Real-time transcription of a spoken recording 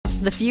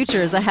The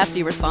future is a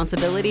hefty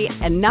responsibility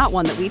and not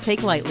one that we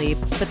take lightly,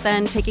 but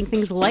then taking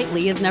things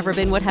lightly has never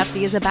been what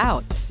Hefty is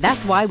about.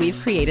 That's why we've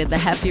created the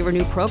Hefty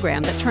Renew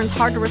program that turns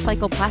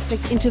hard-to-recycle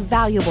plastics into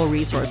valuable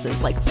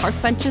resources like park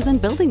benches and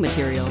building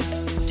materials.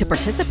 To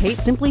participate,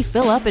 simply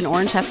fill up an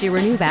orange Hefty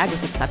Renew bag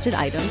with accepted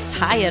items,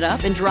 tie it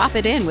up, and drop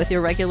it in with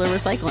your regular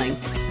recycling.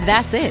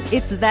 That's it.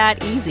 It's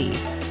that easy.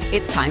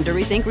 It's time to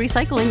rethink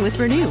recycling with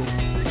Renew.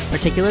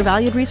 Particular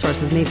valued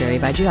resources may vary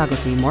by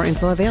geography. More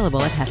info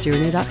available at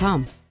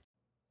heftyrenew.com.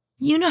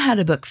 You know how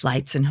to book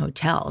flights and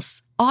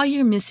hotels. All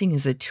you're missing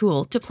is a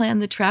tool to plan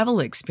the travel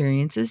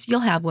experiences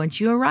you'll have once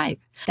you arrive.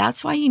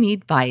 That's why you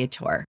need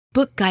Viator.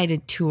 Book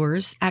guided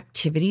tours,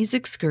 activities,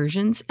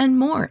 excursions, and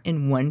more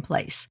in one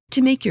place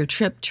to make your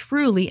trip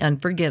truly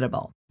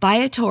unforgettable.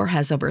 Viator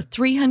has over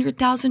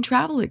 300,000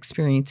 travel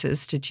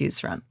experiences to choose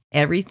from.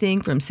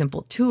 Everything from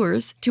simple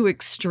tours to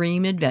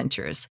extreme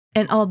adventures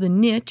and all the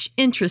niche,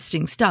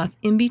 interesting stuff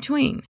in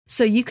between.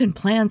 So you can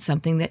plan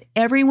something that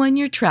everyone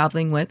you're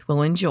traveling with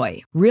will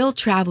enjoy. Real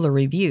traveler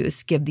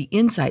reviews give the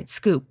inside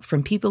scoop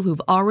from people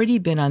who've already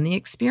been on the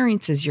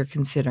experiences you're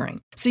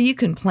considering. So you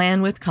can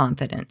plan with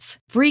confidence.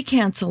 Free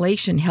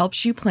cancellation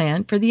helps you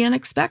plan for the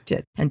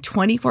unexpected. And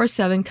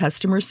 24/7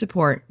 customer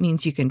support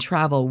means you can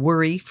travel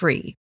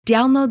worry-free.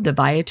 Download the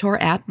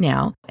Viator app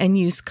now and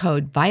use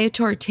code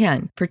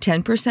Viator10 for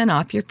 10%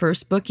 off your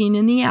first booking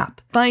in the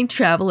app. Find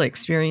travel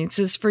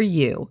experiences for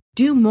you.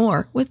 Do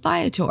more with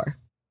Viator.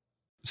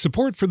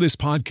 Support for this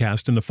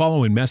podcast and the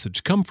following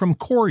message come from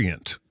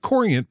Corient.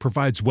 Corient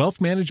provides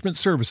wealth management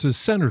services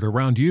centered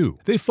around you.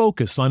 They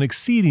focus on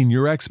exceeding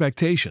your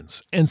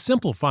expectations and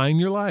simplifying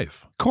your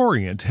life.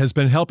 Corient has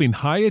been helping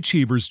high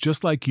achievers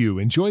just like you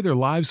enjoy their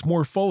lives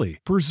more fully,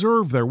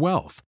 preserve their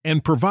wealth,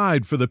 and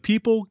provide for the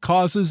people,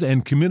 causes,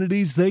 and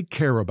communities they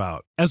care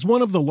about. As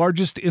one of the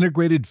largest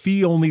integrated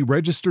fee-only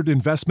registered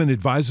investment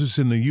advisors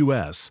in the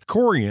U.S.,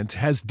 Corient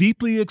has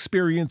deeply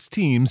experienced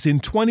teams in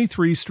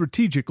 23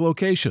 strategic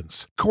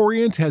locations.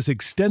 Corient has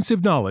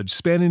extensive knowledge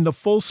spanning the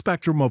full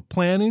spectrum of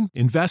planning,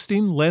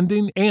 investing,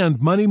 lending, and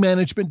money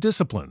management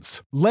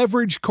disciplines.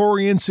 Leverage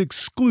Corient's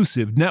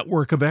exclusive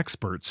network of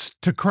experts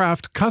to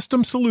craft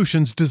custom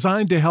solutions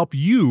designed to help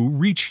you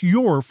reach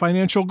your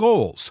financial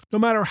goals, no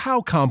matter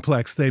how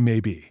complex they may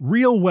be.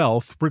 Real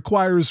wealth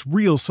requires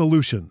real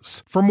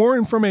solutions. For more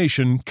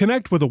information,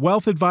 connect with a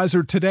wealth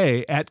advisor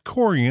today at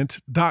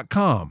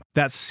Corient.com.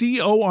 That's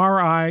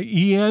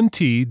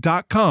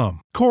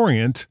Corient.com.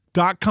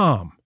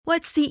 Corient.com.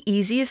 What's the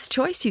easiest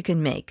choice you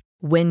can make?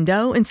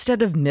 Window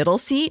instead of middle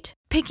seat?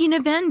 Picking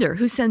a vendor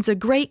who sends a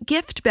great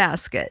gift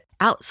basket?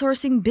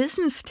 Outsourcing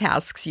business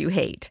tasks you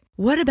hate?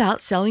 What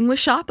about selling with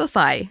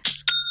Shopify?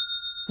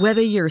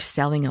 Whether you're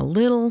selling a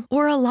little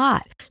or a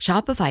lot,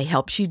 Shopify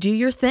helps you do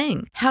your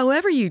thing,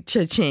 however you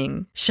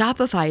cha-ching.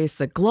 Shopify is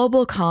the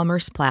global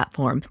commerce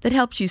platform that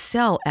helps you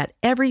sell at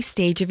every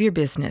stage of your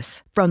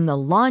business. From the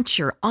launch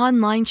your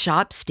online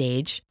shop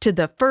stage to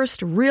the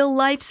first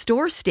real-life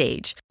store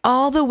stage,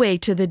 all the way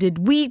to the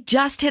did we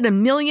just hit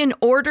 1 million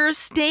orders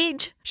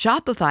stage.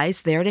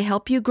 Shopify's there to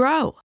help you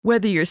grow.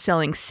 Whether you're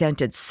selling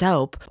scented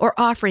soap or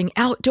offering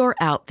outdoor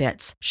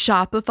outfits,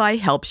 Shopify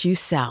helps you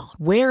sell.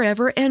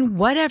 Wherever and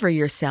whatever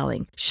you're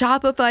selling,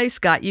 Shopify's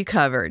got you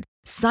covered.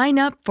 Sign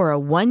up for a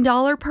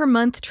 $1 per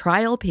month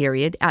trial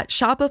period at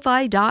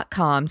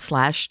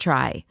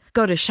shopify.com/try.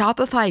 Go to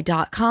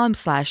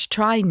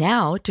shopify.com/try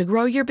now to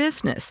grow your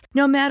business,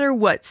 no matter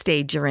what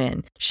stage you're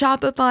in.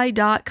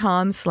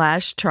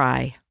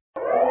 Shopify.com/try.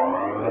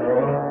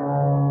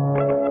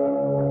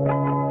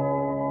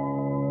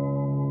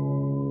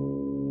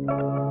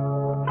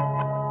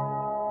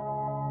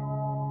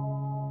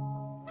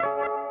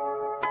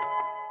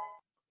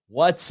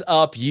 What's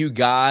up, you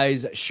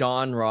guys?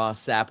 Sean Ross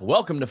Sapp.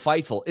 Welcome to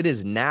Fightful. It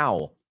is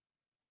now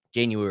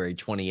January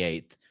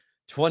 28th,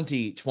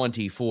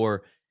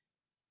 2024.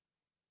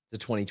 The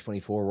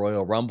 2024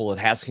 Royal Rumble. It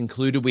has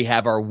concluded. We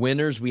have our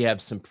winners. We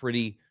have some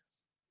pretty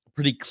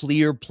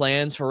clear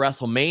plans for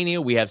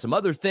WrestleMania. We have some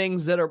other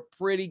things that are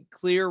pretty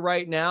clear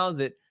right now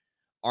that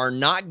are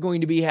not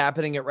going to be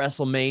happening at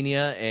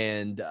WrestleMania.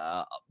 And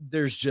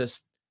there's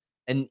just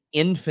an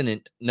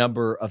infinite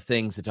number of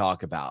things to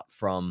talk about,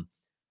 from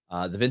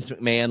the Vince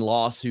McMahon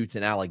lawsuits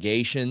and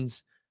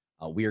allegations.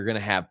 We are going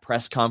to have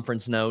press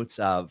conference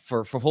notes.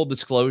 For full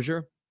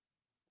disclosure,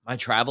 my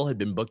travel had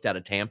been booked out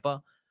of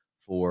Tampa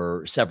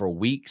for several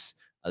weeks.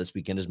 This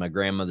weekend is my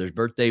grandmother's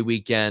birthday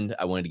weekend.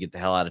 I wanted to get the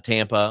hell out of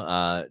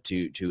Tampa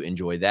to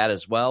enjoy that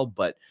as well.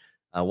 But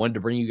I wanted to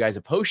bring you guys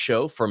a post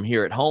show from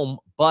here at home.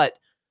 But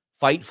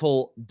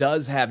Fightful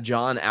does have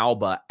John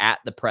Alba at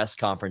the press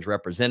conference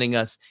representing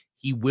us.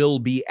 He will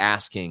be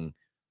asking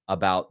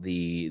about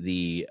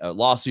the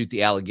lawsuit,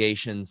 the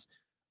allegations.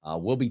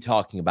 We'll be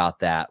talking about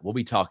that. We'll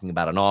be talking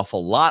about an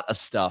awful lot of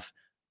stuff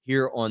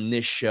here on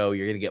this show.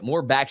 You're going to get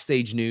more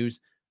backstage news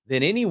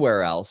than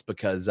anywhere else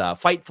because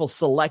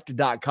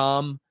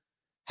FightfulSelect.com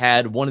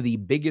had one of the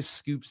biggest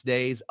scoops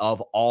days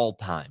of all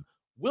time.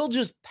 We'll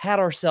just pat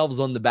ourselves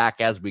on the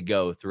back as we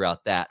go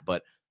throughout that.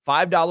 But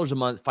 $5 a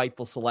month,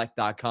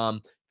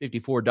 FightfulSelect.com,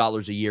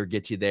 $54 a year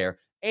gets you there.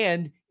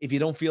 And if you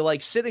don't feel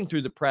like sitting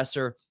through the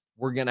presser,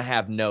 we're going to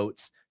have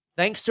notes.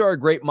 Thanks to our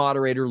great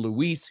moderator,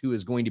 Luis, who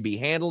is going to be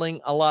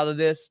handling a lot of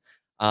this.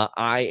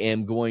 I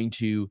am going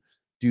to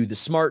do the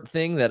smart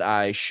thing that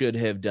I should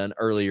have done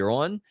earlier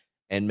on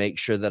and make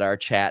sure that our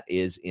chat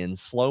is in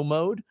slow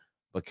mode,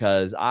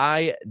 because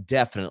I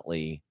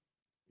definitely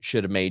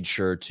should have made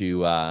sure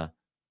to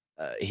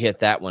hit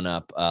that one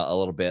up a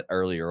little bit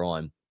earlier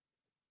on.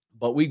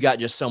 But we've got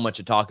just so much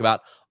to talk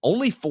about.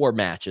 Only 4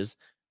 matches,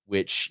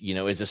 which,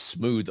 is a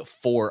smooth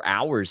 4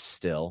 hours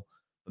still.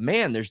 But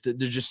man, there's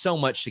just so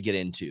much to get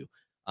into.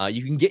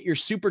 You can get your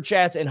super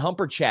chats and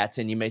humper chats,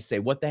 and you may say,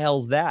 what the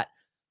hell's that?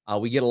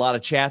 We get a lot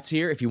of chats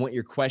here. If you want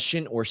your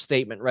question or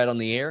statement read on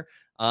the air,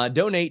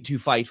 donate to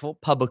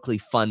Fightful, publicly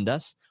fund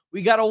us.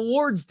 We got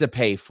awards to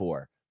pay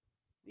for.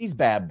 These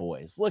bad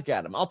boys, look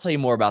at them. I'll tell you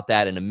more about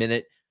that in a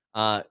minute.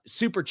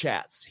 Super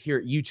chats here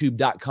at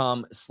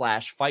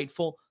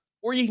youtube.com/Fightful,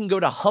 or you can go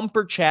to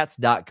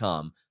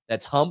humperchats.com.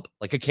 That's hump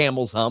like a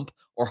camel's hump,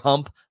 or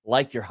hump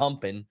like you're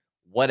humping,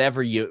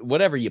 whatever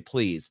you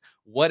please,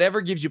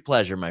 whatever gives you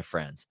pleasure, my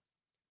friends.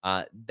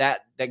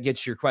 That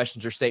gets your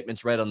questions or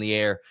statements read on the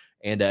air.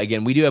 And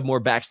again, we do have more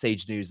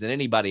backstage news than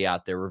anybody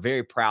out there. We're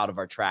very proud of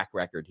our track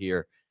record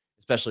here,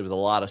 especially with a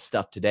lot of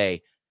stuff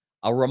today.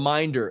 A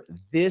reminder,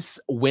 this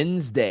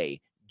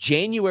Wednesday,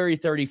 January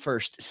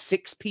 31st,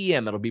 6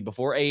 p.m., it'll be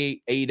before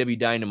AEW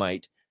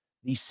Dynamite,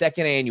 the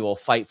second annual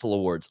Fightful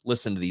Awards.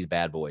 Listen to these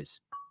bad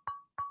boys.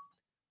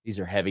 These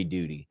are heavy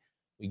duty.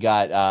 We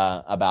got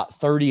about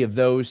 30 of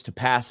those to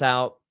pass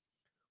out.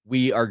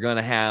 We are going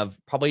to have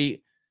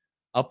probably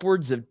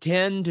upwards of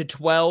 10 to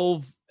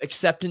 12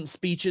 acceptance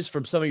speeches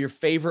from some of your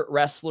favorite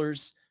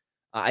wrestlers.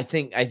 I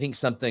think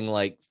something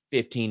like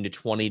 15 to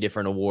 20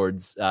 different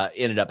awards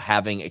ended up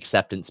having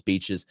acceptance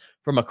speeches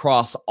from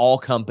across all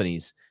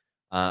companies.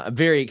 I'm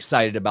very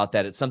excited about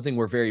that. It's something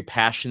we're very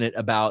passionate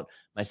about.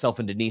 Myself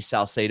and Denise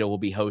Salcedo will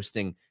be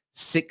hosting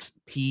 6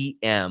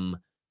 p.m.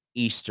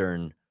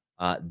 Eastern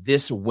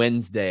this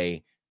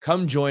Wednesday.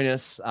 Come join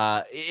us.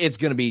 It's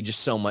going to be just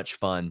so much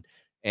fun,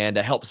 and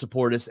help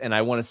support us. And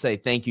I want to say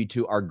thank you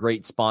to our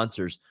great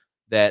sponsors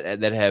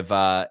that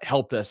have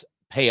helped us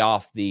pay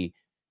off the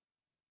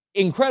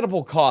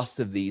incredible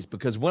cost of these,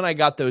 because when I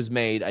got those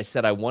made, I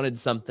said I wanted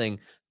something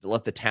to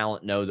let the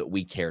talent know that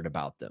we cared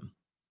about them.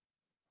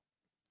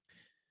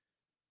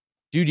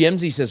 Dude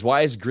Yemsey says, why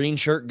is green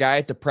shirt guy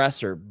at the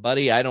presser?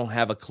 Buddy, I don't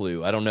have a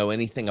clue. I don't know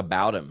anything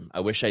about him.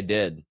 I wish I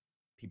did.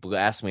 People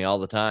ask me all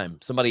the time.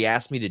 Somebody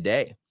asked me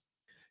today.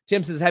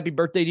 Tim says, happy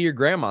birthday to your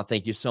grandma.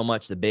 Thank you so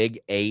much. The big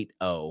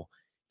 8-0.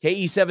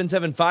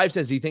 KE775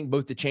 says, do you think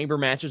both the chamber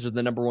matches are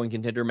the number one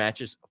contender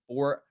matches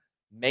for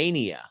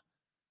Mania?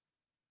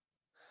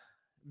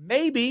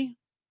 Maybe.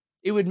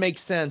 It would make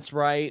sense,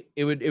 right?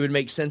 It would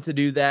make sense to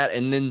do that.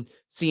 And then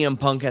CM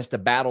Punk has to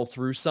battle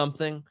through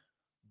something.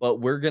 But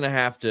we're going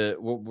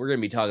to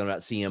be talking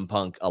about CM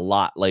Punk a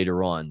lot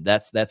later on.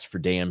 That's for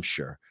damn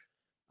sure.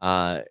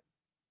 CK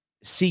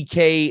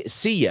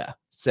Sia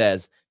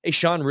says, hey,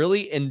 Sean,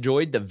 really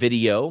enjoyed the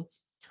video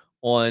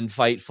on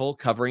Fightful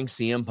covering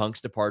CM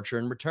Punk's departure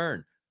and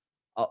return.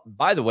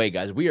 By the way,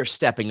 guys, we are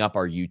stepping up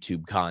our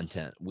YouTube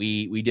content.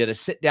 We did a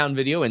sit-down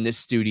video in this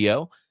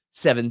studio,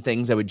 7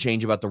 things I would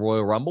change about the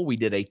Royal Rumble. We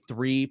did a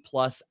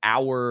 3+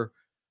 hour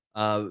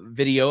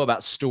video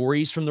about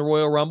stories from the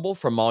Royal Rumble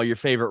from all your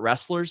favorite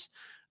wrestlers.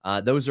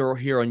 Those are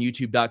here on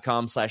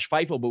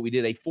youtube.com/Fightful, but we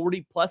did a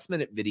 40+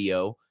 minute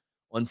video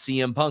on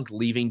CM Punk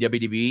leaving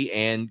WWE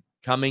and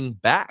coming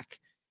back.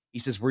 He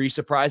says, were you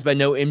surprised by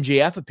no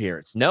MJF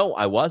appearance? No,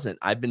 I wasn't.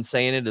 I've been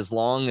saying it as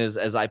long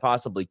as I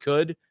possibly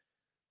could.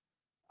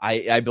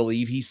 I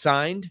believe he's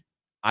signed.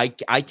 I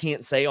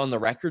can't say on the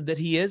record that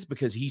he is,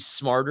 because he's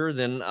smarter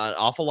than an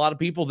awful lot of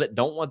people that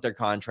don't want their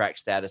contract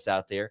status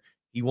out there.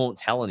 He won't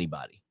tell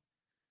anybody.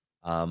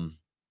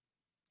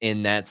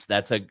 And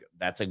that's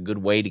a good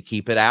way to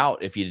keep it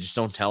out. If you just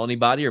don't tell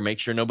anybody, or make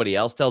sure nobody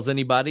else tells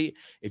anybody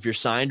if you're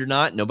signed or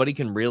not, nobody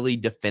can really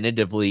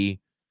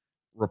definitively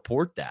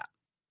report that.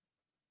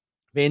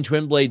 Van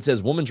Twinblade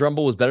says, Women's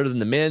Rumble was better than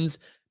the men's.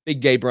 Big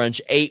Gay Brunch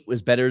 8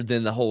 was better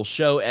than the whole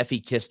show. Effie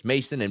kissed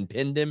Mason and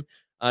pinned him.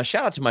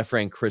 Shout out to my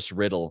friend Chris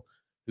Riddle,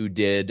 who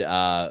did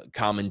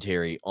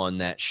commentary on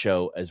that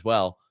show as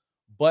well.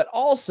 But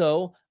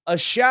also a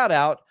shout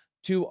out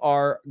to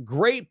our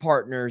great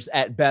partners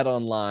at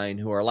BetOnline,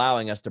 who are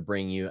allowing us to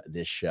bring you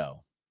this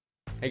show.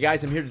 Hey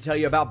guys, I'm here to tell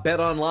you about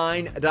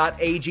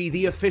betonline.ag,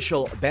 the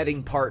official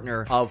betting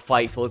partner of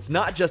Fightful. It's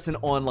not just an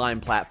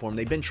online platform.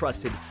 They've been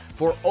trusted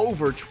for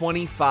over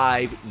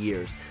 25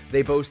 years.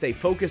 They boast a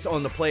focus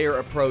on the player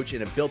approach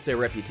and have built their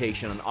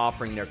reputation on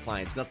offering their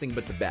clients nothing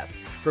but the best.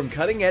 From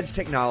cutting-edge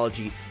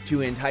technology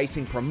to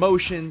enticing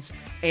promotions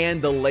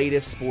and the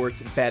latest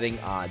sports betting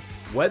odds.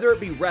 Whether it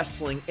be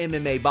wrestling,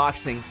 MMA,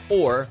 boxing,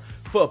 or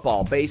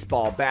football,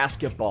 baseball,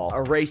 basketball,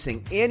 or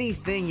racing,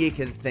 anything you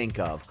can think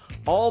of.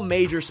 All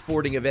major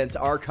sporting events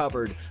are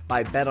covered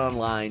by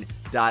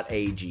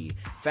betonline.ag.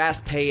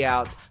 fast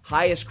payouts,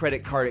 highest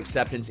credit card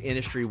acceptance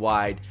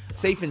industry-wide,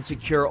 safe and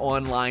secure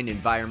online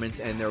environments,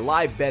 and their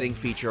live betting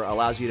feature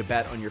allows you to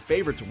bet on your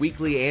favorites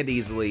weekly and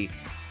easily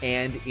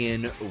and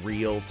in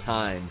real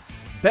time.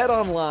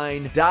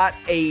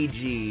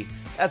 BetOnline.ag.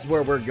 That's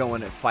where we're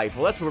going at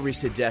Fightful. That's where we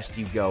suggest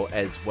you go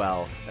as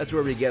well. That's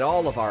where we get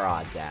all of our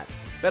odds at.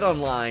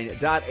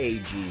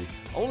 BetOnline.ag.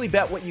 Only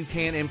bet what you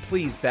can, and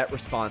please bet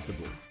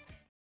responsibly.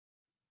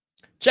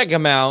 Check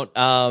them out.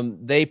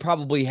 They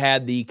probably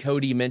had the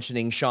Cody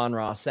mentioning Sean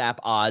Ross Sapp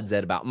odds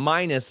at about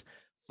minus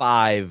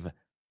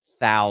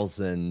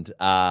 5,000.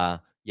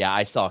 Yeah,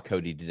 I saw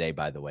Cody today,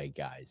 by the way,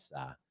 guys.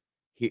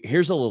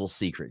 Here's a little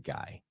secret,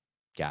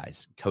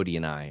 guys. Cody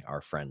and I are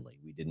friendly.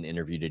 We did an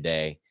interview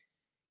today.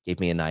 Gave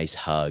me a nice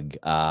hug.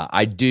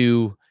 I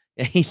do.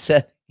 And he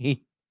said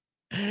he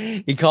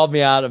called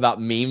me out about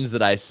memes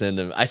that I send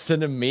him. I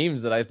send him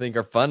memes that I think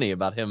are funny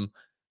about him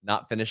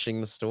not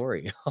finishing the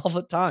story all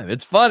the time.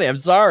 It's funny. I'm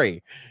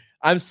sorry.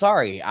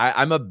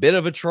 I'm a bit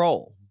of a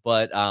troll,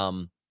 but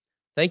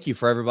thank you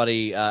for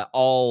everybody,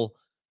 all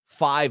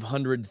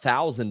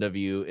 500,000 of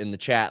you in the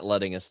chat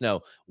letting us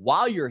know.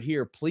 While you're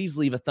here, please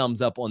leave a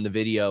thumbs up on the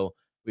video.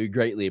 We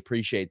greatly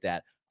appreciate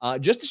that.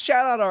 Just to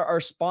shout out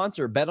our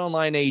sponsor,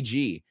 BetOnline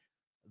AG.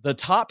 The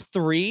top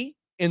 3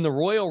 in the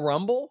Royal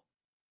Rumble,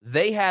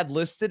 they had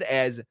listed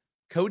as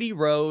Cody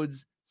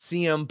Rhodes,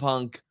 CM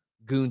Punk,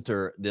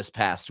 Gunther this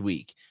past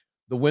week.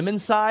 The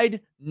women's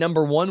side,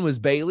 number 1 was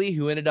Bayley,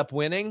 who ended up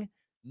winning.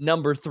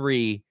 Number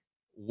 3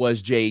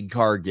 was Jade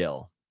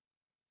Cargill.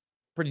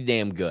 Pretty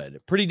damn good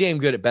at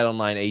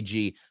BetOnline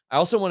AG. I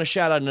also want to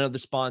shout out another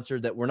sponsor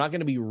that we're not going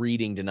to be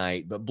reading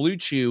tonight, but Blue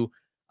Chew.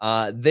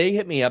 They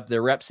hit me up.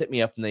 Their reps hit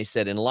me up, and they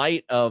said, in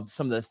light of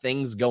some of the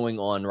things going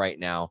on right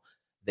now,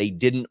 they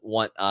didn't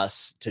want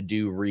us to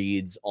do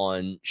reads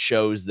on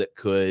shows that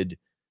could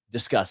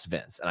discuss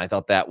Vince. And I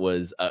thought that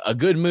was a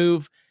good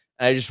move.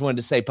 And I just wanted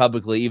to say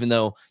publicly, even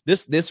though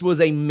this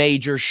was a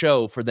major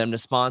show for them to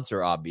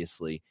sponsor,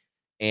 obviously,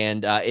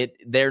 and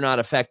they're not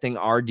affecting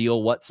our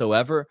deal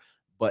whatsoever.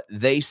 But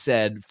they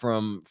said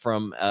from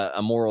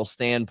a moral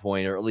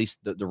standpoint, or at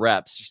least the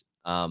reps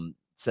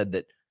said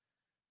that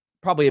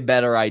probably a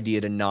better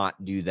idea to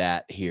not do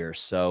that here.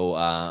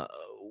 So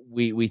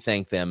we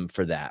thank them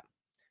for that.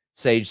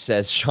 Sage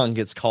says Sean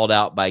gets called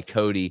out by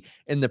Cody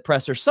in the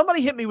presser.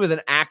 Somebody hit me with an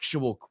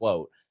actual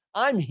quote.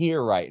 I'm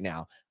here right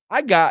now.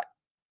 I got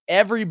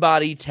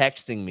everybody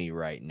texting me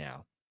right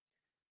now.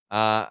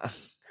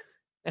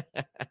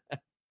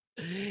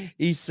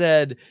 He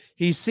said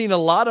he's seen a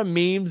lot of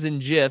memes and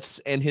GIFs,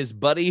 and his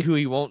buddy, who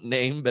he won't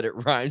name, but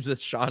it rhymes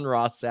with Sean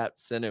Ross Sapp,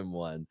 sent him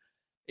one.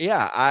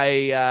 Yeah,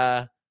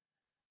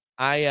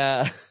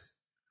 I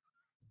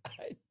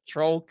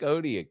troll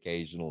Cody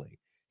occasionally.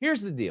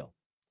 Here's the deal.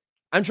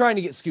 I'm trying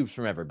to get scoops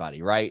from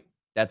everybody, right?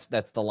 That's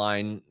the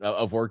line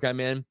of work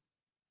I'm in.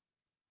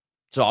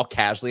 So I'll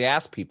casually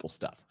ask people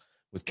stuff.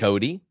 With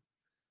Cody,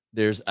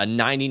 there's a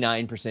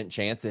 99%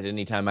 chance that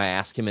anytime I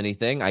ask him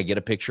anything, I get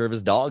a picture of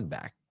his dog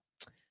back.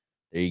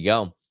 There you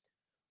go.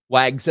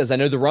 Wag says, I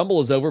know the Rumble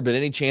is over, but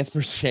any chance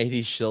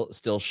Mercedes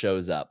still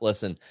shows up?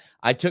 Listen,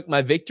 I took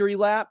my victory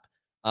lap.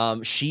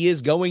 She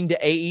is going to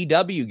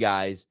AEW,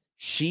 guys.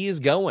 She is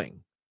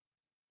going.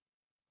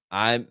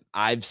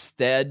 I've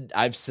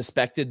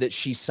suspected that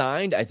she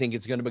signed. I think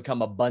it's going to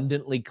become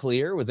abundantly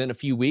clear within a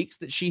few weeks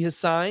that she has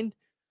signed.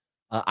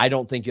 I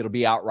don't think it'll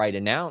be outright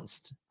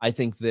announced. I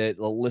think that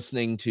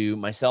listening to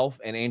myself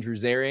and Andrew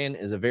Zarian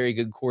is a very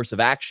good course of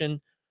action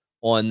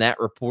on that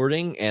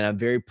reporting, and I'm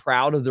very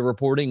proud of the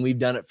reporting we've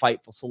done at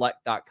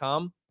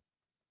FightfulSelect.com.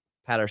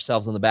 Pat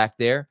ourselves on the back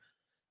there.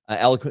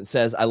 Eloquent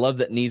says, I love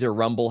that neither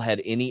Rumble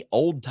had any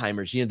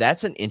old-timers. You know,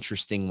 that's an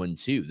interesting one,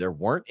 too. There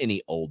weren't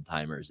any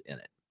old-timers in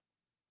it.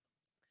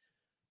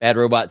 Bad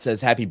Robot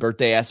says, happy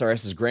birthday,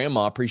 SRS's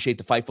grandma. Appreciate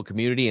the Fightful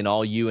community and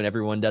all you and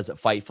everyone does at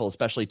Fightful,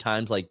 especially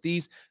times like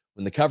these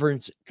when the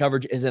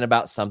coverage isn't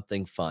about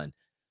something fun.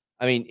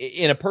 I mean,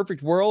 in a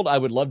perfect world, I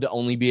would love to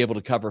only be able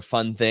to cover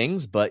fun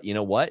things, but you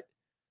know what?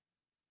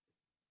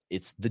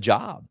 It's the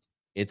job.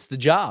 It's the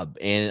job.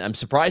 And I'm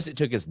surprised it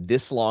took us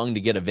this long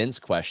to get a Vince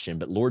question,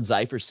 but Lord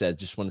Zypher says,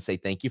 just want to say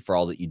thank you for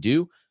all that you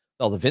do.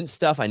 All the Vince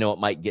stuff, I know it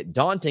might get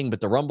daunting,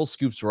 but the Rumble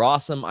scoops were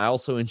awesome. I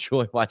also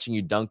enjoy watching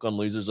you dunk on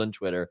losers on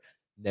Twitter.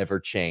 Never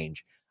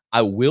change.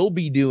 I will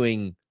be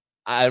doing,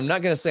 I'm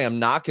not going to say I'm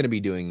not going to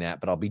be doing that,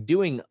 but I'll be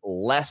doing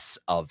less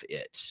of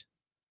it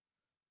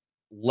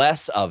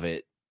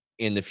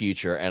in the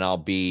future. And I'll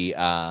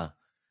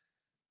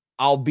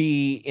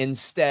be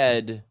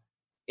instead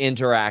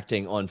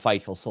interacting on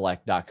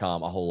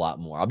FightfulSelect.com a whole lot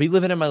more. I'll be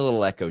living in my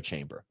little echo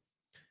chamber.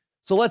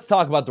 So let's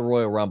talk about the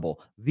Royal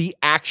Rumble, the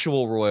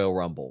actual Royal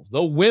Rumble,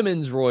 the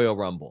women's Royal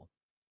Rumble.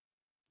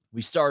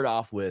 We start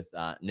off with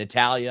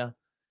Natalya.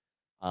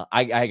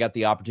 I got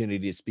the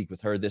opportunity to speak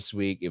with her this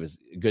week. It was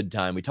a good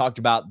time. We talked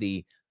about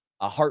the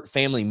Hart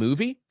family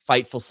movie.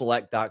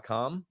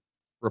 FightfulSelect.com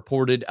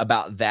reported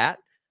about that.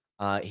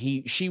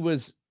 She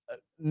was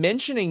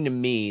mentioning to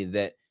me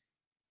that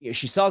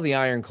she saw the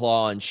Iron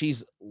Claw, and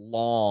she's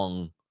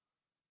long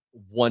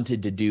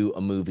wanted to do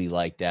a movie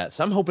like that.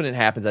 So I'm hoping it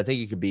happens. I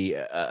think it could be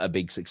a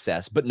big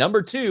success. But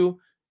number 2,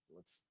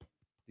 let's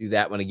do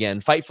that one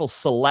again.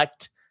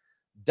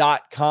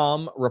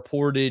 FightfulSelect.com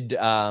reported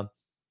about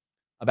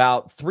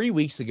 3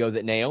 weeks ago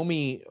that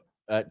Naomi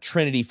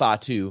Trinity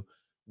Fatu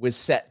was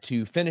set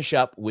to finish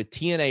up with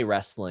TNA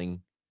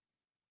Wrestling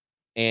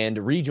and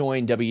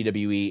rejoin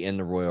WWE in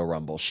the Royal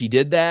Rumble. She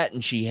did that,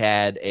 and she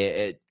had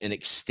an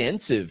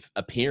extensive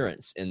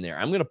appearance in there.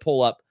 I'm going to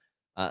pull up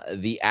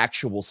the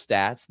actual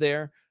stats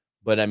there,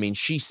 but I mean,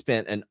 she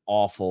spent an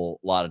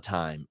awful lot of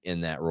time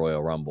in that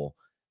Royal Rumble,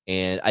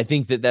 and I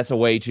think that that's a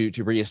way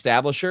to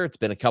reestablish her. It's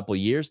been a couple of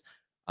years,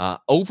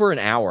 over an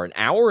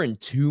hour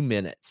and 2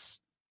 minutes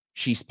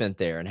she spent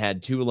there and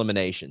had 2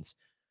 eliminations.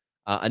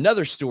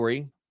 Another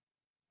story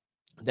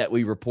that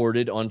we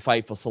reported on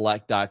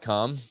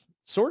FightfulSelect.com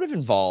sort of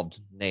involved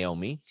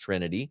Naomi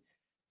Trinity.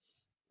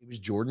 It was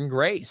Jordan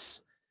Grace.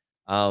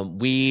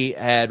 We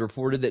had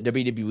reported that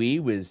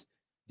WWE was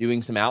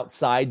doing some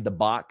outside the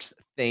box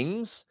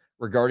things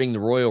regarding the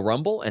Royal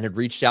Rumble and had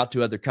reached out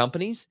to other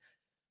companies.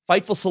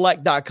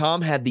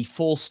 FightfulSelect.com had the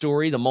full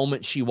story the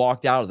moment she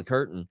walked out of the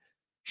curtain.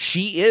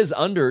 She is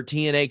under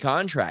TNA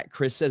contract.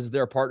 Chris says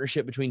there a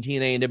partnership between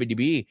TNA and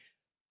WWE.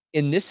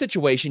 In this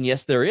situation,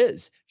 yes, there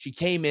is. She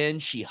came in,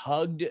 she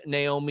hugged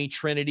Naomi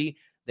Trinity.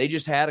 They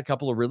just had a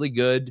couple of really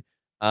good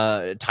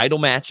title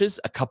matches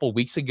a couple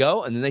weeks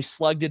ago, and then they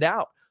slugged it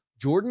out.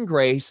 Jordan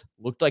Grace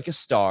looked like a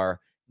star.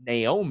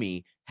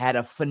 Naomi had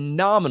a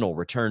phenomenal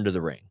return to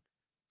the ring.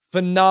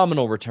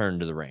 Phenomenal return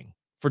to the ring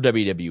for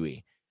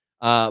WWE.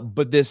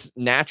 But this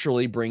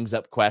naturally brings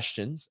up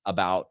questions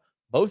about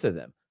both of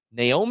them.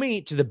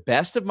 Naomi, to the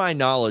best of my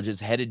knowledge, is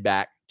headed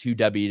back to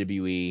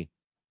WWE.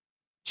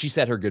 She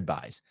said her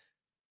goodbyes.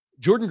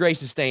 Jordan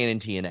Grace is staying in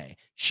TNA.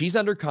 She's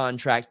under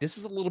contract. This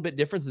is a little bit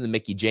different than the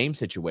Mickie James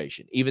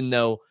situation. Even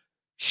though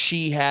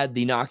she had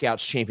the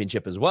Knockouts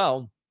Championship as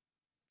well,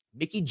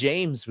 Mickie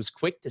James was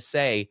quick to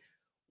say,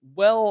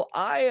 well,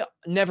 I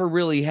never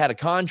really had a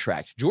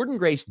contract. Jordan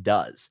Grace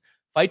does.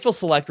 Fightful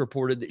Select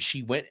reported that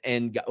she went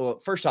and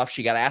first off,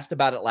 she got asked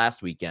about it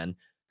last weekend,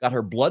 got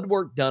her blood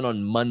work done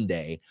on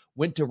Monday,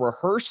 went to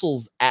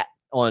rehearsals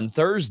on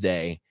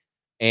Thursday,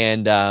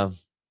 and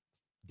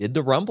did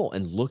the Rumble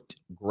and looked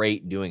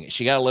great doing it.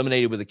 She got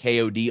eliminated with a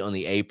KOD on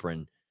the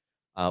apron,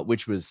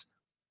 which was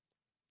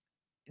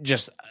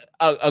just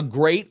a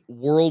great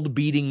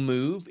world-beating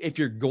move. If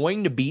you're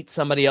going to beat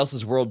somebody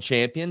else's world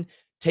champion,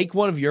 take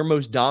one of your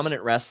most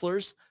dominant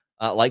wrestlers,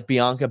 like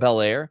Bianca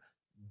Belair,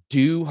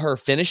 do her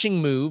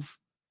finishing move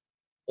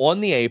on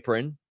the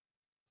apron,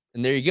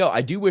 and there you go.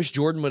 I do wish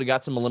Jordan would have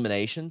got some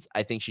eliminations.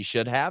 I think she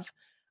should have.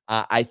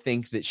 I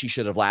think that she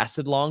should have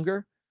lasted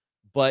longer.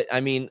 But,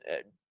 I mean,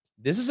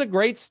 this is a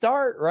great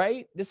start,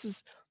 right? This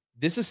is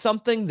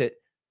something that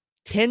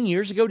 10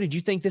 years ago, did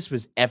you think this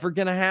was ever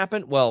going to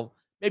happen? Well,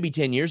 maybe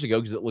 10 years ago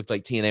because it looked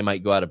like TNA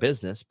might go out of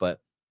business. But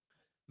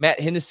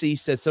Matt Hennessy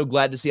says, so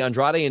glad to see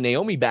Andrade and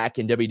Naomi back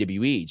in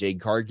WWE. Jade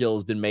Cargill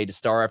has been made a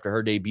star after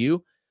her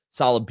debut.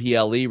 Solid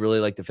PLE. Really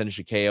like the finish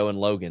of KO and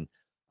Logan.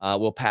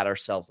 We'll pat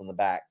ourselves on the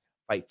back.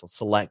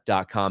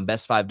 FightfulSelect.com.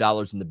 Best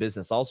 $5 in the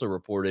business. Also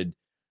reported,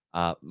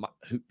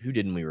 who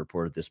didn't we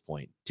report at this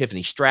point?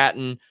 Tiffany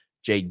Stratton,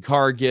 Jade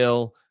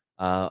Cargill,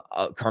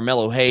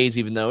 Carmelo Hayes,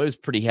 even though it was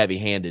pretty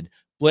heavy-handed.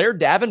 Blair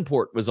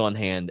Davenport was on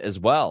hand as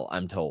well,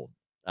 I'm told.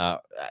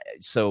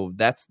 So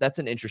that's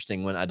an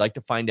interesting one. I'd like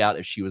to find out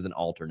if she was an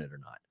alternate or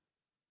not.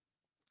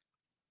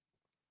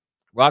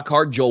 Rock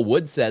Hard Joel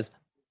Wood says,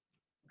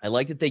 I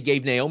like that they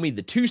gave Naomi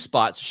the 2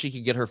 spots so she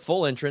could get her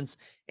full entrance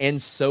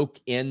and soak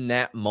in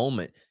that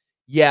moment.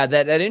 Yeah,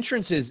 that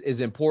entrance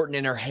is important,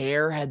 and her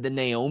hair had the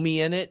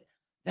Naomi in it.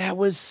 That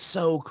was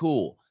so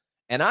cool.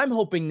 And I'm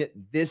hoping that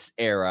this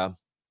era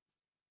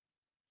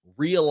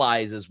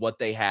realizes what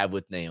they have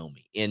with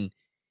Naomi in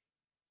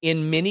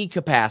many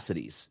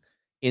capacities,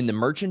 in the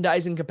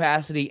merchandising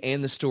capacity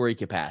and the story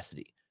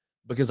capacity.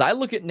 Because I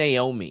look at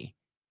Naomi,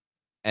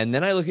 and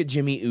then I look at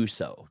Jimmy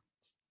Uso,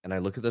 and I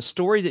look at the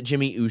story that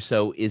Jimmy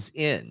Uso is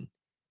in.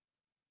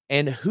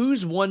 And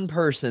who's one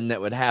person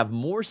that would have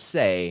more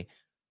say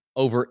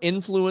over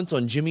influence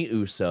on Jimmy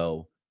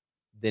Uso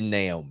than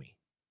Naomi?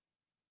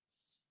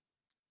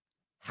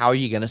 How are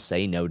you going to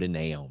say no to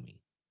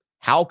Naomi?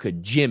 How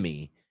could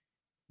Jimmy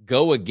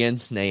go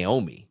against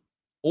Naomi?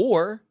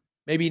 Or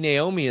maybe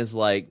Naomi is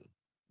like,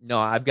 no,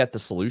 I've got the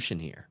solution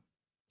here.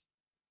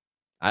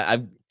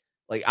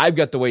 I've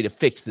got the way to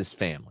fix this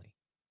family.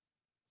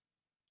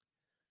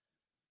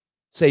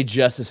 Say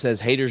Justice says,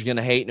 haters going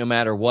to hate no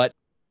matter what.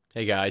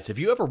 Hey guys, have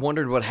you ever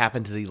wondered what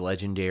happened to the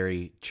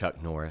legendary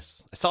Chuck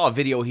Norris? I saw a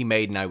video he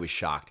made and I was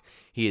shocked.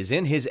 He is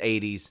in his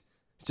 80s,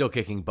 still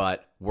kicking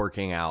butt,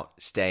 working out,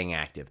 staying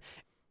active.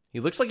 He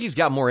looks like he's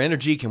got more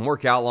energy, can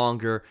work out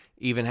longer,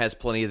 even has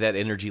plenty of that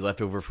energy left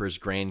over for his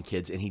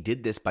grandkids, and he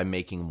did this by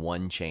making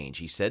one change.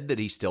 He said that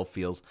he still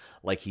feels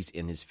like he's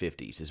in his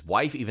 50s. His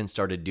wife even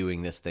started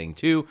doing this thing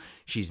too.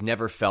 She's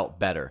never felt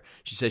better.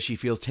 She says she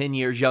feels 10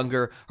 years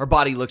younger, her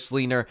body looks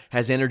leaner,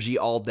 has energy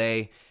all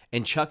day,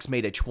 And Chuck's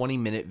made a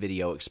 20-minute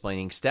video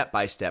explaining step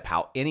by step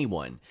how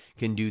anyone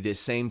can do this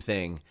same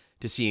thing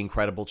to see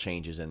incredible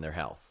changes in their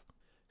health.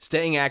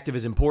 Staying active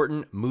is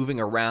important. Moving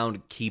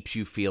around keeps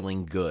you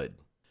feeling good.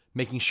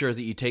 Making sure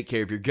that you take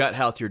care of your gut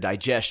health, your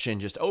digestion,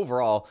 just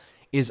overall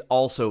is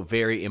also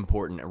very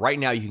important. Right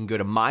now, you can go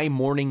to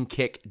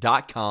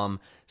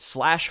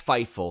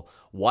mymorningkick.com/Fightful.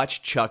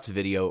 Watch Chuck's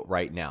video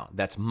right now.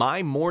 That's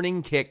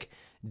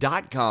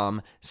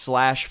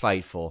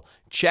mymorningkick.com/Fightful.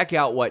 Check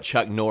out what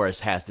Chuck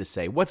Norris has to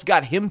say. What's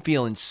got him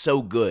feeling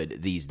so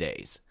good these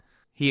days?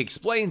 He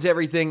explains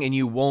everything, and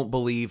you won't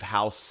believe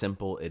how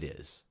simple it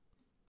is.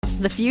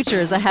 The future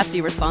is a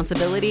hefty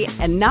responsibility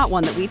and not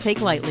one that we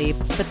take lightly.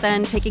 But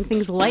then taking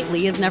things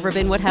lightly has never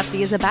been what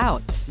Hefty is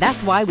about.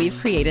 That's why we've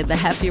created the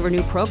Hefty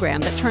Renew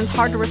program that turns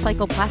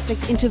hard-to-recycle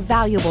plastics into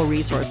valuable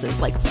resources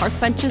like park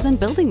benches and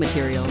building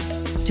materials.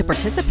 To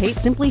participate,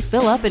 simply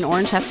fill up an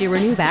orange Hefty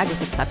Renew bag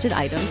with accepted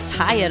items,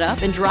 tie it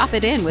up, and drop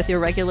it in with your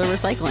regular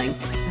recycling.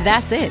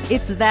 That's it.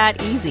 It's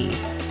that easy.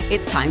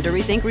 It's time to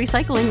rethink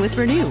recycling with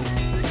Renew.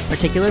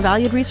 Particular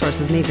valued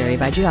resources may vary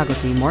by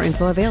geography. More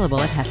info available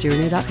at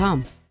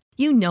heftyrenew.com.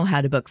 You know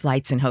how to book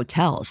flights and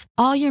hotels.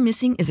 All you're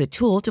missing is a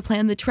tool to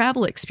plan the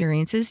travel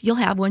experiences you'll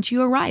have once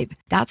you arrive.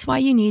 That's why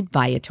you need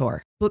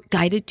Viator. Book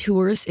guided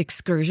tours,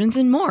 excursions,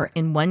 and more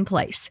in one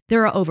place.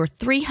 There are over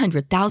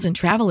 300,000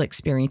 travel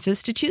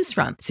experiences to choose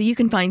from, so you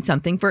can find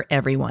something for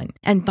everyone.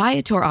 And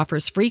Viator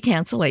offers free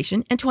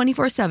cancellation and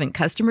 24/7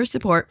 customer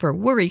support for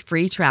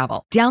worry-free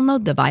travel.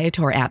 Download the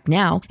Viator app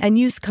now and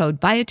use code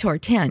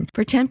Viator10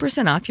 for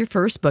 10% off your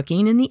first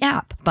booking in the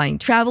app. Find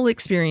travel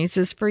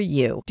experiences for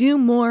you. Do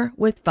more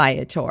with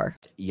Viator.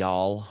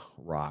 Y'all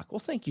rock. Well,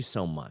 thank you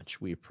so much.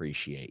 We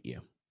appreciate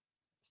you.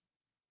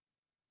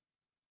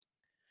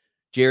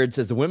 Jared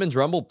says the Women's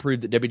Rumble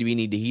proved that WWE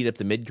need to heat up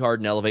the mid-card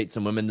and elevate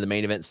some women to the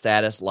main event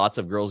status. Lots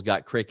of girls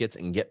got crickets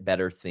and get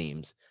better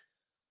themes.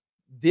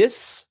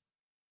 These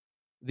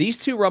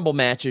two Rumble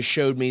matches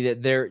showed me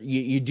that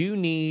you do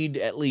need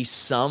at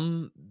least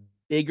some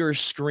bigger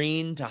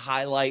screen to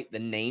highlight the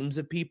names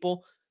of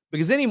people,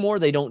 because anymore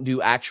they don't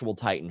do actual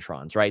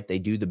Titantrons, right? They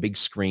do the big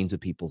screens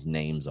with people's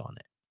names on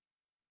it.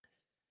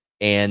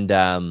 And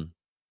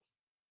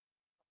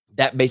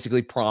that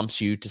basically prompts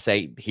you to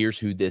say, here's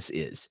who this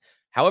is.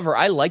 However,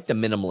 I like the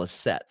minimalist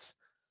sets.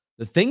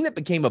 The thing that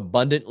became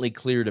abundantly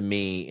clear to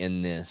me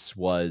in this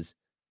was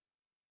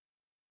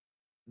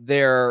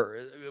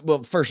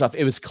first off,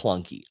 it was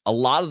clunky. A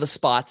lot of the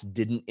spots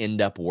didn't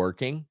end up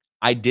working.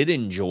 I did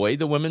enjoy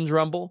the Women's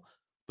Rumble,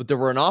 but there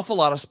were an awful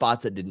lot of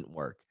spots that didn't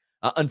work.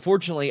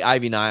 Unfortunately,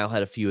 Ivy Nile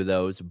had a few of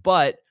those,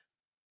 but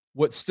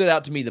what stood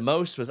out to me the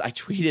most was I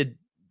tweeted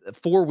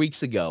 4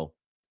 weeks ago,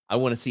 I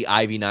want to see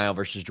Ivy Nile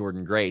versus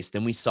Jordan Grace.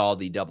 Then we saw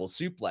the double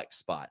suplex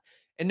spot.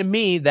 And to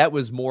me, that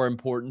was more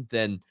important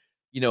than,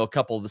 a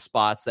couple of the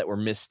spots that were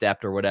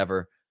misstepped or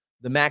whatever.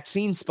 The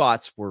Maxine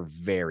spots were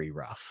very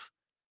rough.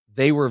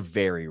 They were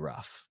very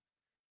rough.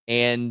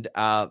 And,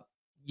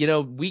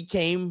 we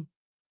came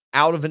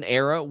out of an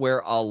era where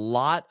a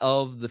lot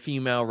of the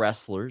female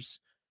wrestlers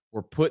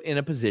were put in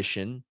a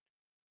position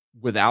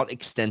without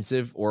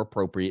extensive or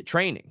appropriate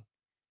training.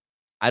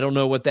 I don't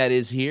know what that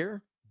is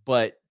here,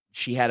 but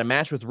she had a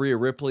match with Rhea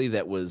Ripley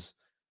that was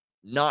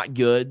not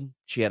good.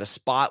 She had a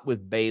spot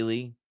with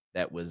Bayley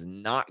that was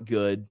not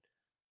good.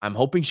 I'm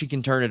hoping she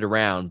can turn it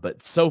around,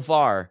 but so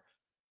far,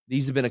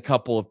 these have been a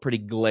couple of pretty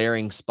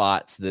glaring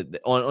spots that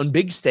on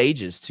big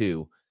stages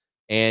too.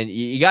 And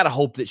you got to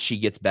hope that she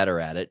gets better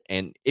at it.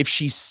 And if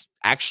she's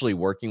actually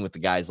working with the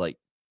guys like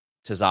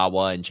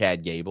Tozawa and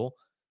Chad Gable,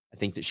 I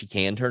think that she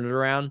can turn it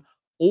around,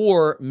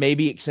 or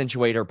maybe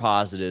accentuate her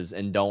positives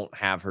and don't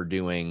have her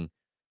doing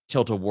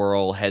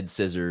tilt-a-whirl, head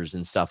scissors,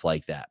 and stuff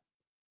like that.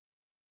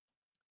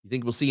 You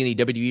think we'll see any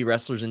WWE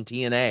wrestlers in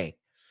TNA?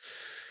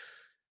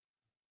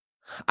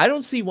 I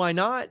don't see why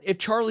not. If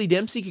Charlie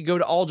Dempsey could go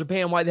to All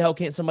Japan, why the hell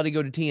can't somebody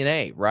go to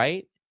TNA,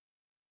 right?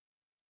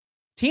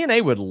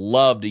 TNA would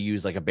love to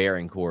use like a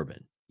Baron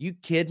Corbin. You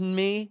kidding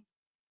me?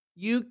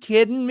 You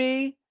kidding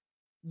me?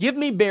 Give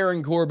me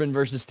Baron Corbin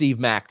versus Steve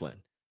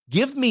Macklin.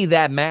 Give me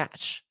that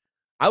match.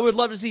 I would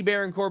love to see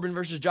Baron Corbin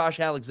versus Josh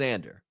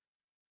Alexander.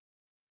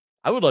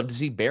 I would love to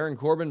see Baron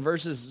Corbin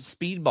versus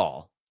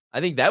Speedball.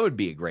 I think that would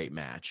be a great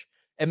match.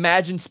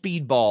 Imagine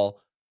Speedball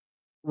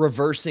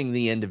reversing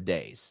the end of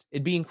days.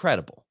 It'd be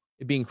incredible.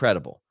 It'd be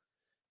incredible.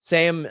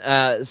 Sam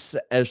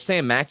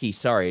Mackey,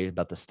 sorry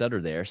about the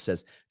stutter there,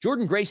 says,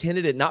 Jordan Grace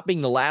hinted at not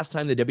being the last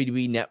time the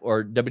WWE Net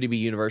or WWE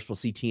Universe will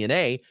see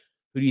TNA.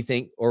 Who do you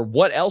think, or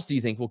what else do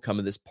you think will come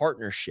of this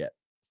partnership?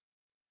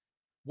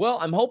 Well,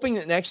 I'm hoping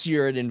that next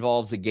year it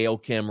involves a Gail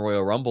Kim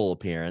Royal Rumble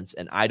appearance,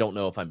 and I don't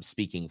know if I'm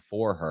speaking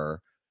for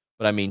her,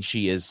 but I mean,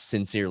 she is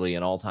sincerely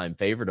an all-time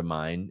favorite of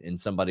mine and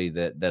somebody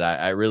that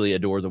I really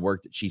adore the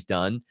work that she's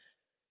done,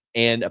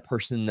 and a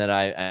person that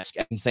I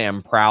can say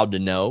I'm proud to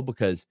know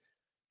because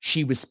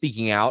she was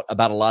speaking out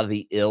about a lot of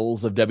the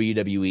ills of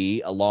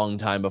WWE a long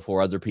time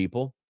before other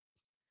people.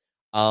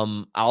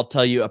 I'll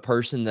tell you a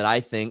person that I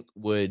think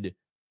would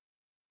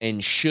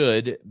and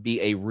should be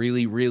a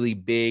really, really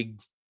big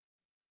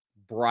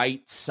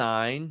bright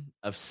sign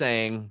of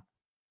saying,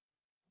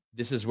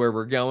 this is where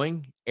we're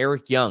going,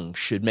 Eric Young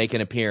should make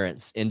an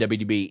appearance in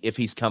WWE if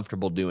he's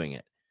comfortable doing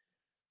it.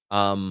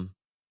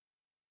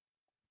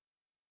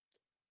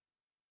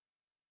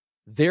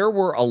 There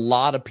were a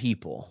lot of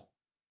people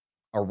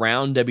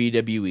around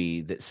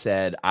WWE that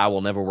said, I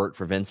will never work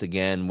for Vince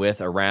again,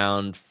 with,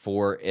 around,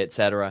 for,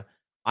 etc.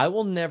 I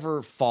will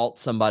never fault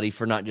somebody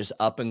for not just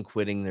up and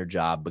quitting their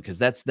job, because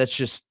that's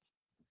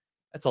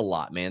a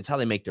lot, man. It's how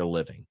they make their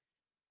living.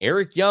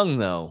 Eric Young,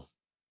 though,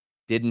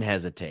 didn't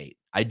hesitate.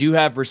 I do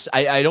have,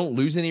 I don't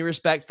lose any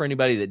respect for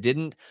anybody that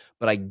didn't,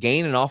 but I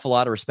gain an awful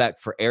lot of respect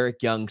for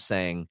Eric Young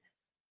saying,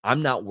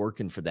 I'm not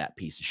working for that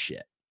piece of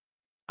shit.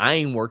 I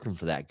ain't working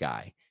for that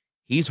guy.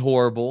 He's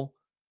horrible.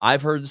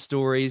 I've heard the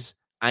stories.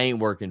 I ain't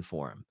working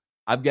for him.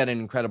 I've got an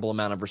incredible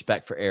amount of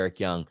respect for Eric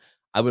Young.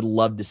 I would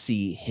love to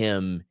see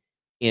him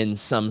in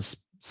some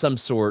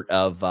sort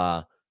of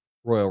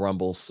Royal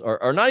Rumbles,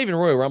 or not even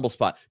Royal Rumble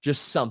spot,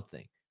 just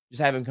something.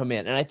 Just have him come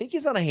in. And I think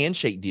he's on a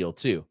handshake deal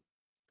too.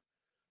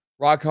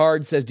 Rock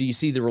Hard says, do you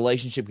see the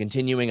relationship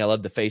continuing? I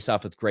love the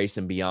face-off with Grace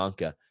and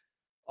Bianca.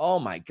 Oh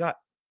my God.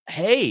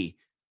 Hey,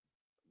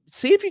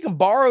 see if you can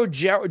borrow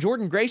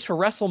Jordan Grace for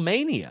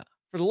WrestleMania.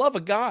 For the love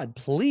of God,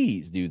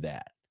 please do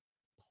that.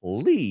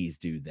 Please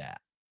do that.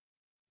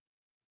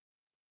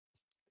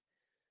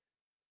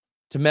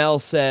 Tamel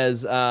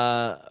says,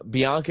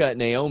 Bianca,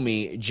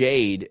 Naomi,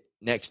 Jade,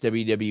 next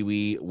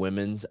WWE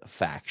women's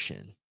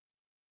faction.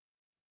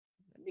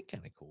 That'd be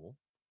kind of cool.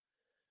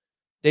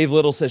 Dave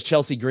Little says,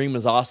 Chelsea Green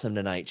was awesome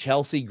tonight.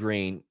 Chelsea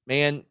Green,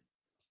 man,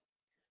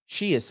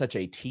 she is such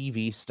a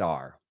TV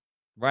star,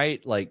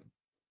 right? Like,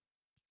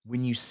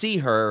 when you see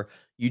her,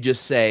 you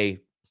just say,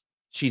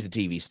 she's a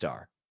TV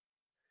star.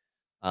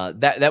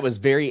 That was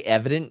very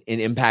evident in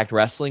Impact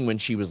Wrestling when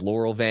she was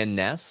Laurel Van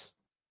Ness,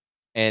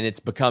 and it's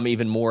become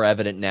even more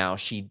evident now.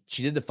 She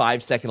did the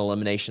 5-second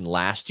elimination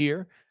last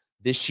year.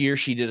 This year,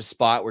 she did a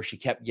spot where she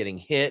kept getting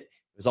hit.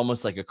 It was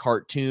almost like a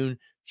cartoon.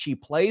 She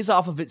plays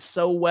off of it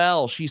so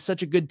well. She's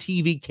such a good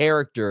TV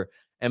character,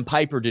 and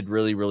Piper did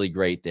really, really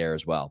great there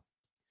as well.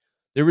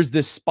 There was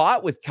this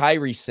spot with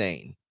Kairi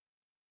Sane.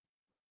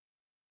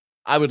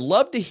 I would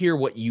love to hear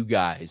what you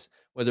guys,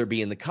 whether it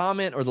be in the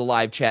comment or the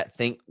live chat,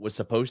 think was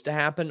supposed to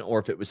happen, or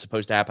if it was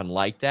supposed to happen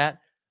like that.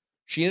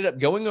 She ended up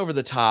going over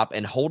the top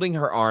and holding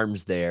her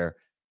arms there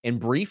and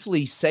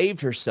briefly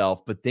saved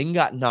herself, but then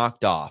got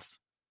knocked off.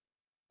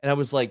 And I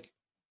was like,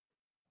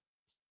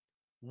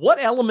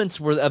 what elements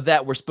of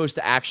that were supposed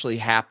to actually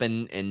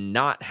happen and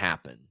not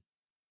happen?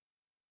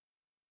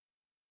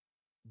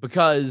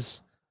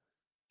 Because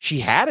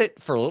she had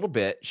it for a little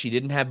bit. She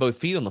didn't have both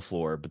feet on the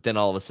floor, but then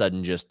all of a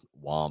sudden just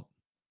womp.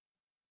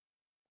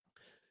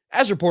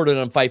 As reported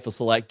on Fightful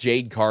Select,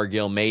 Jade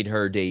Cargill made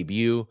her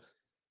debut.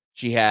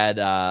 She had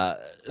a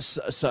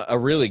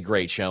really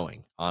great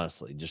showing,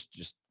 honestly.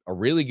 Just a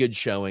really good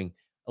showing.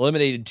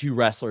 Eliminated 2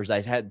 wrestlers.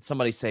 I had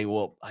somebody say,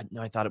 well,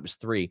 I thought it was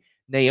 3.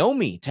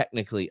 Naomi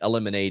technically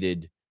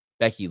eliminated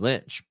Becky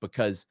Lynch,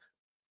 because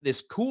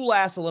this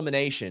cool-ass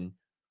elimination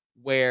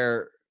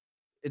where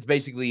it's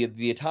basically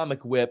the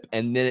atomic whip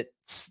and then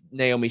it's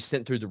Naomi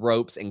sent through the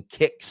ropes and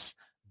kicks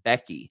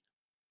Becky.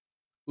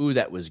 Ooh,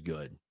 that was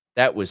good.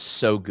 That was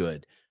so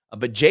good.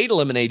 But Jade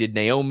eliminated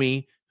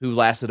Naomi, who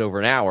lasted over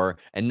an hour,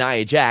 and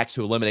Nia Jax,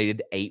 who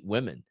eliminated 8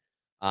 women.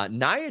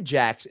 Nia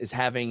Jax is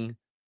having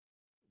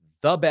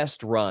the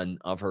best run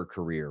of her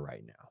career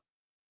right now.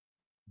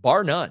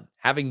 Bar none,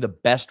 having the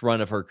best run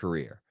of her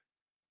career.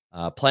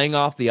 Playing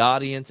off the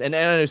audience. And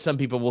I know some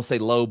people will say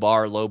low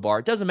bar.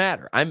 It doesn't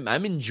matter. I'm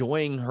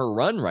enjoying her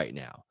run right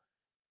now.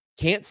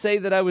 Can't say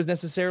that I was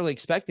necessarily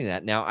expecting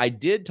that. Now, I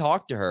did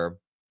talk to her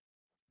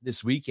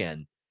this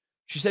weekend.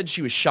 She said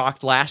she was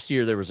shocked last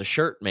year there was a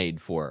shirt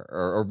made for her.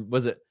 Or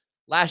was it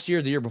last year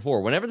or the year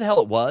before? Whenever the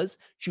hell it was,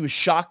 she was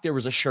shocked there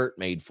was a shirt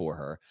made for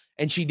her.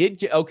 And she did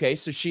get, okay,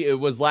 so it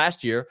was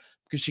last year,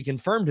 because she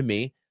confirmed to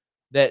me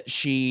that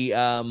she,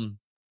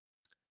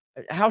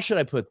 how should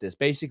I put this?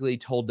 Basically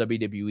told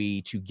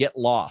WWE to get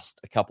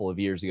lost a couple of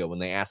years ago when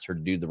they asked her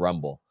to do the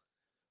Rumble.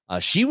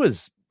 She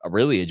was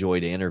really a joy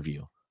to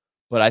interview.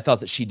 But I thought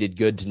that she did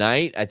good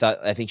tonight.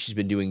 I think she's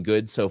been doing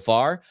good so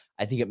far.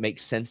 I think it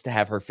makes sense to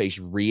have her face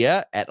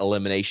Rhea at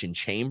Elimination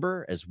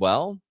Chamber as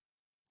well.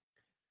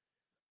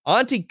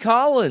 Auntie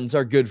Collins,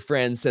 our good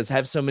friend, says,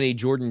 have so many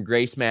Jordan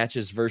Grace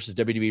matches versus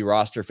WWE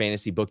roster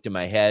fantasy booked in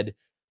my head.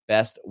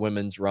 Best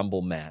women's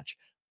Rumble match.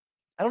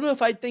 I don't know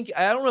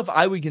if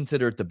I would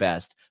consider it the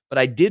best, but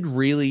I did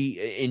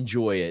really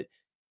enjoy it.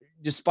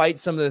 Despite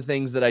some of the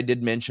things that I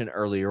did mention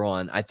earlier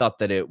on, I thought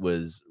that it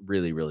was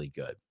really, really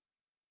good.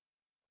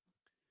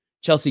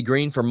 Chelsea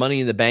Green for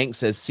Money in the Bank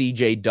says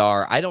CJ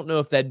Dar. I don't know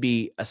if that'd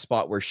be a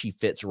spot where she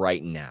fits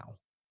right now.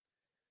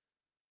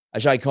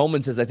 Ajay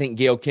Coleman says, I think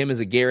Gail Kim is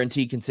a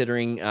guarantee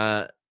considering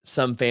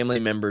some family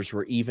members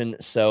were even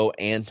so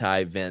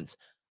anti-Vince.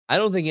 I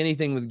don't think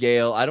anything with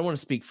Gail. I don't want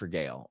to speak for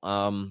Gail.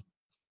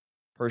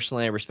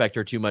 Personally, I respect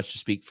her too much to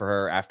speak for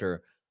her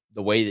after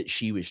the way that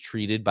she was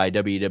treated by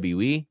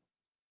WWE.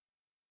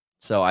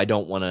 So I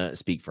don't want to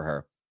speak for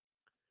her.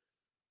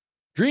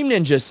 Dream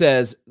Ninja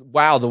says,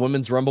 wow, the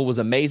women's rumble was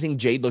amazing.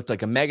 Jade looked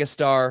like a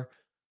megastar.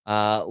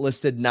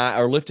 Lifted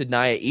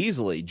Nia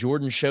easily.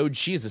 Jordan showed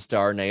she's a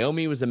star.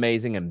 Naomi was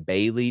amazing, and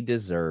Bayley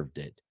deserved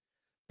it.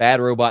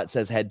 Bad Robot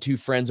says, had two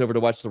friends over to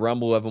watch the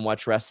Rumble who haven't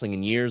watched wrestling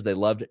in years. They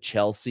loved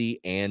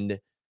Chelsea and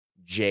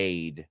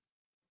Jade.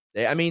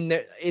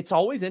 It's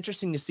always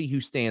interesting to see who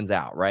stands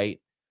out, right?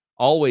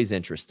 Always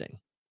interesting.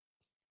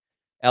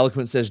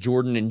 Eloquent says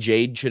Jordan and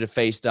Jade should have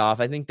faced off.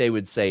 I think they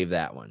would save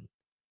that one.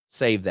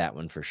 Save that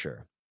one for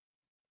sure.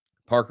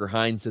 Parker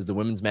Hines says the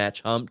women's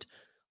match humped.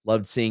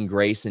 Loved seeing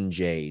Grace and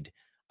Jade.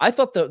 I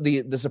thought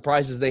the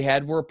surprises they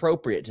had were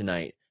appropriate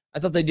tonight. I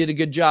thought they did a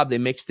good job. They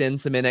mixed in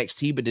some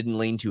NXT, but didn't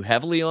lean too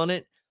heavily on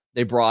it.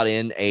 They brought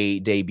in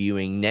a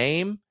debuting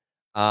name.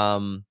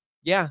 And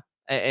had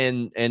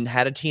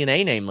a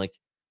TNA name. Like,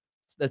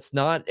 that's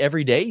not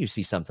every day you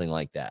see something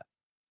like that.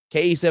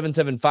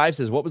 KE775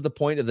 says, what was the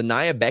point of the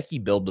Nia Becky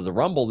build to the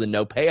Rumble? Then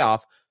no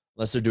payoff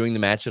unless they're doing the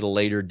match at a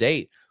later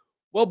date.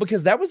 Well,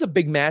 because that was a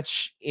big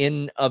match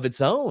in of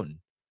its own.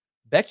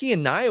 Becky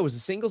and Nia was a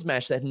singles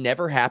match that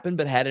never happened,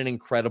 but had an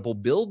incredible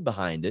build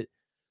behind it.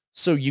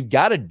 So you've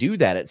got to do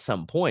that at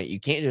some point. You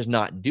can't just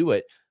not do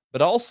it.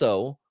 But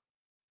also,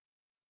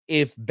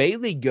 if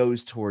Bayley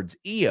goes towards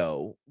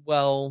Io,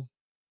 well,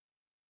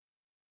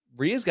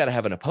 Rhea's got to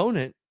have an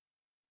opponent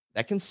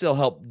that can still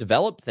help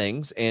develop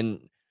things. And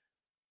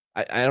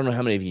I don't know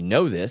how many of you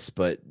know this,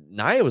 but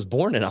Nia was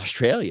born in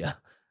Australia.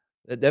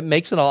 That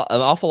makes an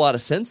awful lot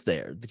of sense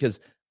there, because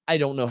I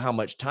don't know how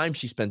much time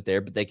she spent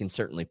there, but they can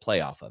certainly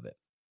play off of it.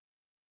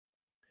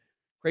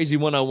 Crazy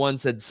 101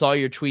 said, saw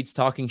your tweets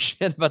talking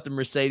shit about the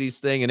Mercedes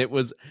thing, and it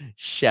was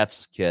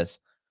chef's kiss.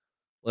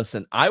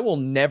 Listen, I will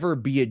never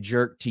be a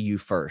jerk to you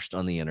first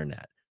on the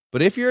internet.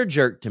 But if you're a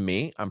jerk to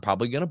me, I'm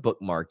probably going to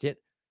bookmark it.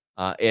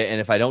 And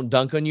if I don't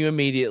dunk on you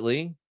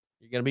immediately,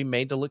 you're going to be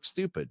made to look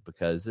stupid,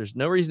 because there's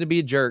no reason to be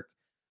a jerk,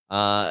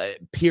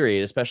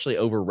 period, especially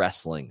over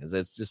wrestling.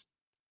 It's just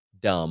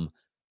dumb.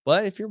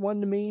 But if you're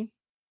one to me,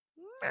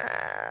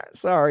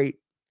 sorry.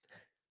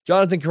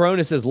 Jonathan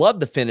Corona says, love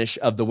the finish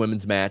of the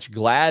women's match.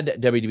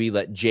 Glad WWE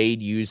let Jade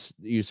use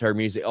her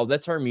music. Oh,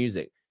 that's her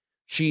music.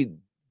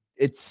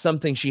 It's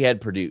something she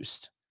had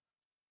produced.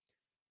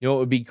 You know, it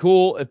would be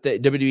cool if the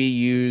WWE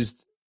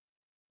used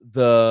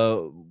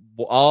the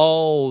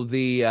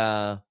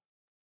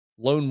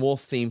Lone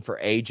Wolf theme for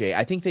AJ.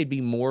 I think they'd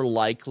be more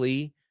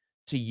likely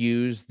to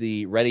use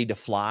the Ready to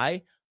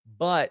Fly.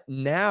 But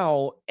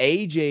now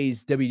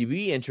AJ's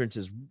WWE entrance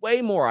is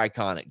way more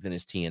iconic than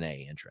his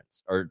TNA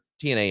entrance or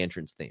TNA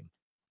entrance theme.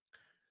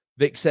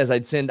 Vic says,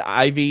 I'd send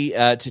Ivy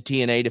to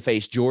TNA to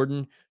face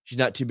Jordan. She's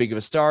not too big of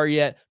a star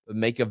yet, but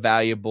make a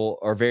valuable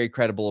or very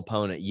credible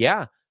opponent.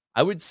 Yeah,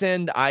 I would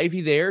send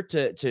Ivy there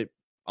to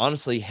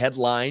honestly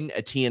headline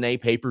a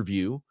TNA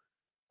pay-per-view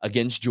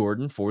against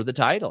Jordan for the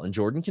title. And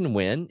Jordan can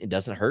win. It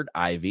doesn't hurt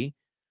Ivy.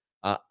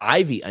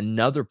 Ivy,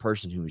 another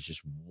person who is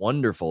just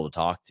wonderful to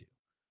talk to.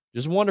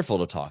 Just wonderful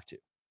to talk to.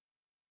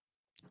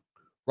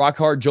 Rock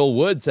Hard Joel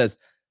Wood says,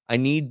 I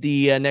need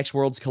the next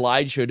Worlds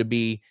Collide show to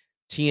be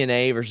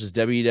TNA versus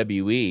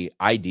WWE.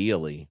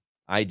 Ideally,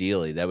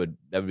 that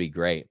would be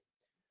great.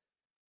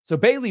 So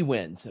Bayley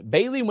wins.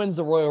 Bayley wins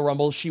the Royal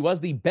Rumble. She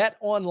was the Bet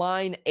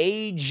Online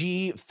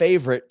AG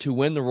favorite to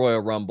win the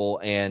Royal Rumble.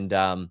 And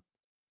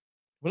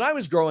when I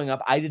was growing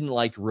up, I didn't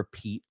like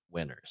repeat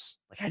winners.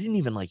 Like, I didn't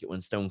even like it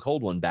when Stone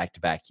Cold won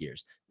back-to-back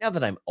years. Now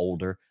that I'm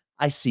older,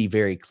 I see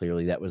very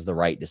clearly that was the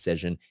right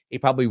decision. He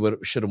probably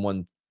should have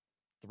won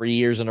 3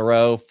 years in a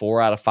row,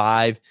 4 out of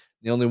 5.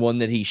 The only one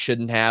that he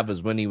shouldn't have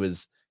was when he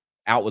was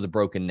out with a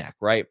broken neck,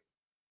 right?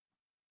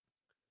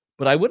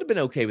 But I would have been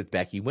okay with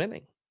Becky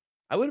winning.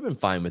 I would have been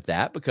fine with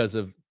that because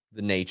of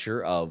the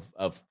nature of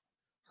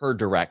her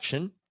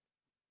direction.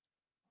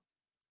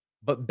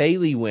 But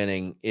Bayley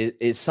winning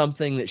is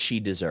something that she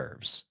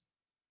deserves.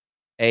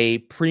 A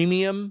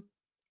premium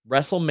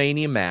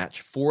WrestleMania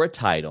match for a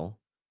title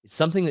is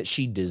something that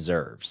she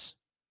deserves.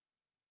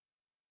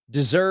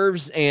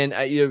 And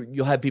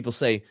you'll have people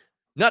say,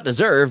 not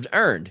deserved,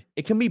 earned.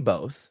 It can be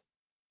both.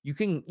 You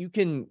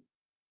can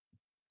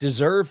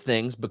deserve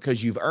things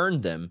because you've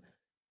earned them,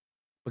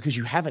 because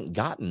you haven't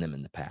gotten them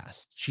in the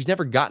past. She's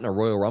never gotten a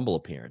Royal Rumble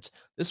appearance.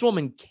 This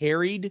woman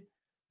carried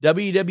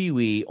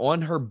WWE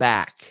on her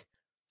back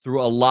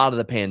through a lot of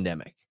the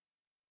pandemic.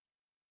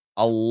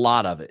 A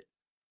lot of it.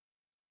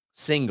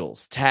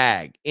 Singles,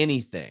 tag,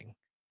 anything.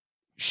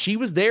 She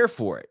was there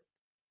for it.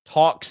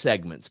 Talk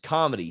segments,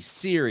 comedy,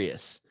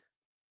 serious.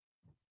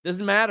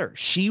 Doesn't matter.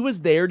 She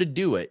was there to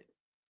do it.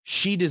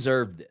 She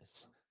deserved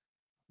this.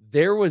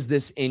 There was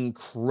this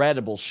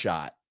incredible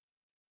shot,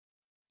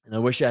 and I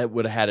wish I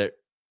would have had it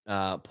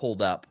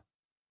pulled up.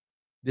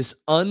 This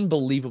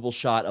unbelievable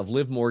shot of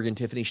Liv Morgan,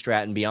 Tiffany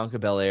Stratton, Bianca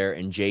Belair,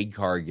 and Jade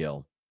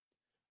Cargill.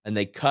 And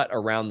they cut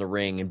around the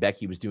ring, and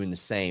Becky was doing the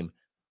same.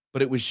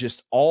 But it was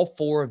just all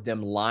four of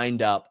them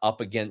lined up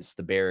against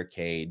the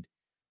barricade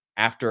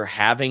after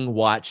having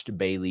watched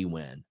Bayley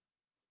win.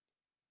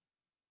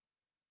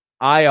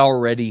 I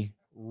already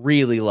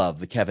really love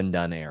the Kevin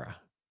Dunn era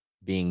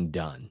being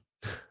done.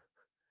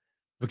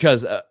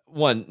 because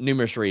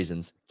numerous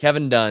reasons.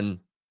 Kevin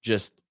Dunn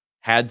just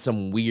had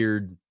some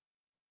weird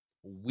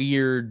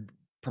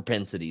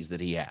propensities that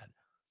he had.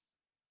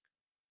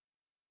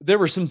 There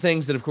were some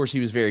things that, of course, he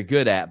was very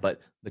good at,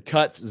 but the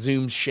cuts,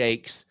 zooms,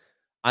 shakes.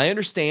 I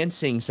understand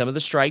seeing some of the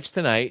strikes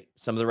tonight.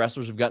 Some of the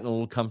wrestlers have gotten a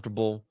little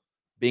comfortable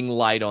being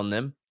light on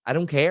them. I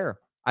don't care.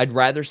 I'd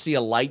rather see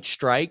a light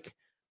strike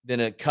than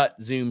a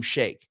cut, zoom,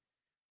 shake.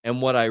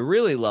 And what I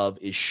really love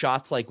is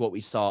shots like what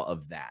we saw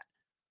of that.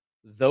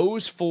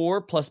 Those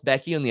four plus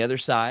Becky on the other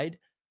side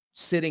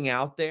sitting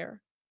out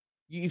there.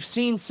 You've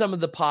seen some of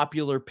the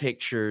popular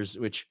pictures,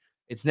 which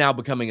it's now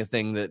becoming a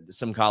thing that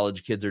some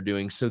college kids are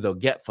doing, so they'll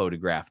get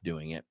photographed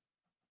doing it.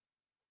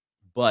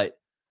 But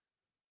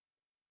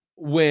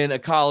when a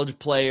college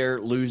player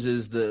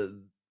loses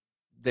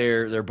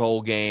their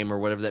bowl game or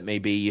whatever that may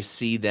be, you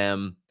see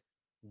them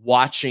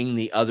watching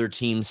the other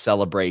team's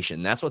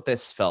celebration. That's what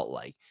this felt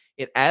like.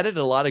 It added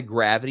a lot of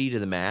gravity to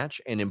the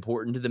match and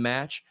importance to the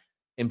match,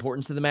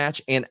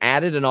 and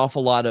added an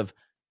awful lot of,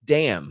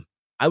 damn,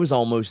 I was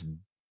almost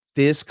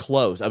this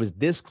close. I was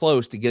this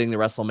close to getting the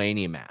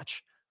WrestleMania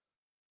match.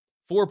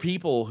 For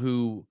people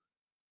who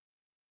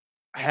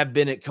have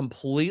been at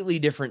completely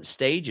different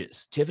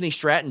stages. Tiffany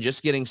Stratton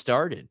just getting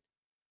started.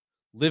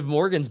 Liv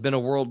Morgan's been a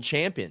world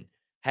champion.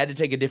 Had to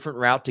take a different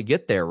route to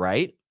get there,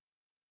 right?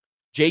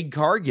 Jade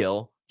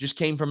Cargill just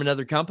came from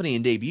another company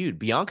and debuted.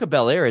 Bianca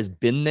Belair has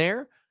been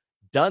there,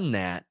 done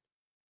that,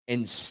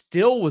 and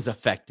still was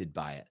affected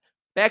by it.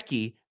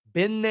 Becky,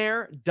 been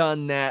there,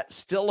 done that,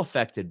 still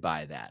affected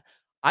by that.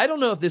 I don't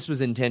know if this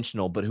was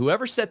intentional, but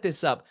whoever set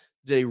this up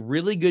did a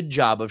really good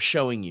job of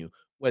showing you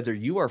whether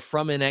you are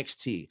from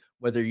NXT,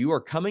 whether you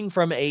are coming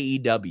from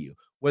AEW,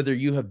 whether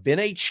you have been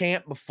a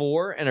champ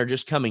before and are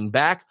just coming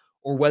back,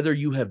 or whether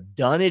you have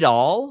done it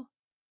all,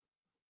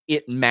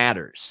 it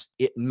matters.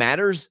 It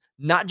matters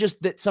not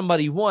just that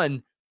somebody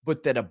won,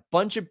 but that a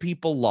bunch of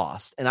people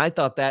lost. And I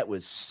thought that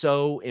was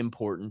so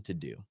important to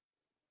do.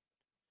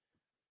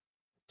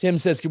 Tim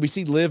says, could we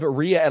see Liv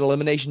Rhea at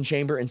Elimination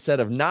Chamber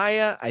instead of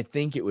Nia? I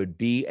think it would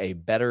be a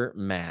better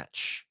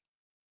match.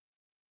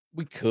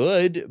 We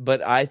could,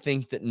 but I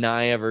think that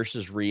Nia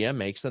versus Rhea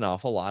makes an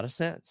awful lot of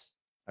sense.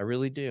 I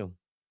really do.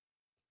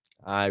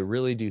 I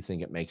really do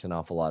think it makes an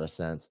awful lot of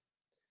sense.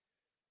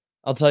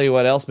 I'll tell you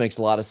what else makes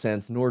a lot of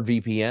sense.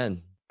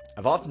 NordVPN.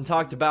 I've often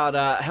talked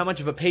about how much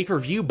of a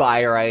pay-per-view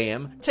buyer I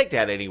am. Take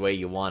that any way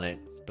you want it,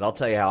 but I'll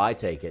tell you how I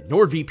take it.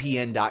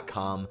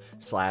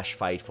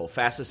 NordVPN.com/Fightful.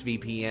 Fastest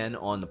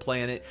VPN on the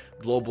planet,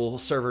 global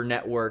server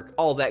network,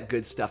 all that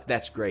good stuff.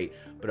 That's great,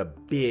 but a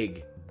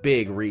big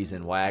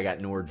reason why I got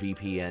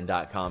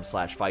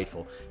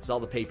NordVPN.com/Fightful is all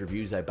the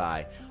pay-per-views I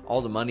buy,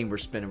 all the money we're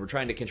spending. We're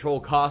trying to control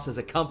costs as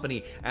a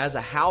company, as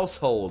a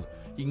household.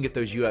 You can get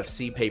those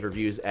UFC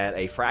pay-per-views at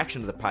a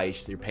fraction of the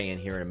price you're paying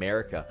here in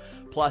America.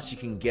 Plus, you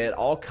can get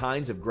all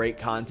kinds of great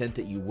content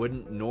that you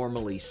wouldn't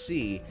normally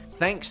see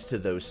thanks to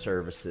those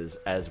services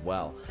as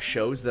well.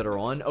 Shows that are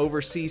on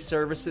overseas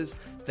services,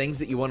 things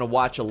that you want to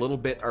watch a little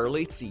bit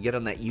early so you get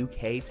on that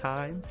UK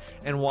time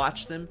and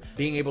watch them.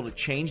 Being able to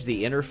change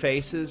the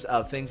interfaces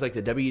of things like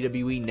the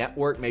WWE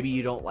Network. Maybe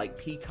you don't like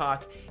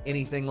Peacock,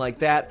 anything like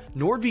that.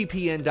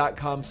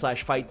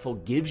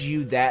 NordVPN.com/Fightful gives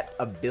you that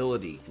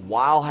ability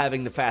while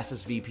having the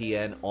fastest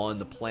VPN on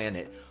the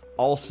planet.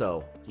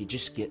 Also, you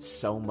just get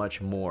so much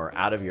more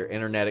out of your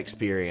internet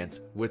experience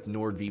with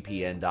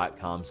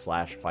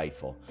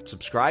NordVPN.com/Fightful.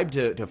 Subscribe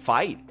to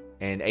Fight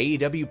and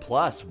AEW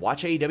Plus.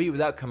 Watch AEW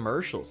without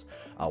commercials.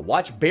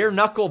 Watch bare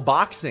knuckle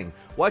boxing.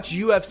 Watch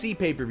UFC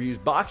pay-per-views,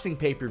 boxing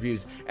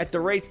pay-per-views at the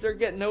rates they're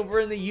getting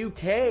over in the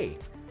UK.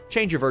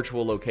 Change your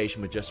virtual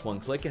location with just one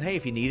click. And hey,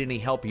 if you need any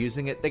help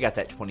using it, they got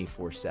that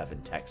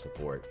 24/7 tech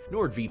support.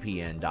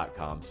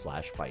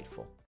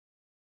 NordVPN.com/Fightful.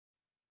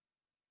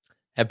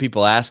 Have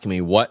people ask me,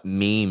 what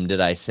meme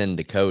did I send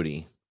to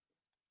Cody?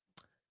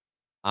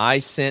 I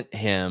sent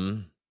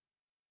him,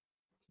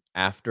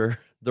 after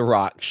The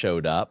Rock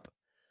showed up,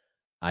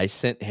 I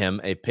sent him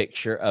a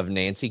picture of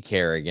Nancy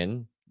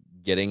Kerrigan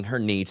getting her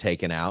knee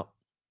taken out.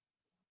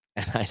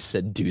 And I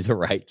said, do the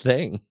right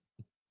thing.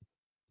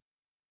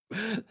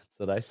 That's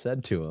what I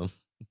said to him.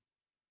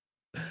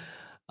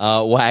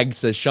 Wag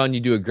says, Sean, you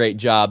do a great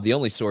job. The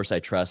only source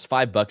I trust.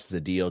 $5 is a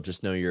deal.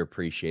 Just know you're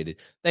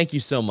appreciated. Thank you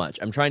so much.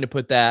 I'm trying to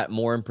put that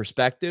more in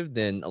perspective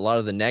than a lot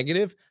of the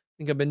negative. I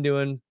think I've been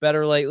doing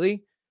better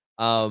lately.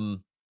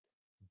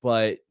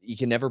 But you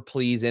can never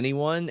please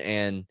anyone.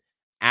 And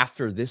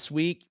after this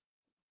week,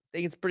 I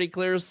think it's pretty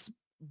clear there's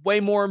way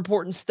more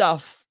important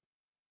stuff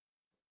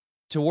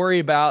to worry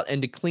about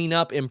and to clean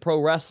up in pro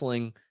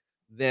wrestling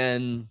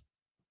than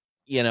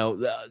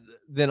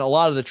than a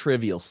lot of the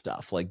trivial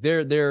stuff. Like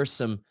there are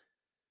some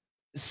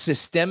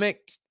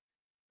systemic,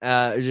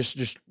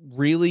 just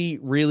really,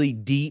 really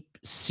deep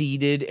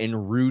seated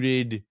and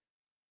rooted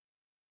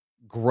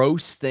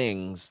gross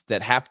things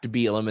that have to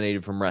be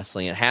eliminated from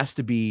wrestling. It has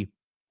to be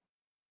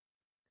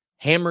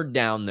hammered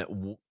down that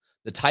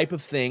the type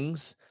of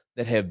things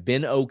that have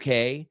been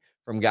okay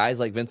from guys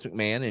like Vince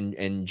McMahon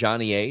and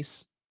Johnny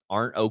Ace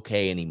aren't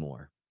okay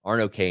anymore.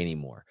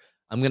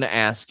 I'm going to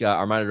ask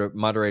our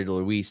moderator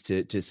Luis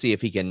to see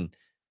if he can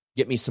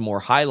get me some more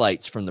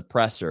highlights from the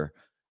presser.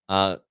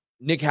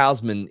 Nick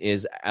Hausman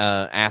is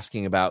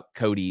asking about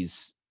Cody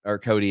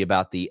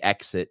about the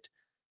exit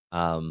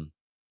of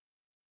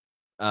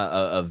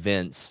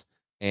Vince.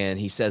 And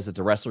he says that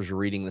the wrestlers are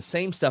reading the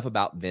same stuff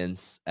about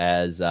Vince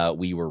as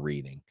we were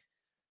reading.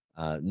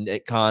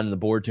 Nick Khan and the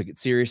board took it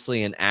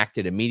seriously and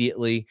acted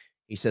immediately.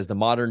 He says the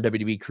modern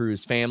WWE crew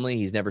is family.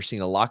 He's never seen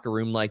a locker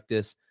room like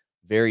this.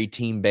 Very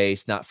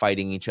team-based, not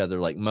fighting each other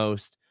like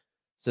most.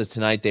 Says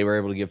tonight they were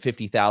able to give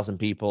 50,000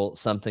 people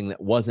something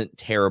that wasn't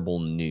terrible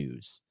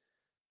news.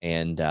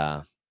 And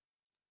I'll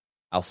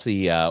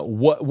see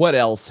what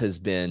else has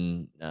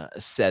been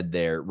said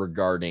there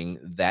regarding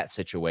that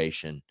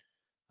situation.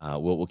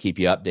 We'll keep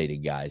you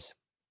updated, guys.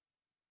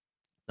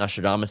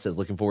 Nostradamus says,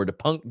 looking forward to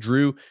Punk,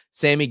 Drew,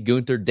 Sammy,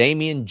 Gunther,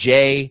 Damian,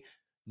 Jay,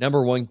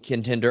 number one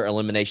contender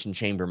elimination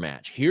chamber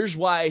match. Here's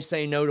why I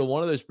say no to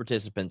one of those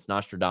participants,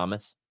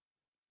 Nostradamus.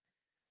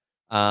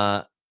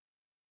 Because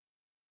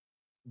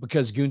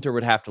Gunther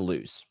would have to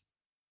lose.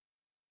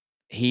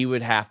 He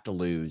would have to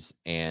lose,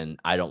 and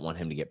I don't want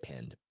him to get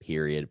pinned,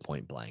 period,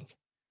 point blank.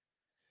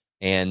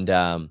 And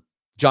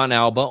John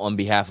Alba, on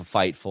behalf of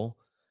Fightful,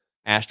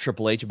 asked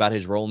Triple H about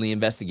his role in the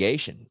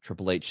investigation.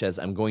 Triple H says,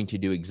 I'm going to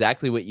do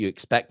exactly what you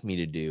expect me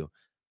to do.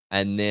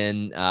 And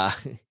then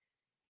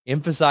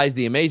emphasize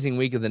the amazing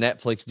week of the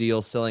Netflix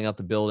deal, selling out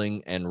the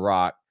building and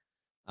Rock.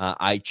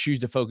 I choose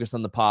to focus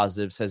on the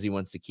positive, says he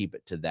wants to keep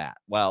it to that.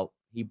 Well,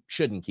 he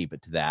shouldn't keep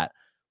it to that.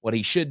 What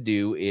he should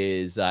do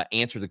is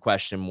answer the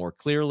question more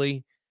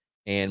clearly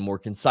and more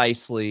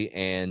concisely.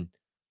 And,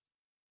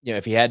 you know,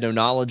 if he had no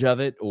knowledge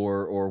of it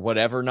or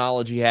whatever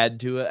knowledge he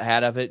had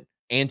of it,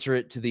 answer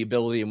it to the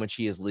ability in which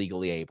he is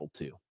legally able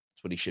to.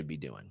 That's what he should be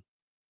doing.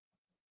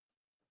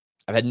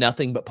 I've had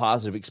nothing but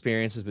positive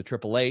experiences with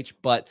Triple H,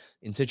 but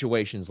in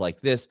situations like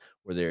this,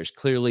 where there's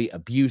clearly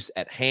abuse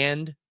at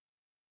hand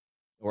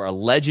or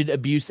alleged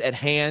abuse at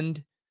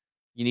hand,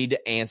 you need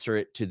to answer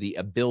it to the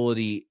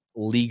ability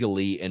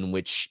legally in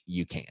which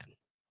you can.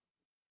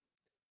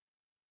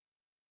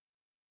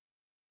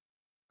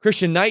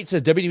 Christian Knight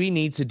says WWE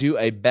needs to do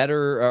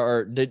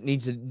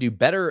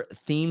better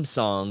theme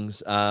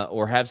songs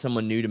or have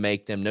someone new to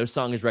make them. No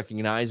song is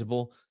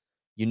recognizable.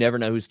 You never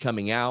know who's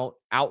coming out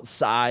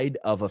outside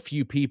of a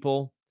few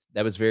people.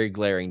 That was very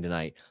glaring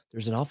tonight.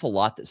 There's an awful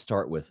lot that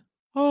start with,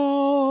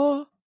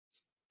 oh.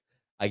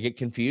 I get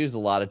confused a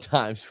lot of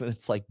times when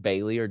it's like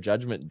Bailey or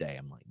Judgment Day.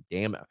 I'm like,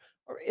 damn it.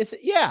 Or is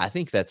it? Yeah, I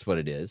think that's what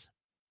it is.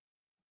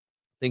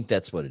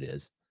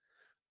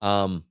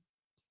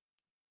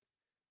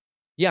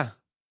 Yeah.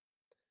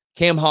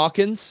 Cam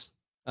Hawkins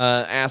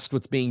asked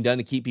what's being done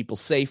to keep people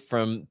safe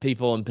from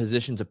people in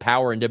positions of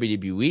power in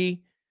WWE.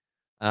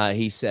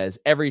 He says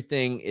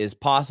everything is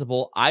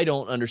possible. I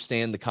don't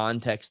understand the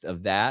context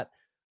of that.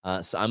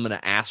 So I'm going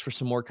to ask for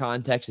some more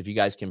context. If you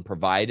guys can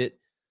provide it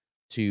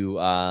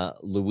to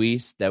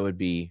Luis, that would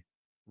be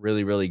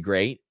really, really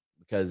great.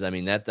 Because, I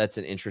mean, that's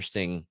an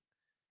interesting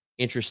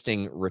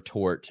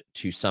retort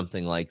to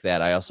something like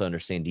that. I also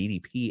understand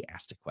DDP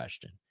asked a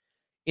question.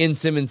 In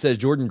Simmons says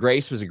Jordan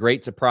Grace was a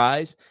great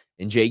surprise,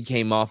 and Jade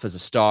came off as a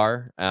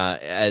star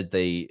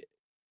a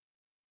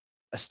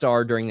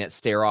star during that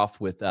stare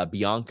off with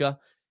Bianca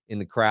in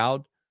the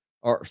crowd.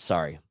 Or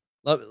sorry,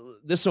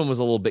 this one was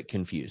a little bit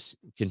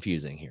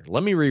confusing here.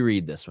 Let me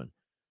reread this one.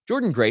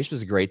 Jordan Grace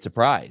was a great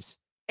surprise,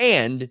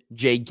 and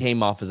Jade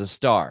came off as a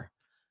star.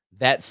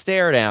 That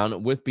stare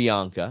down with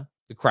Bianca,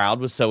 the crowd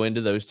was so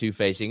into those two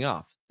facing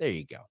off. There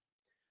you go.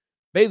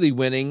 Bailey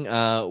winning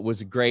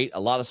was great. A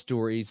lot of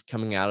stories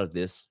coming out of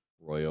this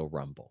Royal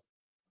Rumble.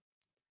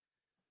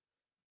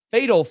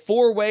 Fatal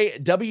 4-way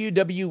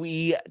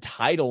WWE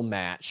title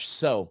match.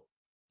 So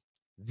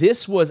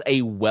this was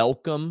a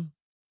welcome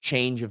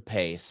change of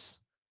pace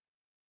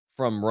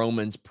from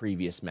Roman's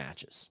previous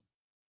matches.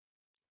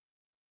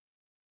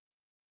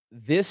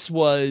 This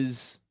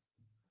was,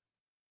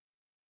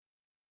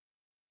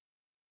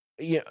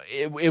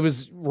 it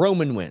was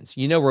Roman wins.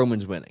 You know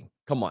Roman's winning.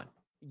 Come on.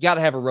 You got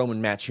to have a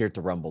Roman match here at the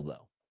Rumble,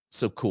 though.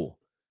 So cool.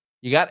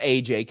 You got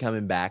AJ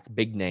coming back,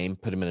 big name,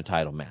 put him in a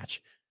title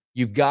match.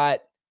 You've got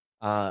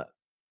LA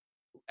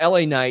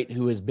Knight,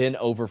 who has been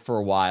over for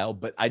a while,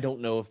 but I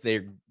don't know if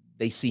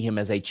they see him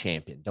as a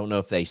champion. Don't know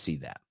if they see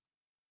that.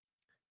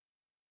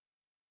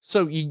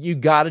 So you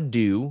got to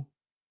do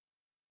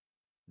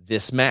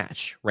this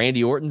match.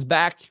 Randy Orton's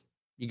back.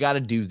 You got to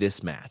do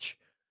this match.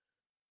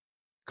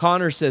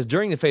 Connor says,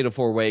 during the Fatal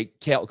 4-Way,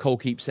 Cole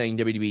keeps saying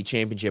WWE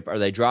Championship. Are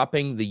they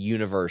dropping the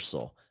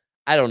Universal?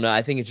 I don't know.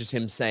 I think it's just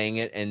him saying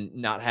it and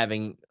not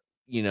having,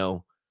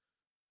 a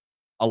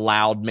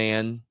loud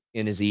man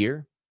in his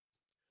ear.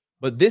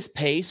 But this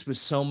pace was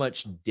so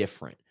much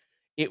different.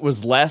 It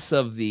was less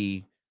of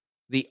the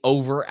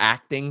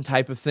overacting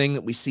type of thing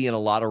that we see in a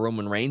lot of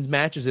Roman Reigns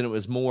matches, and it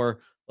was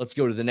more, let's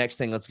go to the next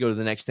thing, let's go to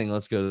the next thing,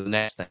 let's go to the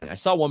next thing. I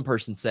saw one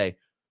person say,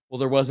 well,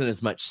 there wasn't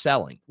as much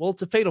selling. Well,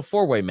 it's a Fatal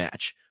 4-Way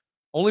match.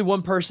 Only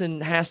one person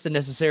has to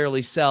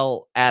necessarily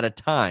sell at a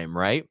time,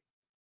 right?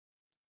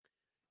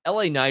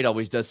 LA Knight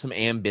always does some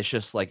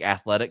ambitious, like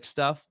athletic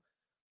stuff.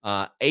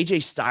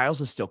 AJ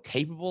Styles is still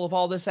capable of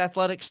all this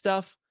athletic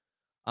stuff.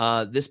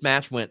 This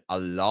match went a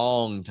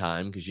long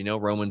time because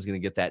Roman's going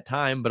to get that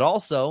time, but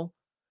also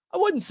I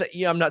wouldn't say,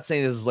 I'm not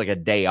saying this is like a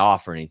day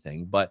off or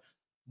anything, but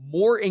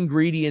more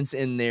ingredients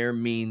in there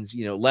means,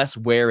 less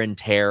wear and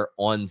tear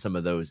on some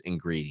of those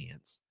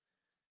ingredients.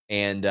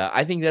 And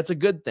I think that's a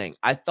good thing.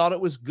 I thought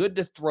it was good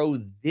to throw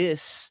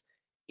this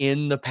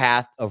in the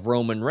path of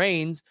Roman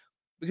Reigns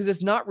because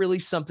it's not really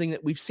something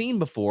that we've seen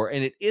before.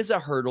 And it is a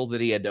hurdle that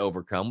he had to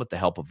overcome with the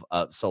help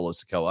of Solo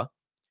Sikoa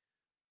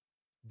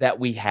that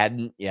we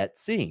hadn't yet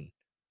seen.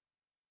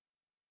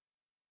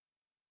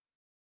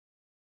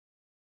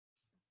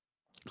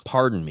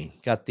 Pardon me.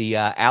 Got the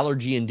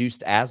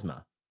allergy-induced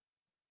asthma.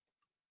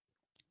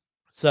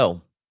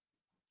 So,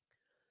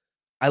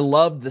 I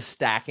love the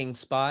stacking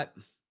spot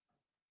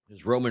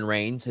because Roman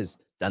Reigns has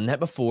done that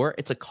before.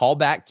 It's a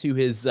callback to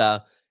his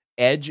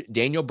Edge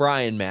Daniel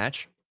Bryan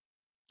match,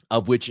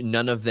 of which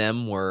none of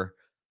them were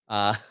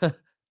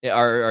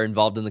are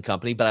involved in the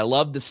company. But I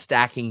love the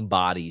stacking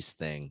bodies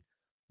thing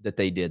that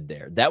they did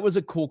there. That was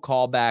a cool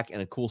callback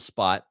and a cool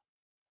spot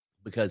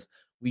because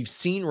we've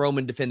seen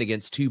Roman defend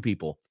against 2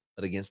 people,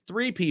 but against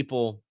 3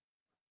 people.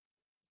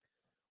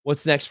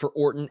 What's next for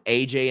Orton,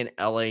 AJ, and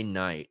LA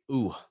Knight?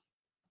 Ooh.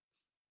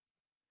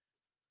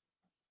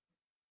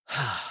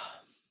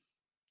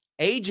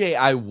 AJ,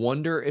 I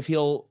wonder if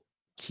he'll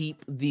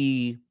keep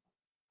the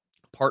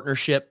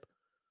partnership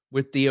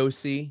with the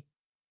OC.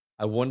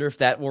 I wonder if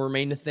that will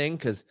remain a thing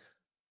because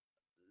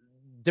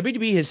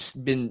WWE has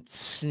been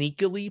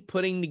sneakily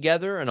putting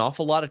together an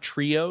awful lot of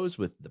trios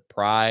with the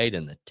Pride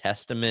and the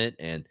Testament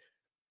and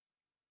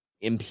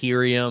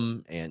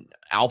Imperium and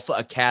Alpha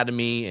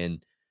Academy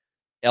and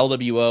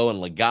LWO and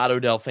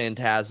Legado del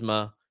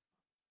Fantasma.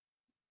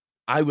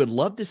 I would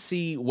love to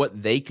see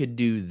what they could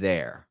do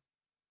there.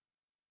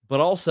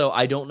 But also,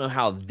 I don't know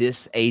how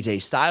this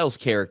AJ Styles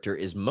character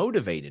is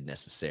motivated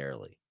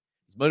necessarily.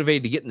 He's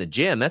motivated to get in the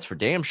gym. That's for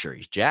damn sure.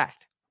 He's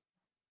jacked.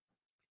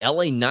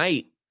 LA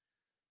Knight,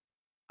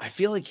 I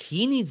feel like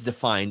he needs to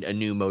find a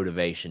new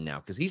motivation now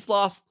because he's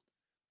lost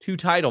 2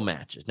 title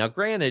matches. Now,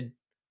 granted,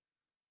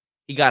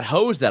 he got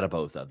hosed out of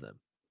both of them.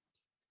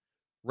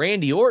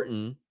 Randy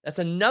Orton, that's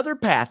another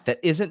path that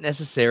isn't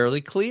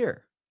necessarily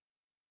clear.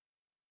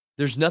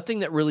 There's nothing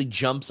that really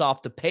jumps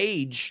off the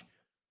page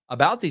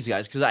about these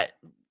guys because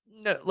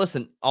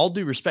listen, all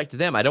due respect to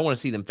them, I don't want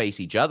to see them face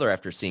each other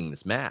after seeing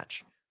this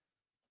match.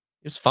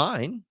 It was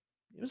fine.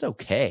 It was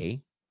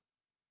okay.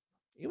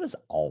 It was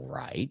all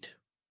right.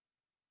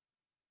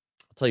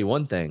 I'll tell you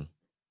one thing.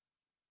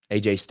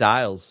 AJ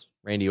Styles,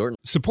 Randy Orton.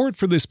 Support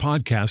for this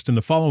podcast and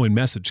the following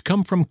message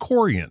come from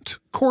Corient.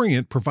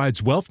 Corient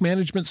provides wealth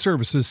management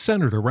services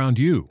centered around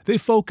you. They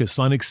focus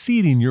on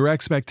exceeding your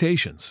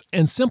expectations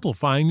and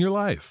simplifying your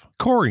life.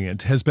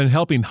 Corient has been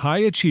helping high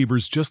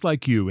achievers just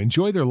like you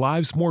enjoy their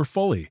lives more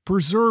fully,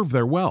 preserve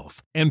their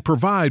wealth, and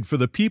provide for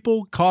the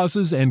people,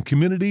 causes, and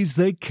communities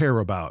they care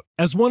about.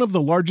 As one of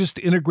the largest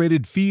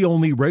integrated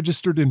fee-only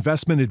registered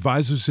investment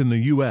advisors in the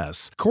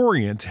U.S.,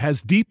 Corient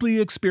has deeply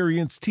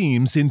experienced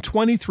teams in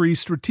 23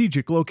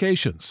 strategic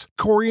locations.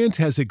 Corient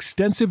has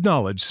extensive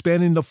knowledge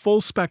spanning the full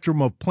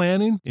spectrum of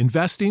planning,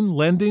 investing,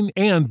 lending,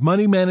 and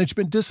money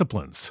management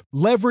disciplines.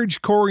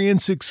 Leverage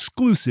Corient's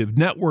exclusive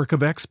network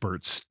of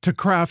experts to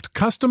craft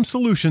custom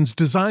solutions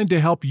designed to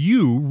help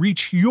you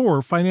reach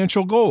your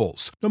financial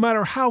goals, no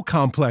matter how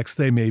complex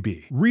they may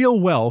be. Real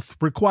wealth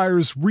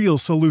requires real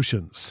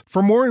solutions.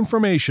 For more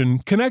information,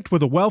 connect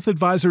with a wealth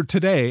advisor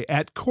today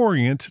at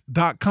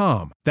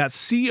Corient.com.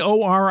 That's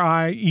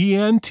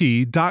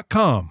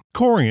Corient.com.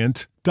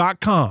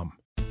 Corient.com.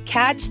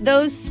 Catch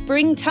those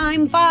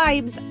springtime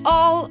vibes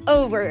all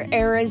over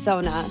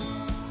Arizona.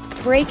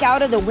 Break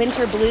out of the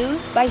winter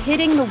blues by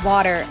hitting the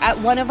water at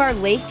one of our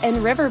lake and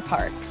river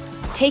parks.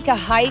 Take a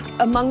hike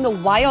among the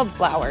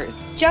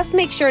wildflowers. Just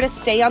make sure to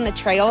stay on the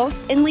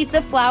trails and leave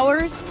the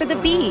flowers for the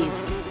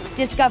bees.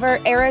 Discover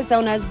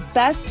Arizona's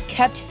best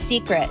kept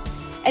secret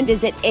and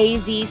visit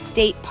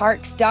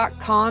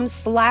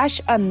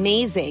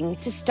azstateparks.com/amazing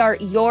to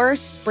start your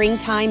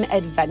springtime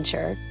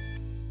adventure.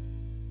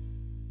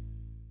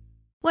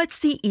 What's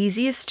the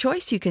easiest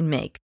choice you can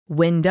make?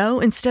 Window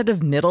instead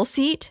of middle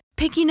seat?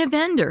 Picking a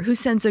vendor who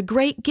sends a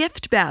great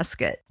gift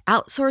basket?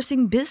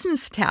 Outsourcing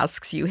business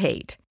tasks you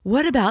hate?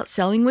 What about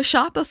selling with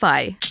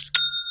Shopify?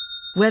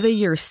 Whether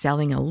you're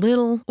selling a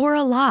little or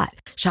a lot,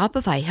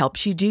 Shopify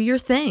helps you do your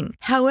thing,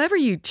 however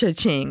you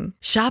cha-ching.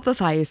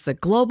 Shopify is the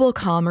global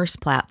commerce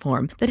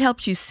platform that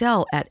helps you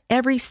sell at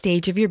every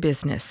stage of your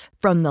business.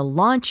 From the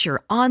launch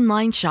your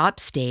online shop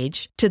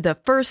stage to the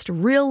first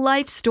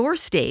real-life store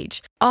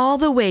stage, all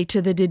the way to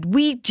the did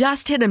we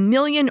just hit 1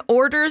 million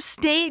orders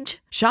stage.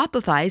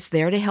 Shopify's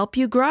there to help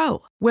you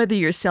grow. Whether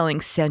you're selling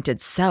scented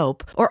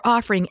soap or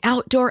offering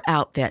outdoor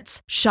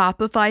outfits,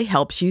 Shopify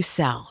helps you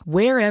sell.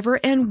 Wherever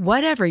and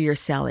whatever you're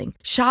selling,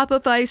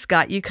 Shopify's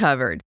got you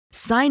covered.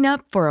 Sign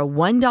up for a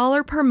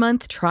 $1 per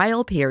month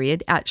trial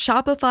period at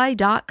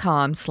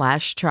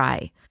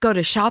shopify.com/try. Go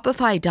to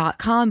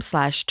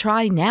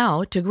shopify.com/try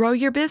now to grow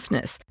your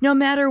business, no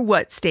matter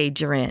what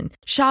stage you're in.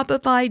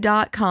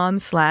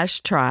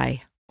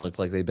 Shopify.com/try. Look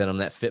like they've been on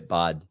that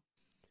Fitbod.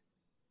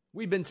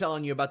 We've been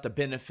telling you about the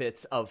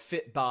benefits of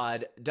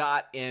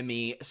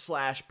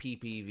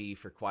fitbod.me/PPV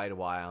for quite a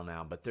while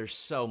now, but there's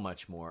so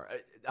much more.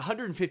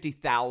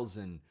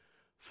 150,000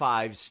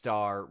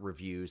 5-star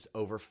reviews,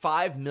 over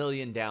 5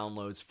 million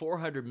downloads,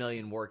 400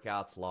 million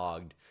workouts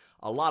logged.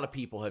 A lot of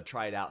people have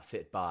tried out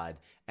Fitbod,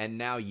 and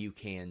now you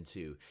can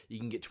too. You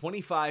can get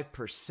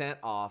 25%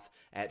 off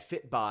at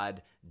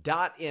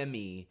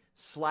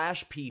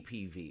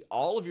fitbod.me/PPV.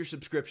 All of your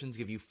subscriptions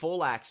give you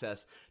full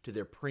access to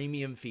their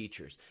premium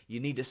features. You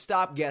need to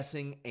stop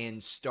guessing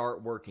and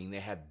start working. They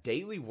have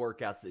daily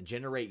workouts that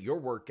generate your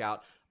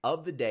workout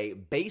of the day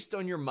based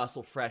on your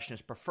muscle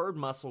freshness, preferred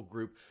muscle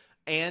group,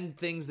 and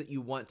things that you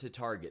want to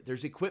target.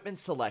 There's equipment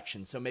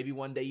selection, so maybe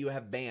one day you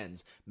have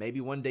bands, maybe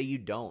one day you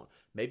don't.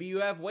 Maybe you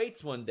have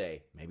weights one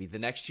day, maybe the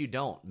next you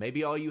don't.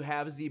 Maybe all you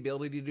have is the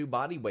ability to do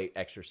body weight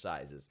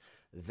exercises.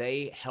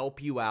 They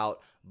help you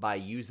out by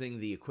using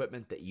the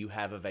equipment that you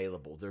have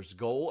available. There's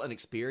goal and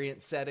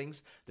experience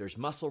settings. There's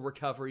muscle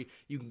recovery.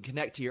 You can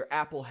connect to your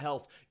Apple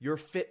Health, your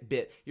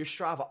Fitbit, your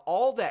Strava,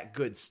 all that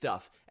good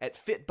stuff at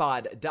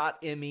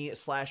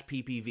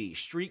fitbod.me/PPV.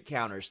 Streak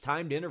counters,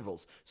 timed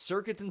intervals,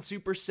 circuits and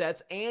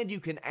supersets, and you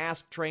can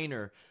ask a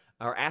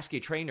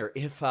trainer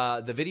if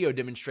the video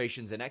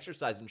demonstrations and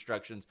exercise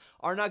instructions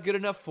are not good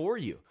enough for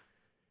you.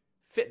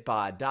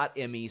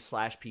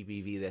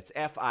 fitbod.me/PPV. That's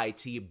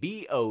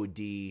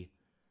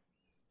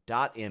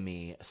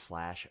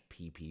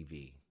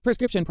fitbod.me/PPV.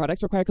 Prescription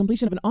products require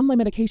completion of an online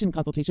medication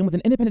consultation with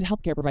an independent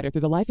healthcare provider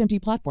through the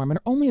LifeMD platform and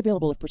are only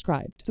available if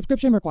prescribed.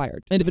 Subscription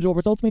required. Individual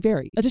results may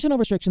vary. Additional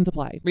restrictions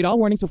apply. Read all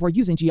warnings before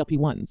using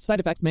GLP-1s. Side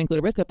effects may include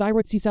a risk of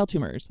thyroid C-cell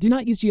tumors. Do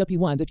not use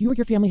GLP-1s if you or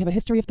your family have a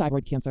history of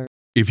thyroid cancer.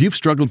 If you've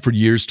struggled for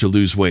years to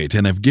lose weight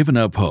and have given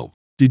up hope,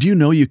 did you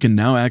know you can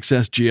now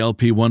access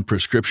GLP-1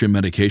 prescription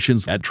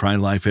medications at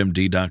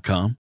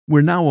TryLifeMD.com?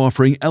 We're now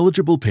offering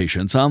eligible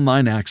patients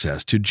online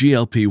access to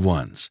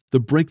GLP-1s, the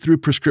breakthrough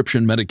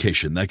prescription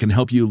medication that can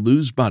help you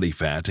lose body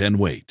fat and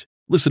weight.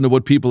 Listen to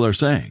what people are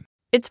saying.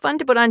 It's fun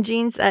to put on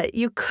jeans that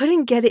you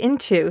couldn't get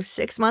into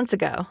 6 months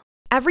ago.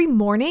 Every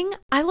morning,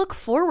 I look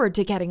forward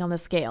to getting on the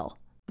scale.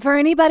 For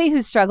anybody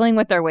who's struggling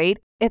with their weight,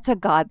 it's a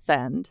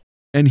godsend.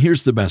 And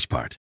here's the best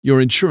part.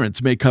 Your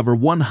insurance may cover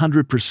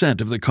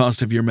 100% of the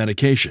cost of your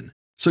medication.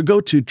 So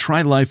go to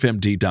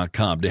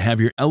TryLifeMD.com to have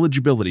your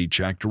eligibility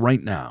checked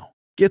right now.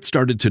 Get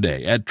started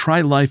today at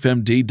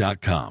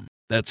TryLifeMD.com.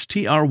 That's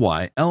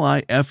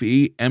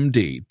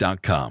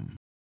TryLifeMD.com.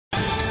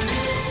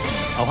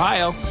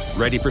 Ohio,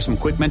 ready for some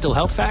quick mental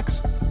health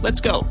facts?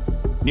 Let's go.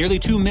 Nearly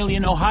 2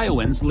 million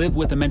Ohioans live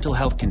with a mental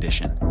health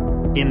condition.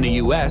 In the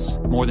U.S.,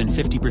 more than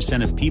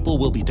 50% of people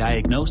will be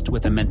diagnosed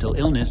with a mental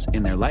illness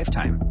in their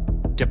lifetime.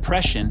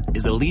 Depression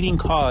is a leading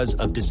cause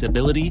of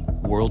disability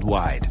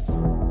worldwide.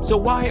 So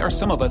why are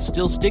some of us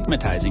still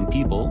stigmatizing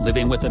people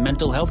living with a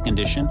mental health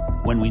condition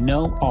when we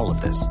know all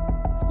of this?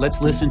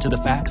 Let's listen to the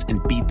facts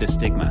and beat the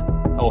stigma.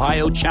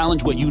 Ohio,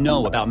 challenge what you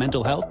know about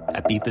mental health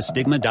at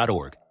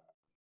beatthestigma.org.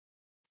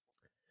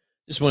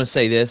 Just want to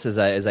say this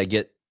as I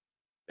get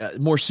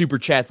more super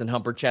chats and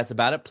humper chats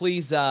about it.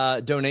 Please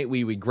donate.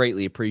 We would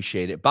greatly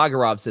appreciate it.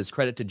 Bagarov says,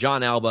 credit to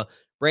John Alba,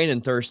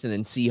 Brandon Thurston,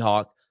 and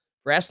Seahawk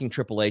for asking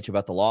Triple H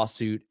about the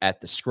lawsuit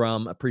at the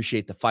Scrum.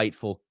 Appreciate the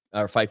Fightful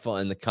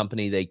and the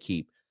company they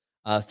keep.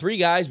 3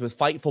 guys with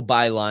Fightful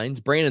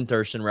bylines. Brandon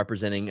Thurston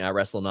representing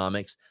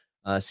WrestleNomics,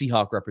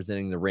 Seahawk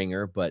representing The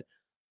Ringer. But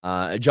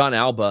John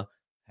Alba,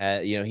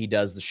 he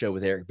does the show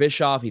with Eric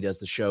Bischoff. He does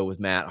the show with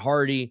Matt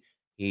Hardy.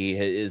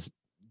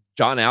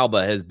 John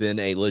Alba has been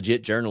a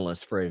legit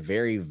journalist for a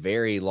very,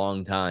 very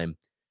long time.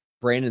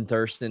 Brandon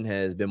Thurston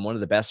has been one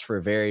of the best for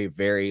a very,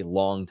 very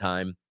long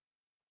time.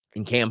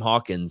 And Cam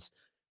Hawkins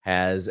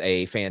has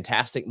a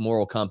fantastic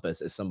moral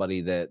compass as somebody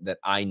that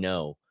I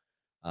know.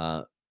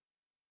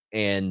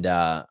 And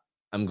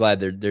I'm glad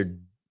they're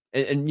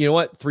and you know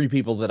what? 3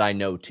 people that I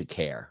know to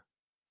care.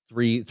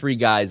 Three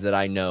guys that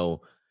I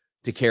know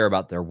to care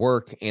about their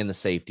work and the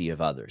safety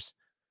of others.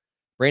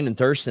 Brandon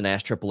Thurston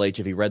asked Triple H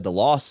if he read the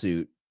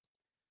lawsuit,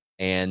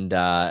 and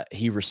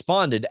he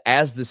responded,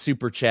 as the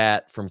super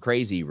chat from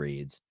Crazy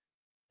reads,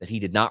 that he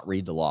did not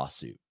read the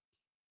lawsuit.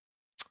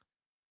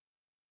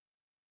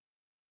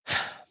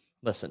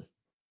 Listen,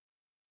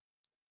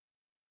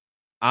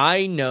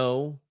 I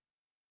know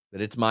that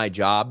it's my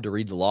job to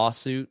read the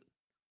lawsuit,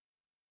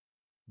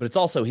 but it's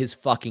also his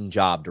fucking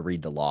job to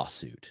read the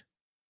lawsuit.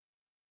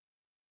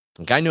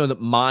 Like, I know that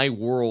my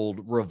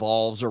world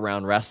revolves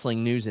around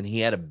wrestling news, and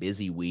he had a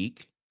busy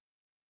week.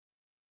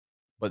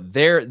 But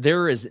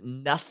there is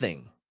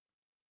nothing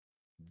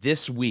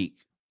this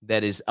week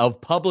that is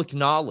of public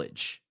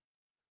knowledge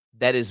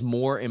that is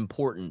more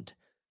important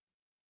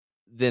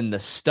than the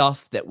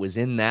stuff that was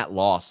in that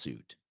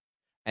lawsuit.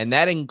 And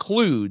that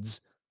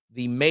includes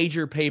the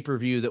major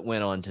pay-per-view that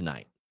went on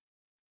tonight.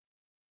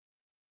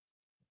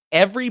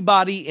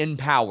 Everybody in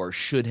power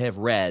should have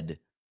read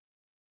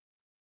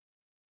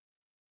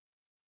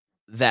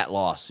that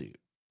lawsuit.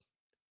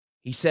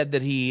 He said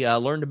that he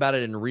learned about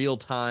it in real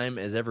time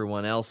as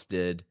everyone else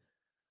did,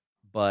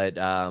 but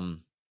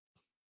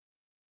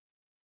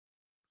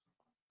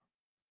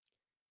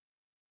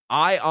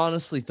I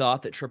honestly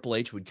thought that Triple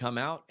H would come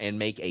out and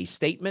make a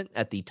statement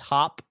at the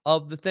top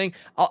of the thing.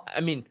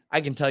 I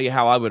can tell you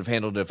how I would have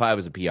handled it if I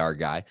was a PR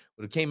guy.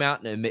 Would have came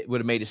out and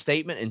would have made a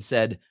statement and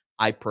said,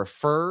 I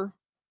prefer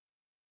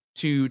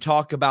to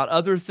talk about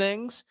other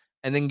things.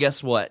 And then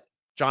guess what?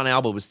 John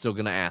Alba was still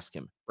going to ask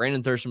him.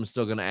 Brandon Thurston was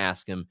still going to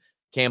ask him.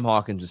 Cam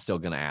Hawkins was still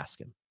going to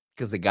ask him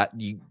because they got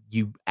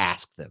you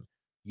ask them.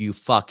 You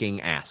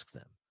fucking ask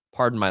them.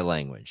 Pardon my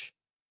language.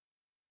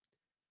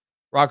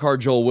 Rockhard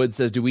Joel Wood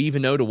says, do we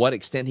even know to what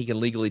extent he can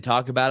legally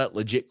talk about it?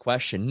 Legit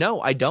question.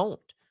 No, I don't.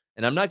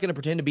 And I'm not going to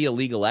pretend to be a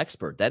legal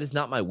expert. That is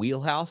not my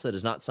wheelhouse. That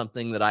is not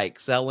something that I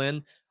excel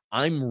in.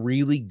 I'm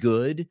really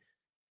good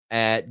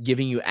at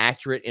giving you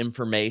accurate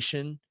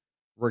information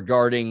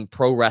regarding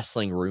pro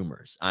wrestling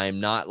rumors. I'm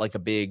not like a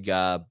big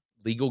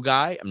legal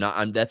guy.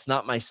 That's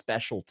not my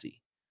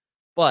specialty.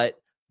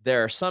 But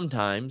there are some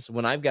times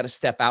when I've got to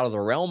step out of the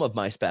realm of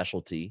my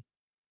specialty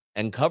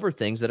and cover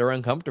things that are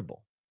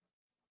uncomfortable.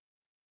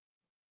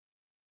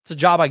 It's a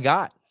job I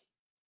got.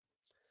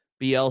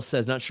 BL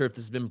says, not sure if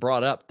this has been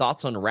brought up.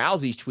 Thoughts on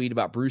Rousey's tweet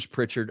about Bruce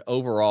Pritchard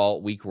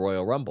overall weak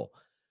Royal Rumble.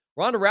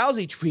 Ronda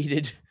Rousey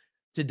tweeted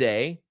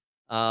today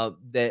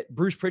that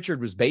Bruce Pritchard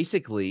was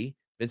basically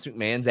Vince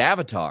McMahon's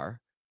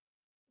avatar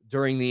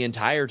during the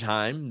entire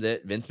time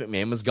that Vince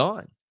McMahon was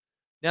gone.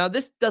 Now,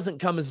 this doesn't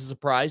come as a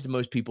surprise to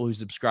most people who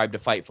subscribe to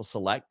Fightful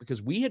Select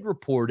because we had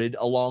reported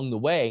along the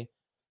way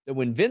that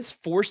when Vince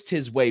forced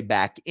his way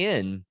back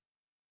in,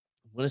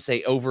 I want to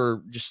say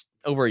just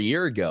over a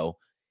year ago,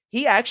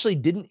 he actually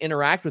didn't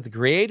interact with the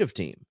creative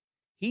team.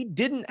 He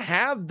didn't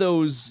have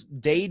those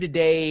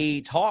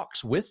day-to-day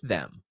talks with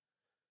them.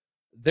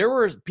 There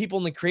were people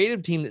in the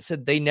creative team that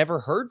said they never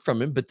heard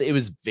from him, but it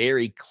was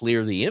very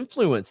clear the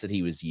influence that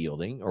he was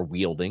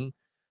wielding.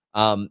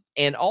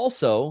 And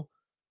also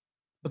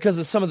because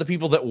of some of the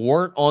people that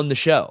weren't on the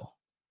show.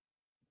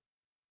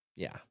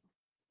 Yeah.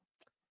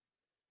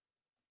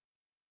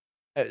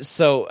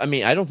 So,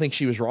 I don't think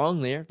she was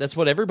wrong there. That's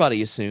what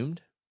everybody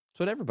assumed.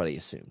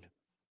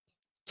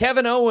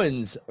 Kevin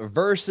Owens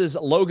versus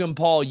Logan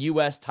Paul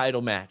U.S.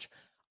 title match.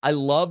 I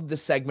loved the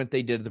segment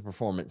they did at the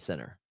Performance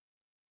Center.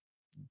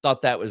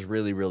 Thought that was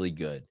really, really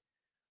good.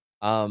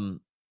 I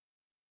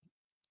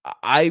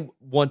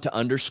want to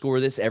underscore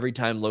this every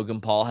time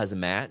Logan Paul has a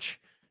match.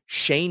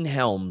 Shane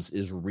Helms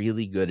is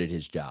really good at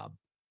his job.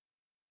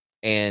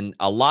 And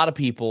a lot of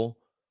people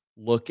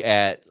look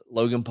at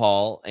Logan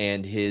Paul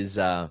and his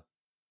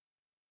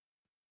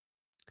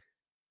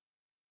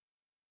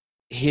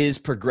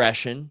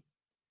progression,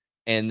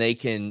 and they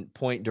can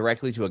point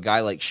directly to a guy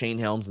like Shane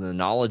Helms and the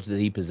knowledge that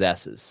he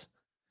possesses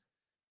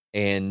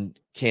and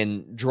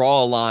can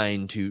draw a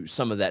line to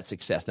some of that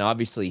success. Now,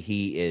 obviously,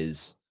 he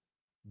is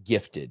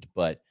gifted,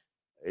 but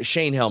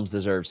Shane Helms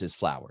deserves his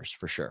flowers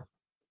for sure.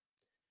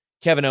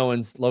 Kevin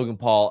Owens, Logan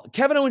Paul.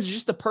 Kevin Owens is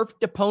just the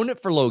perfect opponent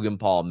for Logan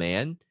Paul,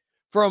 man,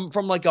 from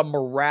like a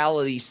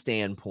morality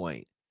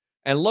standpoint.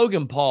 And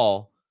Logan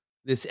Paul,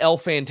 this El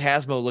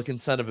Phantasmo looking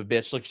son of a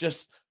bitch,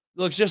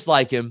 looks just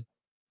like him.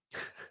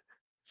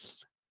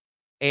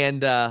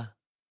 And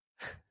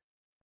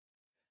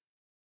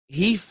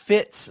he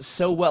fits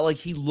so well. Like,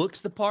 he looks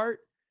the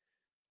part.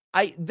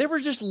 There were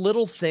just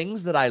little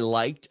things that I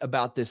liked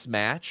about this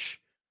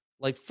match.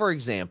 Like, for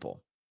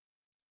example,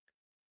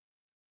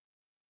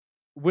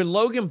 when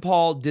Logan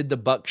Paul did the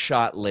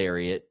buckshot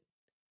lariat,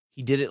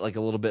 he did it like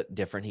a little bit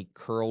different. He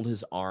curled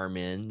his arm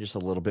in just a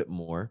little bit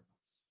more.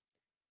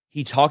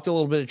 He talked a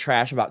little bit of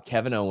trash about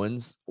Kevin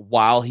Owens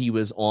while he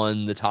was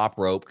on the top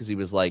rope because he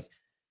was like,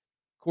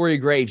 Corey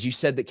Graves, you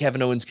said that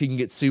Kevin Owens couldn't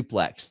get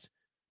suplexed.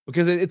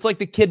 Because it's like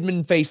the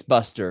Kidman face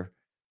buster.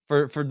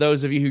 For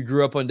those of you who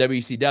grew up on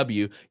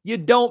WCW, you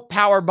don't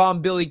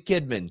powerbomb Billy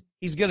Kidman.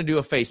 He's going to do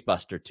a face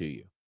buster to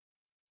you.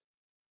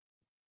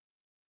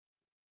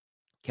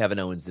 Kevin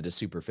Owens did a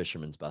super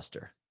fisherman's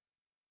buster.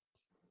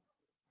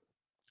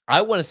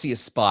 I want to see a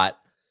spot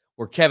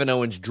where Kevin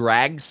Owens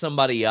drags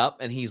somebody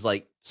up and he's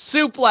like,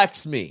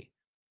 suplex me.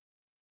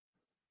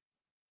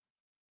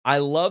 I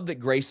love that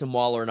Grayson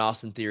Waller and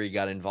Austin Theory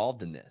got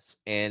involved in this.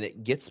 And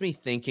it gets me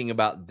thinking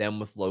about them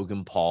with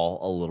Logan Paul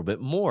a little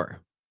bit more.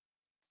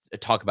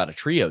 Talk about a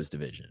trios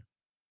division.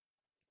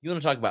 You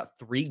want to talk about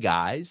three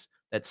guys?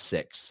 That's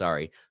six,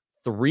 sorry.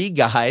 Three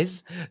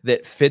guys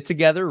that fit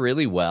together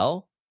really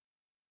well.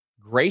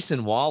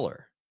 Grayson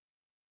Waller,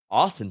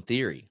 Austin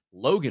Theory,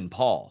 Logan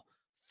Paul.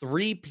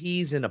 3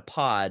 peas in a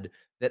pod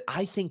that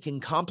I think can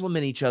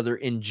complement each other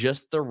in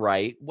just the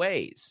right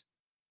ways.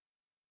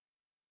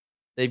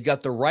 They've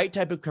got the right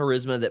type of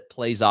charisma that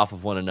plays off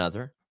of one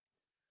another.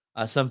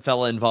 Some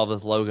fella involved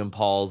with Logan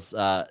Paul's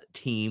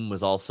team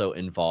was also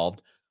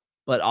involved.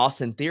 But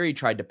Austin Theory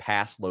tried to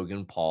pass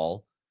Logan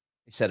Paul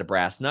a set of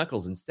brass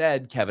knuckles.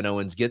 Instead, Kevin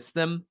Owens gets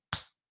them.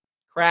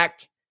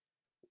 Crack.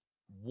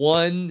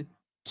 1,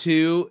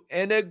 2,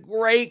 and a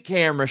great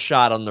camera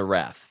shot on the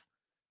ref.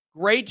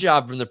 Great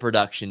job from the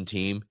production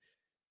team.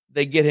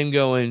 They get him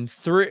going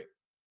through.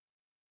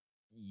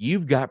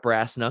 You've got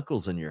brass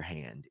knuckles in your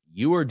hand.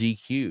 You are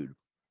DQ'd.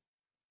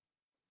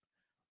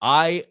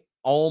 I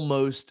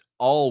almost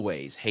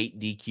always hate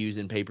DQs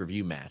in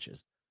pay-per-view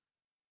matches.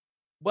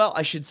 Well,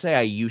 I should say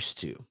I used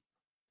to.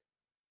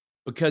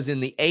 Because in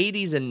the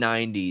 80s and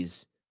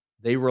 90s,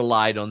 they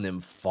relied on them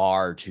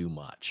far too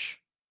much.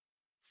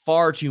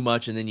 Far too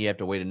much, and then you have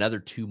to wait another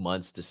 2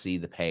 months to see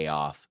the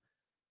payoff.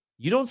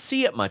 You don't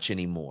see it much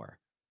anymore.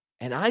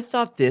 And I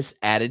thought this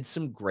added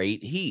some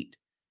great heat.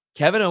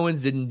 Kevin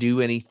Owens didn't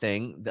do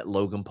anything that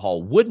Logan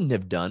Paul wouldn't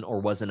have done or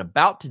wasn't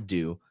about to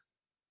do,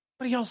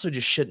 but he also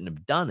just shouldn't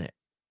have done it.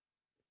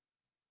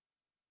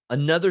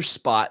 Another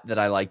spot that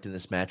I liked in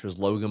this match was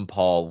Logan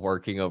Paul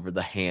working over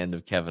the hand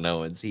of Kevin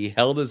Owens. He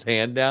held his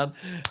hand down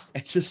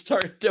and just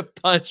started to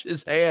punch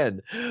his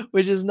hand,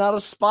 which is not a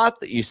spot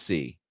that you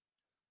see.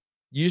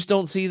 You just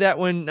don't see that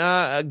when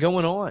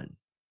going on.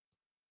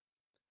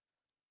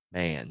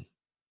 Man.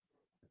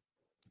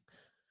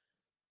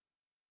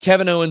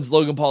 Kevin Owens,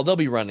 Logan Paul, they'll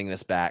be running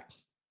this back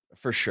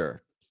for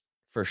sure.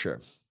 For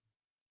sure.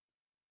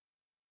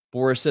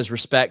 Boris says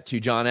respect to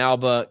John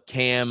Alba,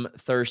 Cam,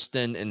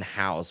 Thurston, and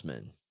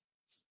Hausman.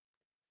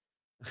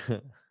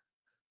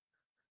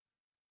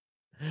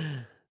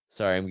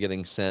 Sorry, I'm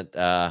getting sent.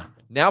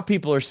 Now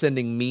people are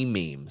sending me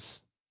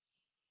memes.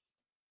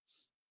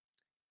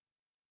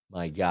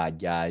 My God,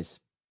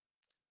 guys.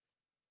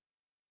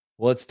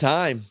 Well, it's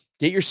time.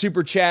 Get your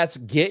super chats.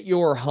 Get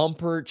your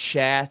humper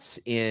chats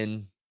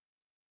in.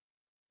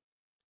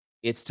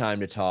 It's time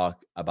to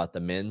talk about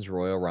the Men's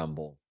Royal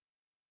Rumble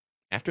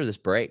after this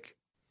break.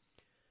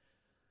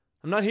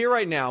 I'm not here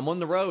right now. I'm on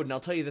the road, and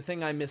I'll tell you the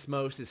thing I miss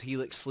most is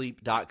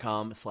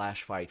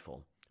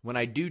helixsleep.com/Fightful. When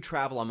I do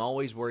travel, I'm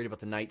always worried about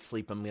the night's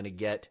sleep I'm going to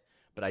get,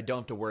 but I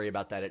don't have to worry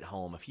about that at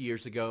home. A few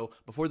years ago,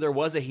 before there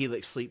was a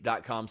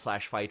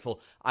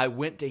helixsleep.com/Fightful, I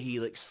went to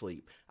Helix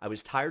Sleep. I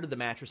was tired of the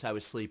mattress I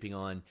was sleeping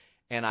on,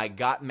 and I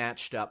got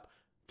matched up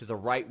to the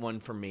right one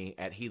for me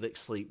at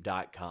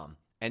helixsleep.com.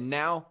 And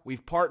now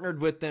we've partnered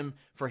with them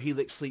for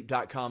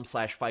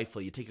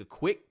helixsleep.com/Fightful. You take a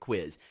quick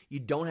quiz. You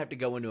don't have to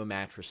go into a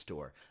mattress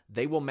store.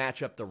 They will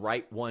match up the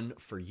right one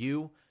for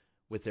you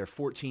with their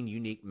 14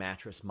 unique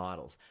mattress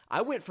models.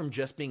 I went from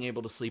just being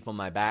able to sleep on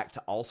my back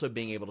to also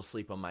being able to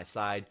sleep on my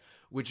side,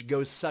 which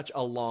goes such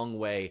a long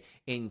way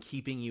in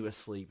keeping you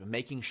asleep,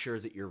 making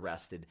sure that you're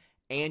rested,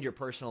 and your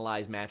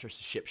personalized mattress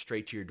is shipped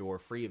straight to your door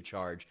free of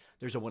charge.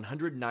 There's a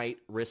 100-night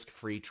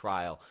risk-free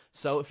trial.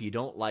 So if you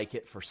don't like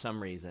it for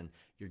some reason,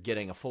 you're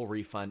getting a full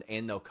refund,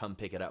 and they'll come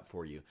pick it up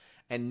for you.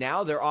 And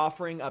now they're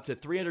offering up to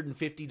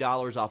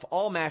 $350 off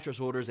all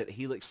mattress orders at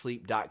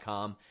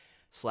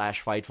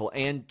helixsleep.com/Fightful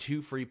and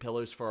 2 free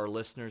pillows for our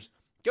listeners.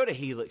 Go to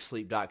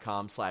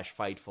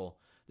helixsleep.com/Fightful.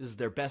 This is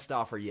their best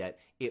offer yet.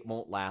 It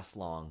won't last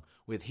long.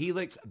 With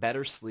Helix,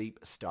 better sleep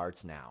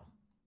starts now.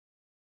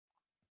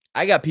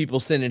 I got people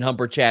sending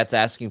humper chats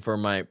asking for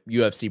my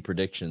UFC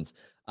predictions.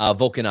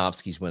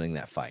 Volkanovski's winning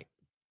that fight.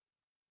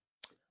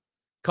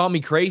 Call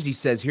Me Crazy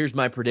says, here's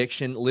my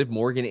prediction. Liv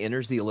Morgan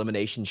enters the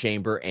Elimination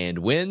Chamber and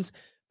wins.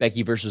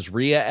 Becky versus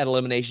Rhea at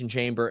Elimination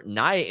Chamber.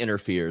 Nia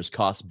interferes,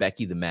 costs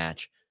Becky the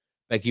match.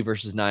 Becky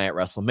versus Nia at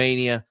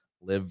WrestleMania.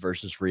 Liv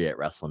versus Rhea at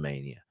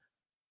WrestleMania.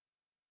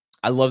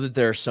 I love that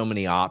there are so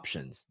many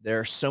options. There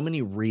are so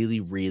many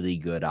really, really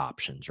good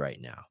options right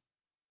now.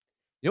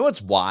 You know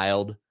what's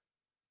wild?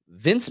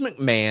 Vince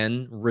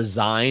McMahon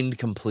resigned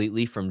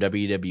completely from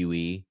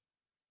WWE,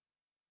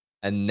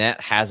 and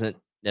that hasn't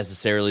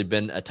necessarily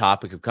been a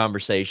topic of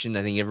conversation.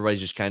 I think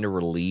everybody's just kind of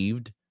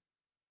relieved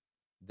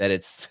that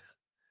it's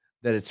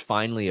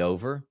finally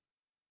over.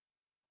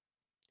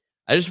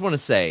 I just want to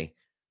say,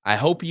 I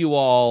hope you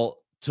all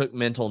took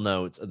mental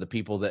notes of the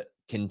people that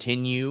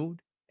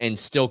continued and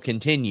still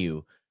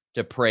continue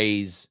to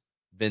praise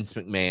Vince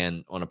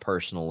McMahon on a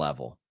personal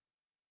level.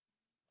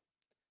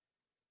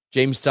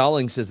 James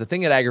Stalling says, the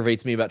thing that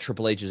aggravates me about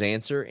Triple H's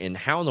answer, and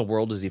how in the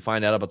world does he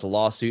find out about the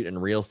lawsuit in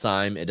real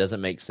time? It doesn't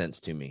make sense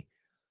to me.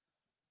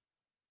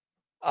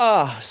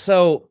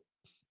 So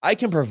I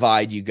can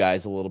provide you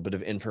guys a little bit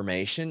of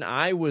information.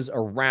 I was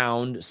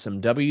around some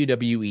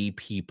WWE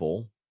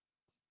people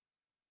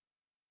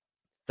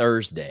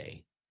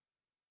Thursday,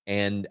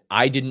 and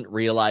I didn't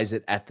realize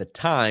it at the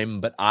time,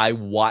 but I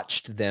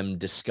watched them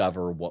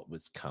discover what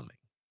was coming.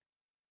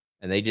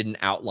 And they didn't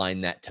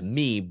outline that to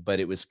me, but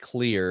it was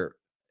clear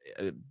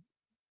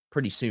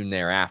pretty soon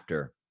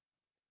thereafter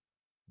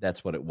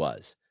that's what it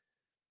was.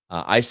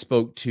 I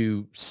spoke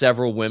to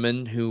several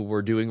women who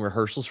were doing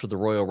rehearsals for the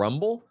Royal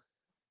Rumble,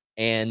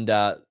 and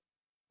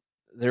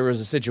there was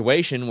a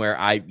situation where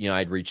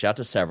I'd reached out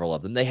to several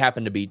of them. They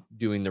happened to be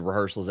doing the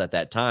rehearsals at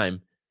that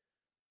time,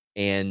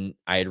 and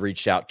I had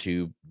reached out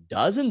to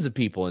dozens of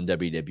people in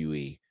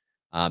WWE,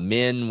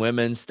 men,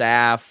 women,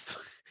 staff,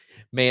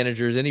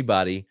 managers,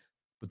 anybody.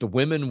 But the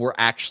women were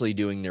actually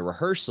doing their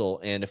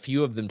rehearsal, and a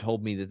few of them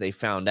told me that they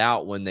found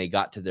out when they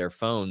got to their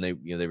phone. They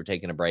were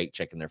taking a break,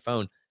 checking their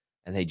phone,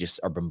 and they just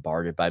are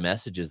bombarded by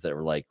messages that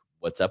were like,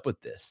 what's up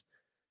with this?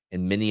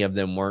 and many of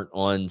them weren't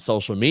on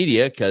social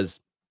media because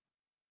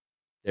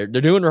they're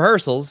doing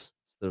rehearsals.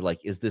 So they're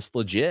like, is this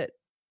legit?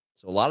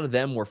 So a lot of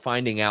them were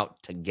finding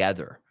out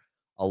together.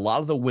 A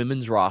lot of the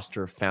women's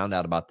roster found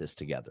out about this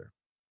together,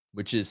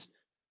 which is,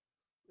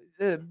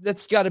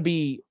 that's got to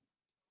be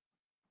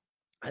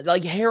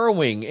like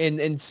harrowing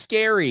and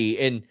scary.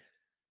 And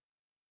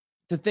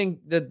to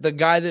think that the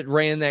guy that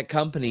ran that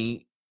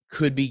company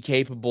could be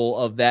capable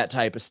of that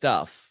type of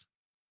stuff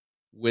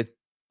with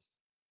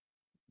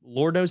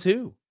Lord knows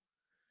who.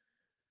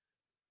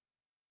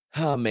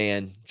 Oh,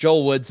 man.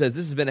 Joel Wood says,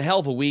 this has been a hell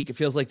of a week. It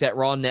feels like that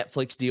Raw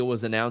Netflix deal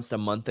was announced a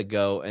month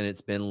ago, and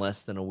it's been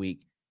less than a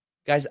week.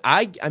 Guys,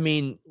 I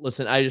mean,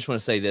 listen, I just want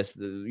to say this.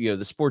 The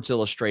Sports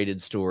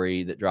Illustrated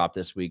story that dropped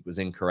this week was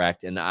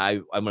incorrect, and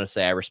I'm going to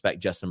say I respect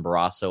Justin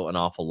Barrasso an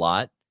awful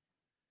lot.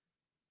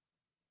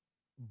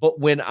 But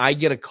when I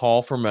get a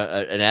call from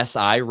an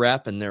SI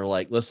rep, and they're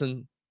like,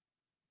 listen,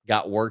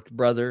 got worked,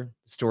 brother.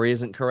 The story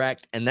isn't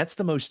correct. And that's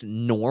the most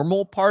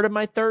normal part of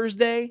my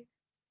Thursday.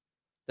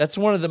 That's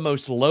one of the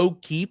most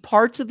low-key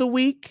parts of the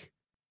week.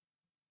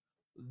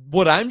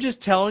 What I'm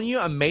just telling you,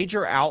 a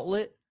major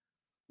outlet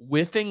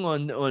whiffing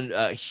on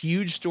a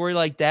huge story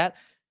like that,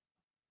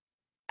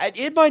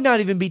 it might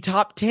not even be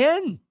top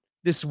 10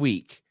 this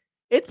week.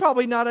 It's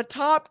probably not a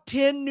top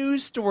 10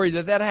 news story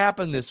that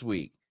happened this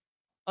week.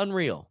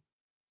 Unreal.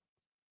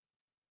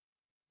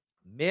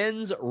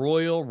 Men's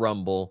Royal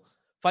Rumble,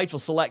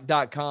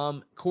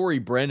 FightfulSelect.com. Corey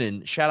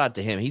Brennan, shout out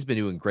to him. He's been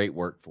doing great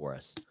work for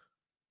us.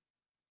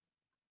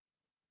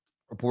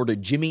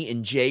 Reported Jimmy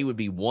and Jay would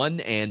be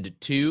 1 and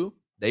 2.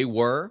 They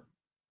were.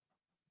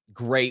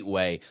 Great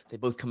way. They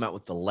both come out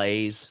with the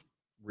lays.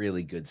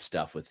 Really good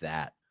stuff with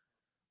that.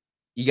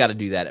 You got to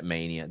do that at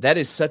Mania. That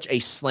is such a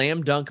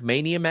slam dunk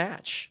Mania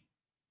match.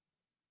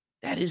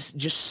 That is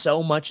just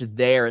so much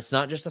there. It's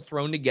not just a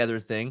thrown together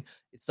thing.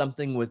 It's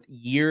something with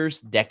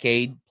years,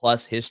 decade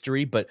plus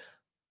history, but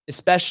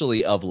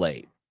especially of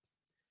late.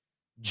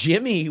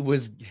 Jimmy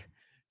was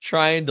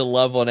trying to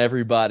love on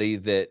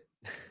everybody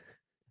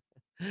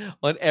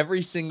on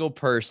every single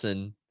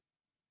person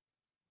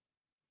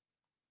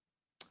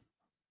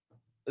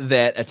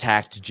that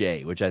attacked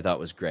Jay, which I thought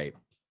was great.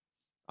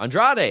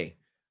 Andrade,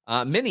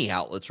 many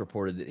outlets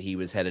reported that he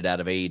was headed out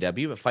of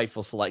AEW, but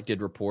Fightful Select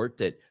did report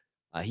that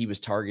he was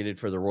targeted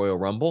for the Royal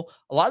Rumble.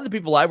 A lot of the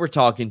people I was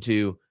talking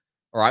to,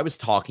 were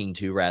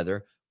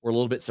a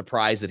little bit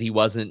surprised that he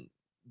wasn't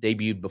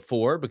debuted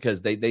before,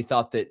 because they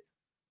thought that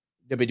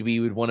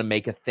WWE would want to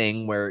make a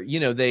thing where,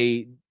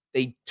 they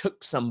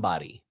took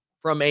somebody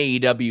from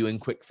AEW in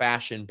quick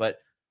fashion, but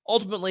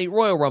ultimately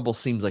Royal Rumble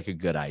seems like a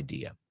good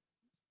idea.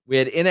 We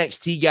had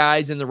NXT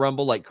guys in the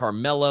Rumble like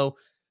Carmelo.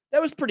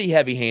 That was pretty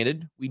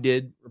heavy-handed. We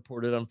did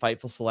report it on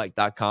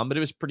FightfulSelect.com, but it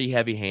was pretty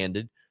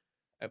heavy-handed.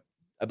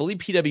 I believe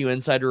PW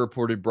Insider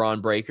reported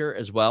Braun Breaker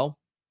as well.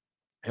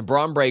 And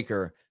Braun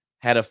Breaker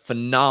had a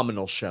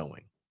phenomenal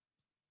showing.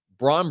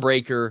 Braun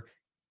Breaker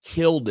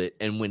killed it.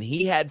 And when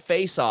he had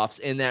face-offs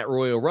in that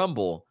Royal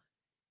Rumble,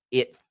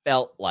 it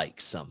felt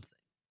like something.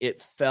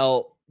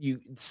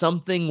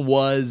 Something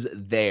was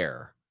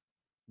there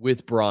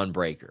with Braun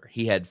Breaker.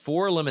 He had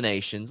 4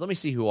 eliminations. Let me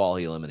see who all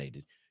he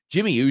eliminated.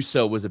 Jimmy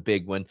Uso was a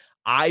big one.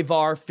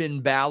 Ivar, Finn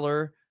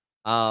Balor,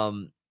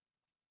 and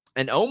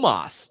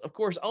Omos. Of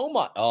course,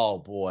 Omos. Oh,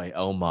 boy,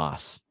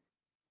 Omos.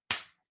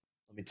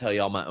 Let me tell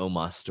you all my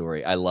Omos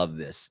story. I love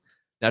this.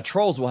 Now,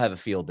 trolls will have a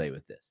field day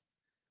with this.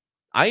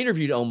 I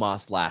interviewed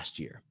Omos last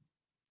year,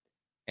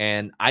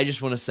 and I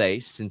just want to say,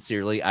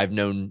 sincerely, I've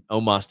known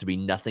Omos to be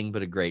nothing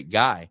but a great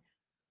guy.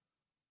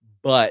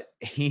 But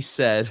he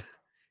said,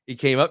 he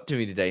came up to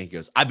me today. He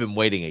goes, I've been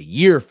waiting a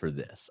year for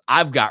this.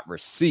 I've got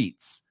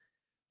receipts.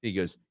 He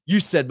goes,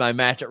 you said my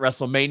match at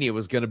WrestleMania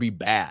was going to be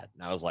bad.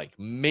 And I was like,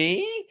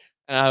 me?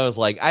 And I was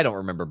like, I don't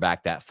remember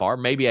back that far.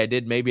 Maybe I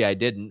did. Maybe I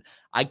didn't.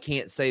 I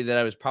can't say that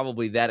I was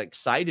probably that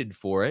excited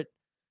for it.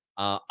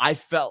 I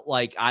felt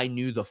like I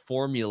knew the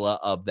formula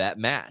of that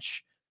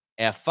match.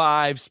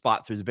 F5,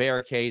 spot through the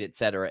barricade, et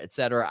cetera, et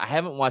cetera. I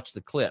haven't watched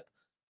the clip,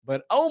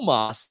 but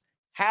Omos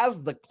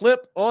has the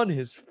clip on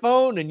his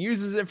phone and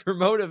uses it for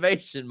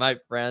motivation, my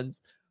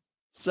friends.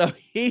 So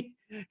he's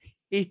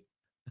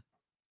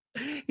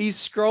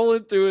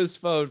scrolling through his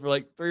phone for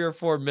like 3 or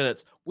 4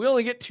 minutes. We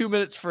only get 2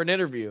 minutes for an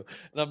interview.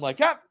 And I'm like,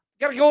 gotta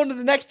go into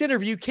the next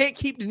interview. Can't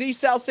keep Denise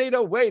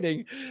Salcedo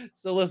waiting.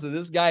 So listen,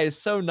 this guy is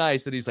so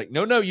nice that he's like,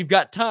 no, you've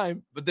got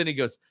time. But then he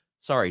goes,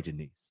 sorry,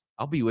 Denise,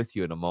 I'll be with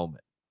you in a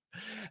moment.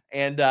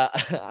 And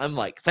I'm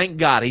like, thank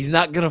God he's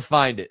not going to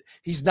find it.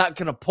 He's not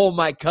going to pull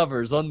my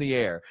covers on the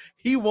air.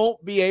 He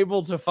won't be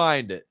able to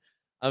find it.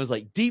 I was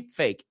like, deep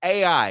fake,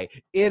 AI,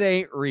 it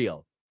ain't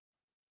real.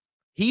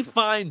 He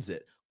finds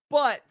it,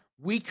 but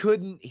we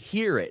couldn't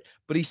hear it.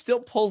 But he still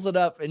pulls it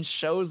up and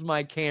shows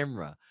my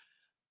camera.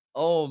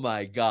 Oh,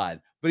 my God.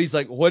 But he's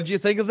like, what did you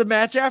think of the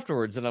match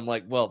afterwards? And I'm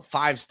like, well,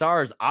 5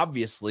 stars,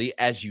 obviously,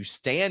 as you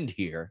stand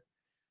here.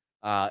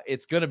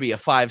 It's going to be a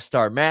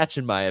 5-star match,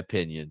 in my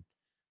opinion.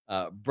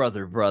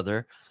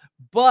 Brother.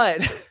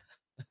 But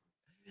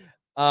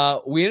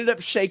we ended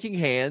up shaking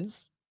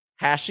hands,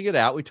 hashing it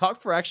out. We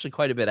talked for actually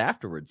quite a bit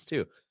afterwards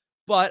too.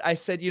 But I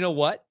said, you know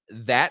what?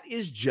 That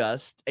is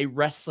just a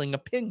wrestling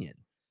opinion.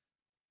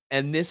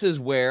 And this is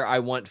where I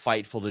want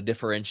Fightful to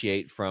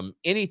differentiate from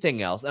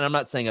anything else. And I'm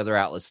not saying other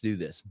outlets do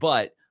this,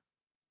 but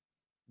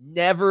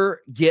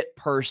never get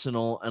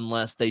personal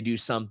unless they do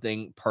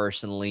something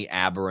personally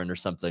aberrant or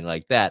something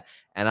like that.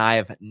 And I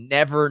have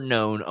never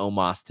known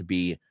Omos to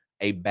be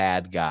a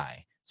bad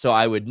guy. So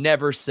I would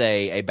never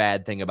say a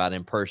bad thing about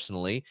him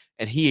personally.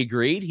 And he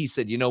agreed. He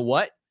said, you know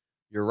what?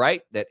 You're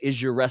right. That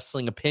is your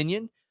wrestling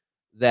opinion.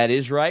 That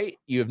is right.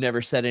 You have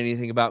never said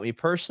anything about me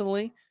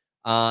personally.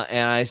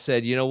 And I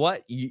said, you know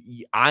what?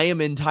 I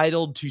am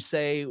entitled to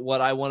say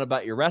what I want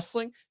about your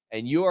wrestling,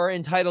 and you are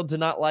entitled to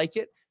not like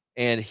it.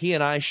 And he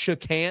and I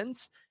shook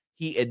hands.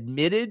 He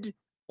admitted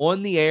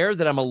on the air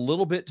that I'm a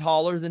little bit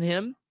taller than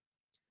him,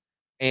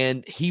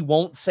 and he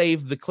won't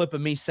save the clip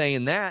of me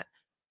saying that.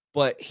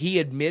 But he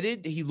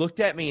admitted, he looked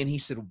at me and he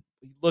said,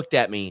 he looked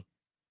at me,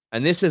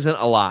 and this isn't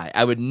a lie.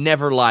 I would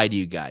never lie to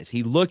you guys.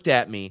 He looked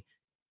at me,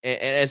 and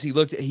as he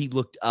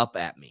looked up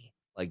at me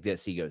like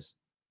this. He goes,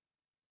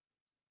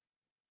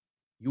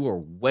 you are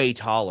way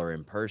taller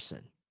in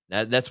person.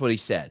 That's what he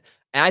said.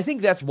 And I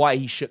think that's why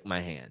he shook my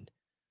hand.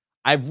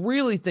 I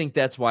really think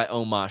that's why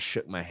Omos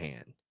shook my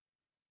hand,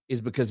 is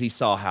because he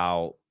saw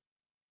how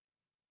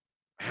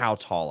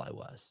tall I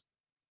was.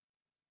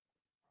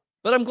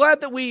 But I'm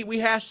glad that we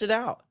hashed it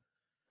out.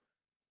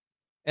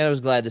 And I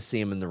was glad to see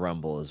him in the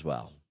Rumble as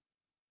well.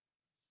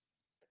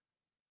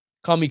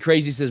 Call Me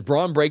Crazy says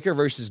Braun Breaker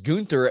versus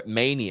Gunther at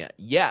Mania.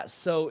 Yeah,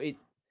 so it,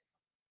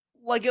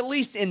 like, at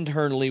least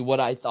internally, what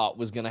I thought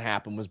was going to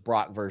happen was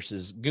Brock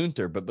versus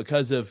Gunther. But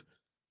because of,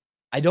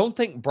 I don't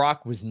think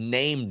Brock was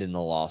named in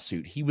the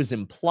lawsuit. He was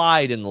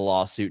implied in the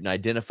lawsuit and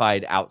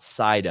identified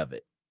outside of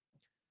it.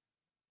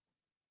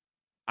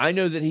 I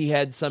know that he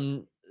had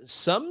some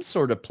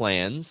sort of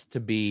plans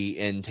to be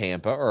in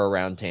Tampa or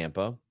around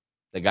Tampa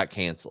that got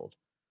canceled.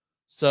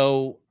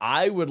 So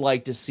I would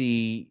like to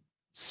see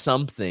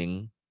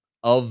something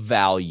of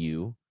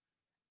value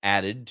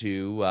added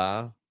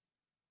to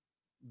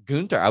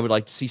Gunther. I would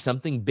like to see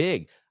something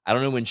big. I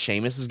don't know when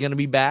Sheamus is going to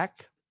be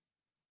back.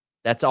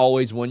 That's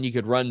always one you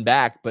could run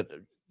back, but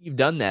you've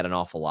done that an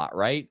awful lot,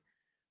 right?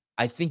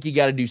 I think you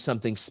got to do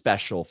something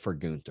special for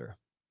Gunther.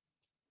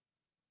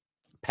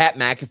 Pat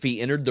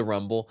McAfee entered the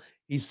Rumble.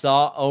 He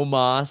saw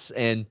Omos,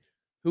 and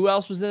who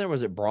else was in there?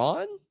 Was it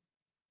Braun?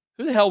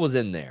 Who the hell was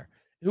in there?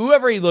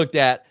 Whoever he looked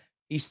at,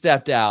 he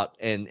stepped out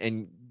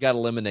and got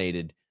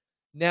eliminated.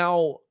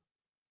 Now,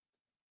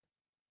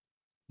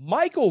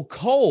 Michael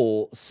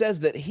Cole says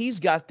that he's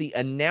got the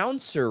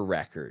announcer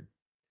record.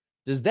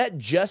 Does that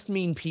just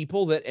mean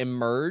people that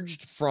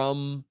emerged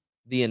from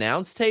the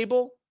announce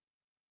table?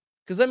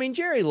 Because, I mean,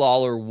 Jerry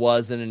Lawler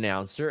was an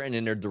announcer and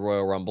entered the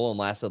Royal Rumble and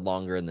lasted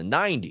longer in the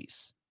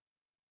 90s.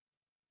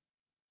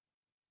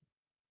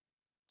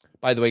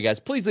 By the way, guys,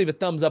 please leave a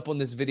thumbs up on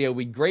this video.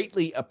 We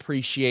greatly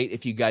appreciate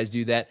if you guys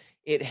do that.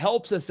 It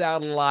helps us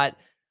out a lot.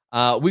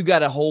 We've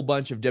got a whole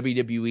bunch of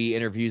WWE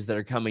interviews that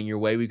are coming your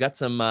way. We've got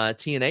some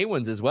TNA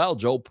ones as well.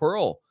 Joel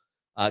Pearl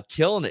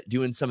killing it,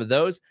 doing some of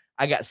those.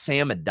 I got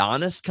Sam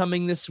Adonis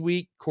coming this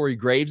week, Corey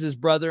Graves'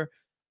 brother.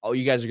 Oh,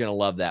 you guys are going to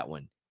love that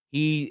one.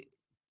 You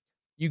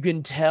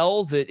can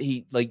tell that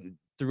he, like,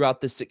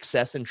 throughout the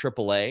success in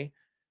AAA,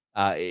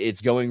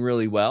 it's going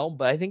really well,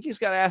 but I think he's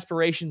got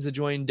aspirations to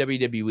join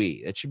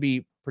WWE. It should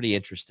be pretty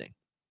interesting.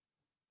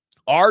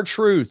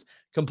 R-Truth,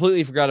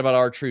 completely forgot about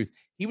R-Truth.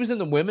 He was in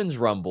the Women's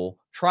Rumble,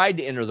 tried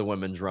to enter the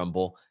Women's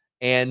Rumble,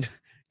 and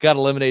got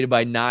eliminated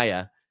by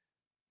Nia.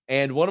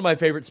 And one of my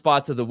favorite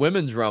spots of the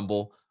Women's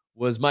Rumble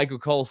was Michael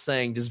Cole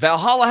saying, does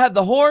Valhalla have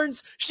the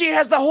horns? She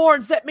has the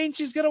horns. That means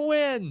she's going to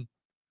win.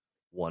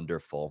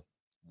 Wonderful.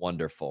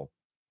 Wonderful.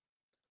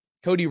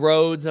 Cody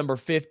Rhodes, number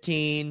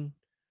 15.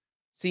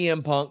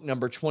 CM Punk,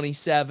 number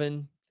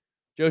 27.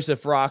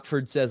 Joseph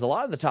Rockford says, a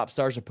lot of the top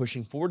stars are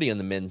pushing 40 on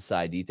the men's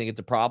side. Do you think it's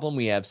a problem?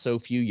 We have so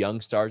few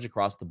young stars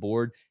across the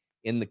board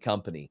in the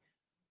company.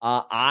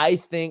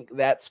 I think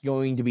that's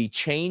going to be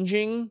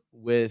changing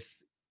with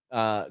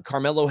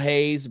Carmelo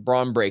Hayes,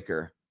 Braun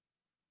Breaker.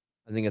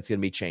 I think it's going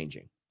to be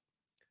changing.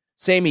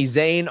 Sami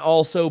Zayn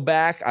also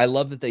back. I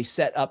love that they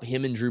set up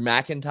him and Drew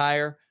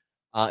McIntyre.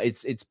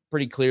 It's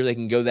pretty clear they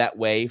can go that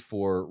way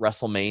for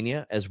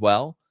WrestleMania as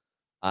well.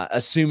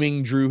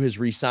 Assuming Drew has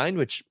re-signed,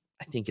 which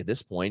I think at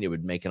this point it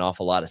would make an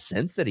awful lot of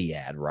sense that he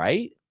had,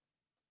 right?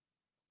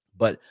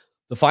 But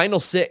the final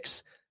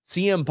six,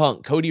 CM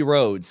Punk, Cody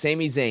Rhodes,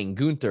 Sami Zayn,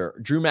 Gunther,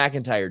 Drew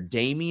McIntyre,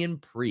 Damian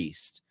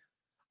Priest.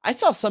 I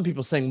saw some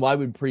people saying, why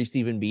would Priest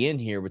even be in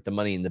here with the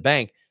Money in the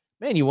Bank?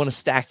 Man, you want to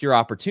stack your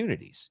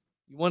opportunities.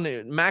 You want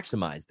to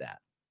maximize that.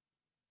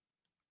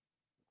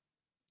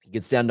 It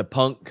gets down to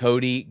Punk,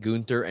 Cody,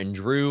 Gunther, and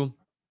Drew.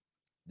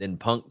 Then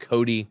Punk,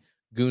 Cody,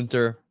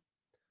 Gunther.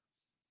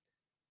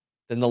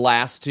 Then the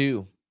last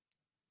two.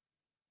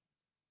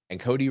 And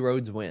Cody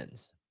Rhodes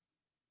wins.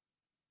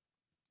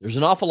 There's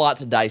an awful lot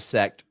to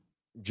dissect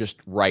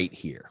just right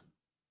here.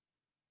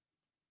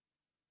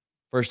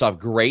 First off,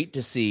 great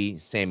to see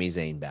Sami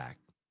Zayn back.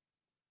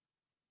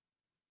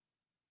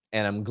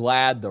 And I'm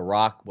glad The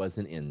Rock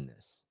wasn't in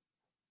this.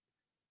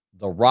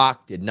 The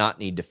Rock did not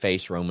need to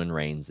face Roman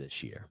Reigns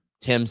this year.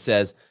 Tim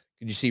says,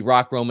 could you see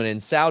Rock, Roman,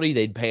 and Saudi?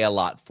 They'd pay a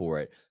lot for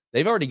it.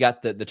 They've already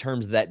got the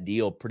terms of that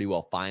deal pretty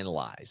well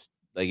finalized.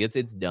 Like,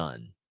 it's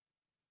done.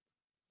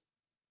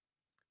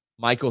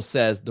 Michael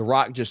says, The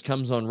Rock just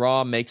comes on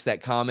Raw, makes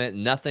that comment,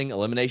 nothing,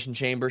 Elimination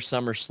Chamber,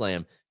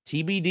 SummerSlam.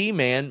 TBD,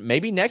 man.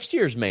 Maybe next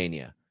year's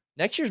Mania.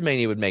 Next year's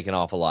Mania would make an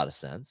awful lot of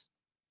sense.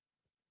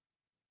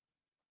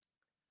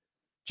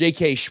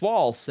 J.K.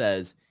 Schwal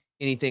says,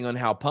 anything on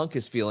how Punk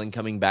is feeling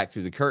coming back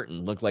through the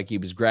curtain? Looked like he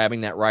was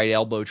grabbing that right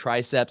elbow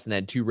triceps and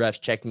had two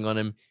refs checking on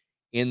him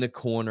in the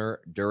corner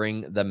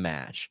during the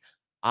match.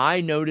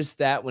 I noticed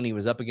that when he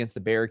was up against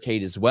the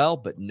barricade as well,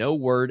 but no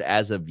word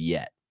as of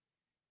yet.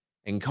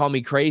 And Call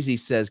Me Crazy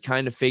says,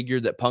 kind of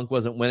figured that Punk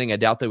wasn't winning. I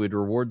doubt they would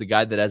reward the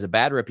guy that has a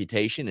bad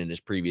reputation in his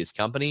previous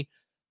company.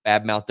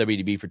 Badmouth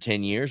WWE for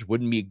 10 years.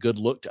 Wouldn't be a good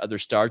look to other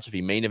stars if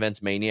he main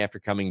events Mania after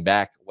coming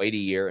back, wait a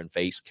year, and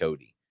face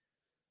Cody.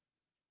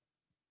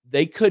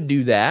 They could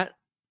do that.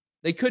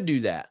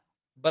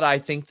 But I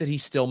think that he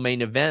still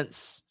main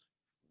events.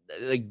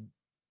 Like,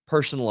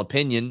 personal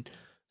opinion,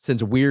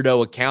 since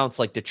weirdo accounts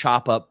like to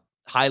chop up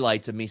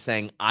highlights of me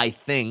saying, I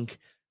think,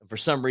 and for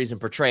some reason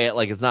portray it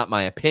like it's not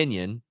my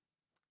opinion.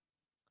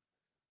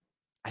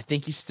 I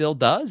think he still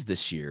does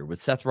this year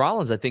with Seth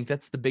Rollins. I think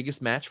that's the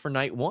biggest match for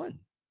night one.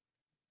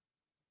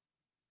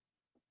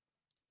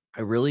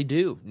 I really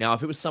do. Now,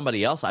 if it was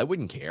somebody else, I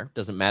wouldn't care.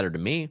 Doesn't matter to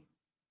me.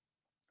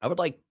 I would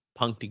like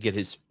Punk to get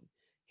his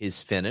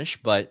finish,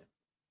 but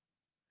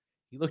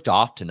he looked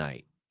off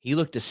tonight. He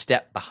looked a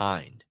step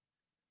behind.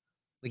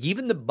 Like,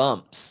 even the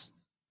bumps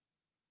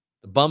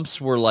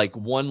were like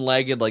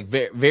one-legged, like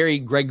very, very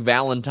Greg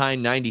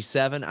Valentine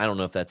 97. I don't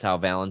know if that's how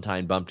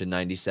Valentine bumped in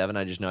 97.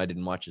 I just know I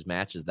didn't watch his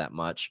matches that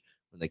much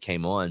when they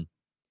came on.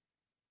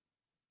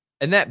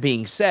 And that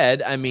being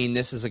said, I mean,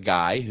 this is a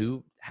guy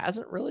who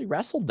hasn't really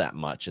wrestled that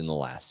much in the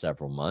last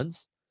several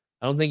months.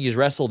 I don't think he's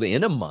wrestled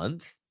in a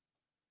month,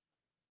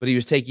 but he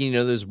was taking,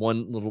 those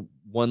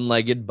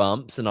one-legged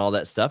bumps and all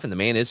that stuff. And the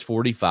man is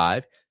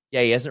 45.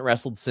 Yeah, he hasn't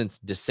wrestled since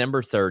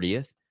December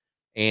 30th.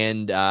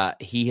 And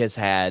he has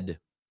had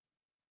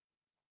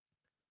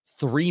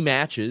 3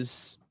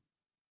 matches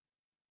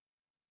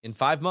in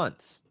 5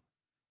 months.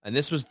 And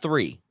this was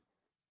 3.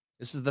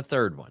 This is the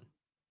 3rd one.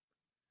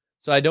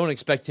 So I don't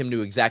expect him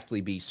to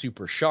exactly be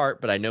super sharp,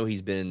 but I know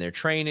he's been in there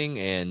training,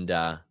 and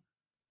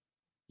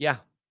yeah.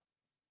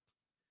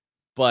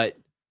 But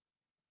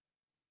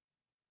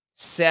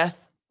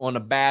Seth on a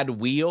bad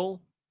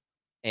wheel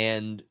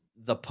and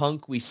the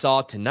Punk we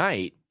saw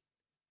tonight,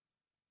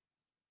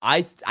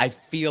 I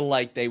feel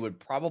like they would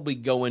probably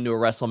go into a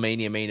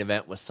WrestleMania main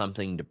event with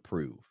something to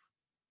prove.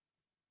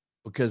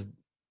 Because,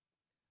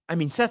 I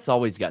mean, Seth's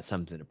always got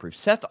something to prove.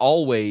 Seth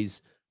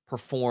always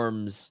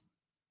performs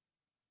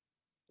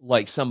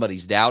like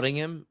somebody's doubting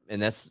him,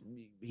 and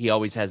he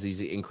always has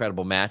these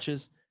incredible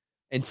matches.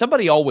 And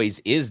somebody always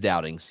is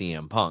doubting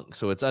CM Punk,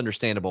 so it's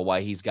understandable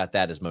why he's got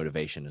that as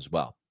motivation as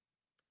well.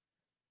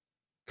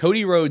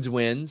 Cody Rhodes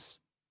wins.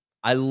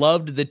 I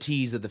loved the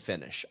tease of the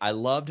finish. I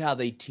loved how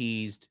they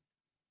teased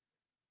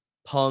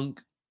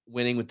Punk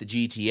winning with the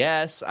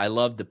GTS. I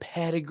loved the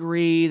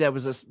pedigree. That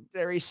was a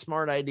very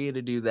smart idea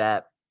to do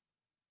that.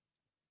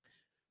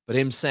 But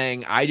him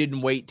saying, I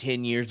didn't wait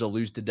 10 years to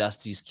lose to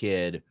Dusty's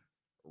kid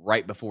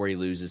right before he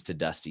loses to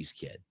Dusty's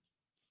kid.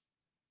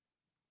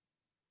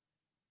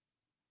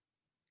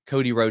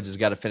 Cody Rhodes has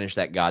got to finish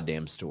that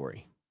goddamn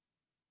story.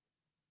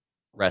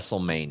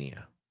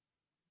 WrestleMania.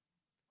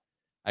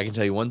 I can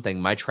tell you one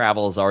thing. My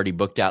travel is already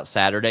booked out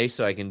Saturday,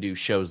 so I can do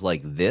shows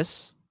like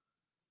this.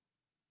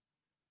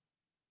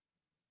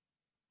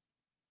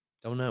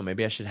 Don't know.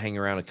 Maybe I should hang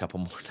around a couple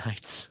more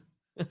nights.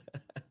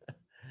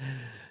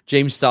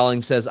 James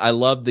Stalling says, I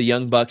love the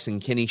Young Bucks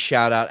and Kenny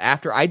shout out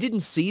after. I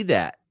didn't see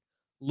that.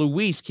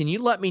 Luis, can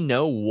you let me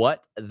know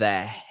what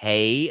the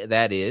hey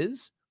that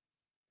is?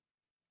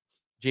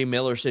 Jay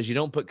Miller says, you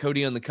don't put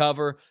Cody on the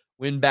cover,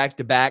 win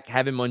back-to-back,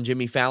 have him on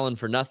Jimmy Fallon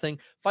for nothing.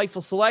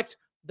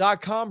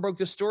 FightfulSelect.com broke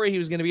the story he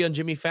was going to be on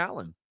Jimmy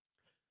Fallon.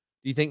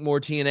 Do you think more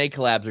TNA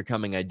collabs are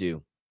coming? I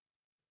do.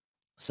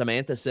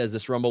 Samantha says,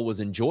 this Rumble was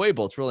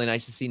enjoyable. It's really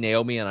nice to see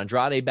Naomi and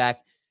Andrade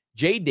back.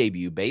 Jade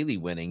debut, Bailey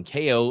winning.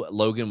 KO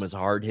Logan was a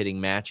hard-hitting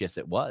match. Yes,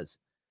 it was.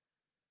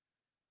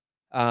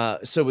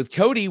 So with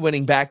Cody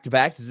winning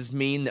back-to-back, does this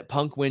mean that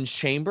Punk wins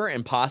Chamber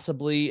and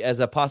possibly as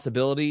a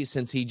possibility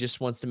since he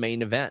just wants to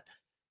main event?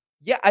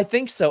 Yeah, I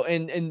think so.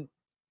 And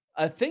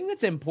a thing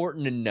that's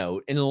important to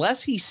note,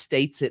 unless he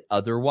states it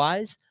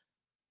otherwise,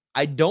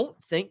 I don't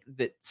think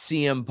that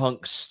CM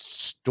Punk's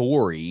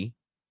story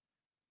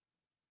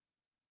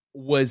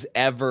was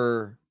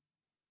ever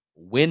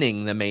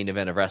winning the main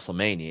event of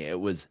WrestleMania. It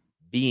was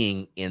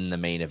being in the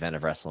main event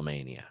of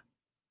WrestleMania.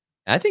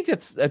 And I think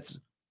that's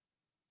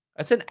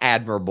an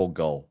admirable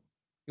goal.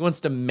 He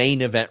wants to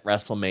main event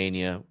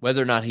WrestleMania,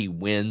 whether or not he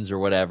wins or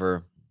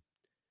whatever.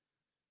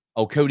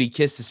 Oh, Cody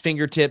kissed his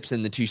fingertips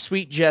in the too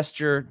sweet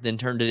gesture, then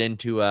turned it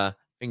into a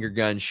finger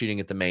gun shooting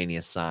at the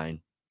Mania sign.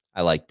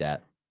 I like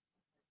that.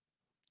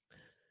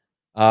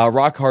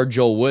 Rock Hard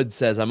Joel Wood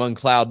says, I'm on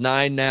cloud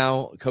 9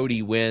 now.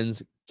 Cody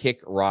wins.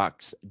 Kick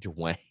rocks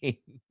Dwayne.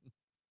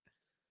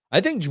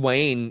 I think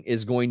Dwayne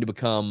is going to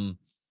become...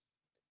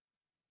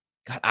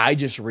 God, I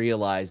just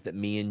realized that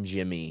me and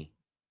Jimmy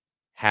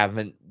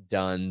haven't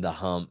done the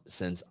hump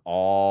since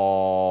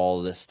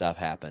all this stuff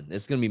happened.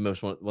 It's going to be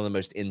one of the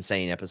most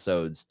insane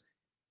episodes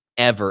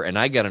ever, and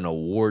I got an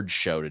award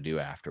show to do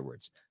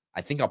afterwards.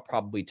 I think I'll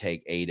probably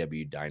take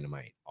AEW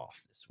Dynamite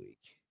off this week.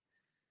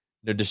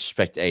 No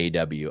disrespect to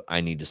AEW.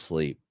 I need to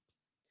sleep.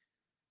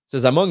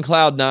 Says, I'm on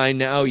cloud 9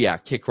 now. Oh, yeah,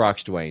 kick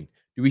rocks Dwayne.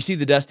 Do we see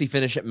the Dusty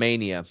finish at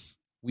Mania?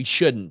 We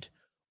shouldn't.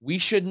 We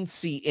shouldn't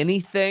see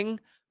anything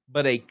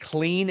but a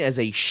clean as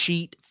a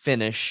sheet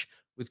finish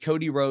with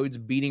Cody Rhodes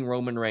beating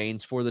Roman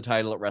Reigns for the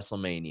title at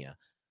WrestleMania.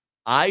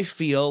 I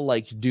feel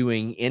like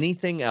doing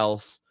anything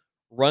else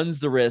runs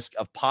the risk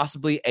of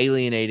possibly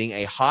alienating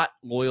a hot,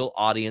 loyal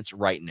audience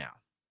right now.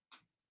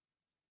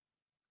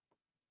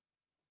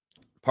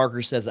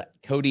 Parker says that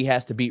Cody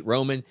has to beat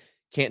Roman.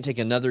 Can't take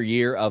another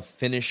year of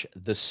finish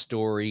the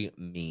story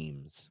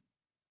memes.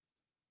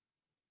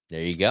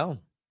 There you go.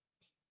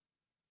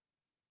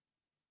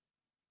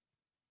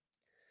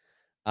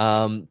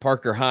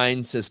 Parker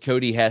Hines says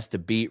Cody has to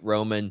beat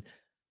Roman.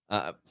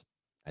 I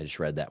just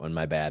read that one.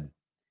 My bad.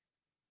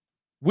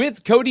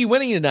 With Cody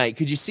winning tonight,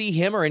 could you see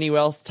him or anyone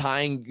else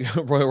tying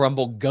Royal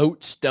Rumble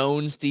GOAT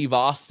Stone Steve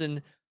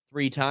Austin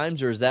 3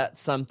 times, or is that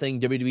something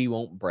WWE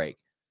won't break?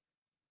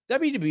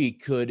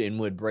 WWE could and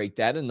would break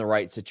that in the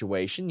right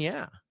situation.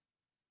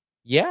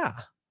 Yeah,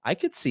 I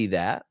could see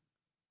that.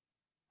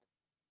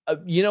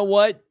 You know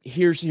what?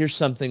 Here's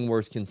something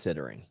worth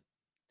considering.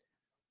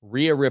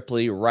 Rhea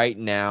Ripley right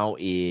now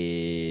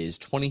is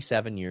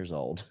 27 years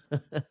old.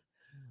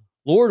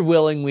 Lord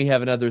willing, we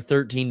have another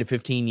 13 to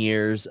 15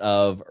 years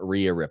of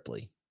Rhea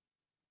Ripley.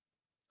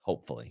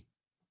 Hopefully.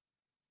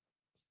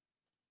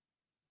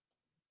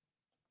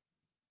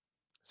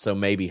 So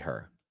maybe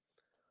her.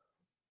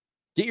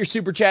 Get your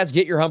super chats,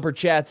 get your humper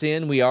chats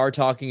in. We are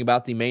talking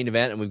about the main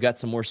event, and we've got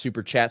some more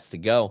super chats to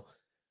go.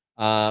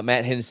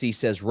 Matt Hennessy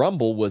says,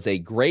 Rumble was a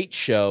great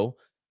show.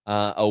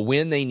 A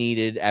win they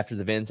needed after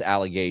the Vince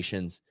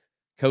allegations.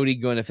 Cody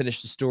going to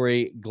finish the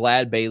story.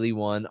 Glad Bayley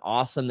won.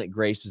 Awesome that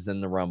Grace was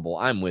in the Rumble.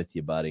 I'm with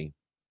you, buddy.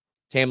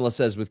 Tamla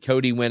says, with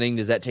Cody winning,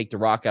 does that take The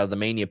Rock out of the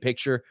Mania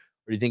picture? Or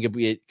do you think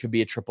it could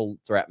be a triple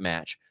threat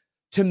match?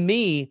 To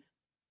me,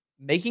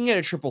 making it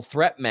a triple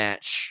threat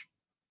match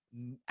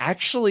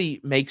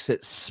actually makes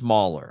it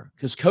smaller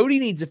because Cody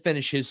needs to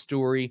finish his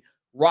story.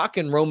 Rock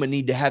and Roman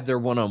need to have their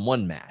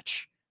one-on-one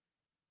match.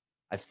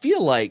 I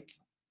feel like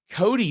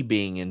Cody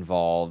being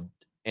involved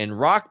and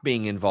Rock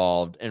being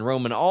involved and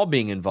Roman all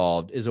being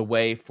involved is a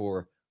way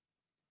for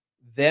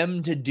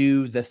them to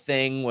do the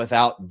thing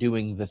without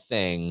doing the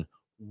thing,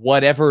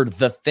 whatever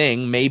the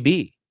thing may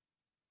be.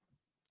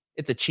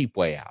 It's a cheap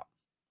way out.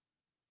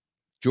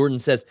 Jordan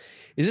says,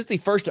 is this the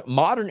first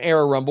modern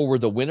era Rumble where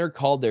the winner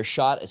called their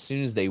shot as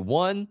soon as they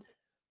won?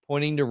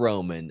 Pointing to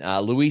Roman.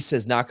 Luis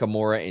says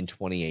Nakamura in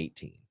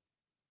 2018.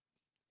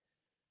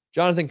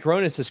 Jonathan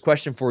Corona says,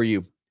 question for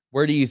you.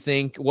 Where do you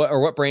think,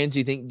 what brands do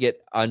you think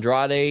get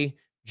Andrade,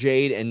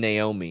 Jade, and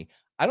Naomi?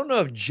 I don't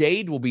know if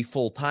Jade will be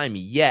full-time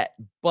yet,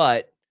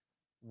 but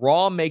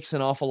Raw makes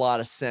an awful lot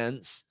of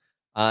sense.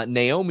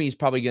 Naomi's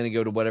probably going to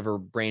go to whatever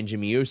brand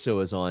Jimmy Uso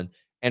is on.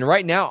 And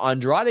right now,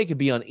 Andrade could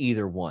be on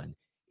either one.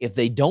 If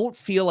they don't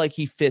feel like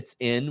he fits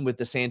in with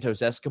the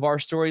Santos Escobar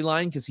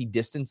storyline because he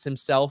distanced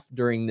himself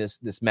during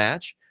this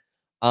match,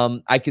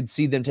 I could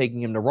see them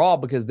taking him to Raw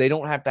because they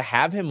don't have to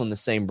have him on the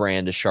same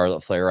brand as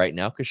Charlotte Flair right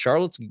now because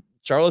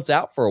Charlotte's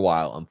out for a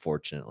while,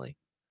 unfortunately.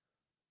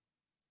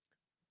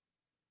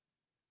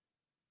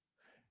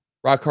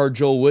 Rock Hard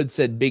Joel Wood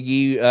said Big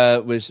E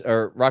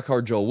Rock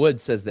Hard Joel Wood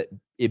says that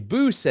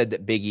Ibu said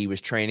that Big E was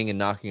training and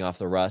knocking off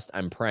the rust.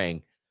 I'm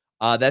praying.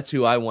 That's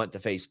who I want to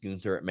face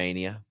Gunther at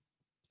Mania.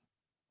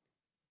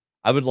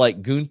 I would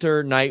like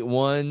Gunther night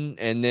 1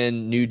 and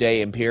then New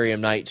Day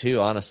Imperium night 2,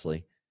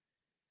 honestly.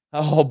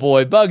 Oh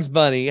boy, Bugs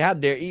Bunny, how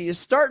dare you? You're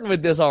starting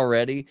with this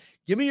already.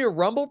 Give me your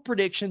Rumble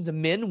predictions of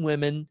men,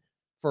 women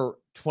for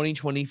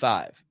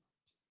 2025.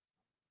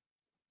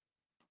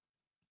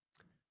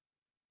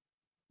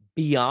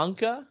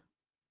 Bianca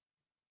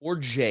or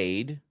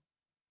Jade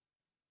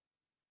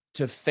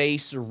to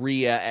face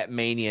Rhea at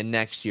Mania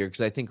next year, because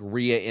I think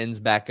Rhea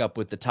ends back up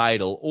with the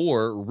title,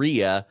 or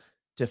Rhea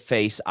to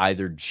face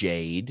either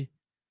Jade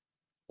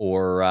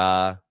or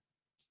I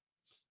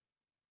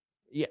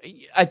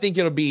think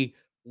it'll be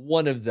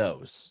one of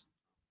those.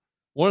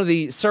 One of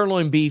the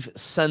sirloin beef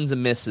sons of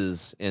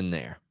misses in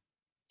there.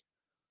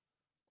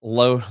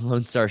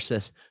 Lone Star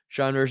says,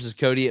 Shawn versus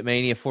Cody at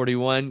Mania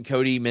 41.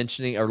 Cody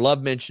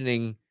love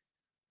mentioning,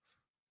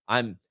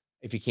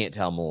 if you can't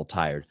tell, I'm a little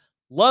tired.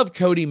 Love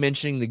Cody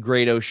mentioning the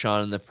great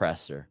O'Shawn in the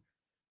presser.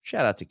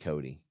 Shout out to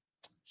Cody.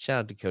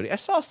 I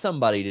saw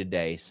somebody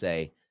today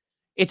say,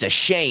 it's a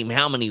shame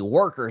how many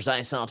workers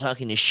I saw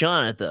talking to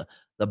Shawn at the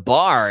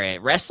bar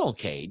at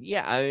WrestleCade.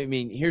 Yeah, I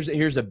mean,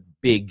 here's a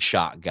big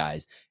shot,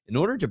 guys. In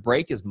order to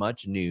break as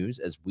much news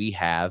as we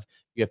have,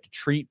 you have to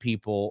treat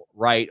people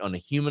right on a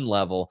human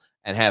level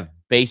and have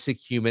basic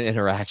human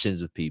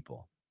interactions with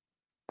people.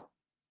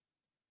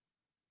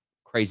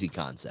 Crazy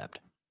concept.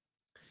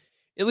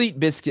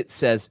 Elite Biscuit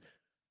says,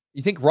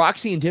 you think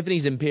Roxy and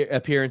Tiffany's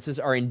appearances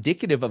are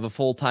indicative of a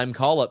full-time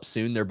call-up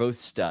soon? They're both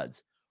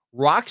studs.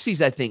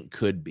 Roxy's, I think,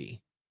 could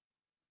be.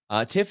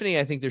 Tiffany,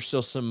 I think there's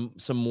still some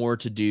more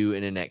to do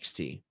in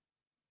NXT.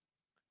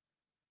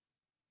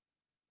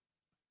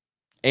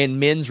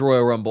 And men's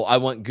Royal Rumble, I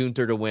want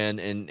Gunther to win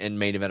and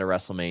main event of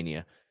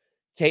WrestleMania.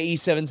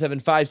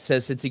 KE775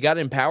 says, since he got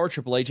in power,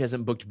 Triple H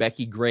hasn't booked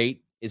Becky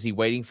great. Is he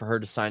waiting for her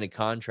to sign a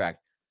contract?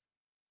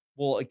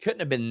 Well, it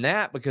couldn't have been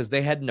that because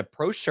they hadn't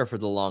approached her for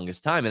the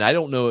longest time. And I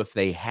don't know if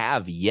they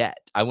have yet.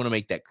 I want to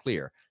make that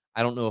clear.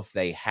 I don't know if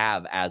they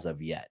have as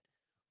of yet.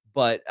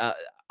 But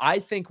I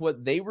think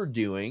what they were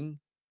doing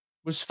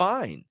was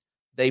fine.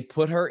 They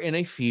put her in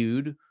a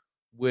feud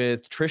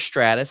with Trish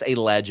Stratus, a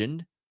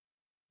legend.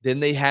 Then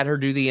they had her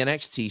do the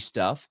NXT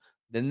stuff.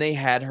 Then they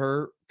had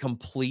her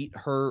complete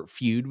her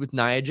feud with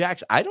Nia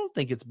Jax. I don't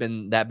think it's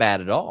been that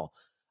bad at all.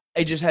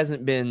 It just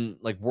hasn't been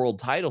like world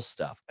title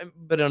stuff.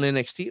 But on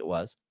NXT it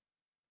was.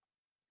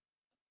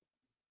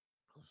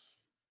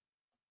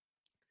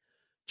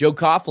 Joe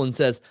Coughlin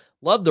says,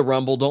 love the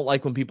Rumble. Don't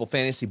like when people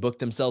fantasy book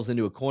themselves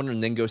into a corner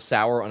and then go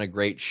sour on a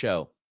great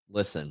show.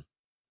 Listen,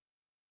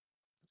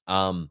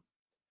 we've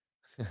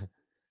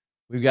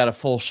got a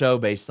full show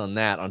based on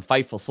that on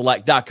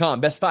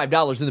FightfulSelect.com. Best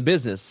 $5 in the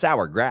business,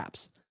 sour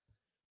graps.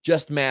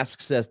 Just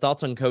Mask says,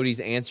 thoughts on Cody's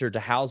answer to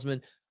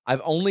Hausman?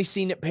 I've only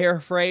seen it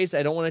paraphrased.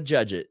 I don't want to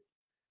judge it.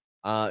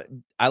 I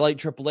like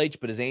Triple H,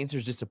 but his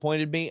answers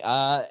disappointed me.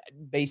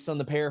 Based on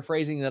the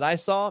paraphrasing that I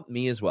saw,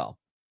 me as well.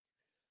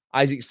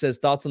 Isaac says,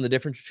 thoughts on the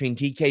difference between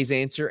TK's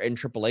answer and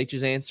Triple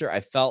H's answer? I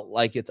felt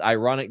like it's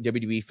ironic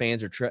WWE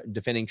fans are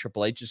defending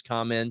Triple H's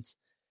comments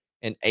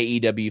and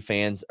AEW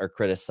fans are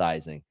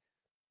criticizing.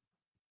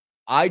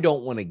 I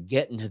don't want to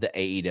get into the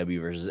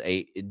AEW versus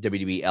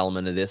WWE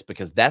element of this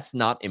because that's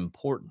not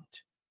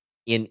important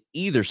in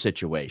either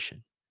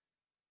situation.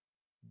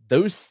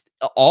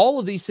 All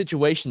of these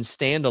situations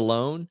stand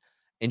alone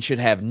and should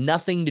have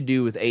nothing to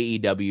do with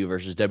AEW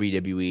versus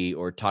WWE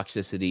or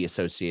toxicity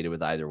associated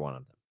with either one of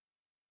them.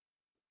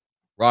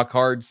 Rock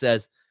Hard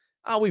says,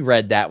 we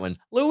read that one.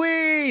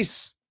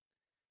 Luis!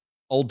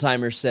 Old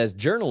Timer says,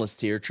 journalist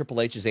here,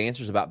 Triple H's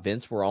answers about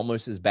Vince were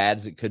almost as bad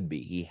as it could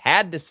be. He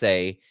had to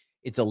say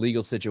it's a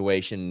legal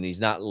situation and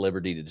he's not at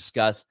liberty to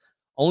discuss.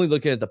 Only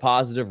looking at the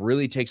positive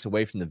really takes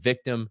away from the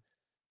victim.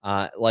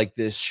 Like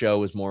this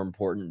show is more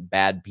important.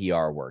 Bad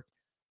PR work.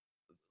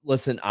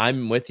 Listen,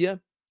 I'm with you.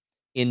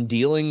 In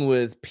dealing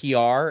with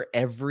PR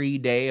every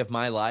day of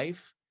my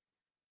life,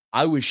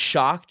 I was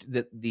shocked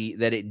that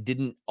it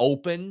didn't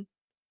open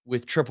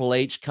with Triple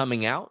H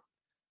coming out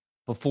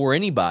before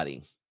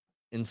anybody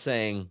and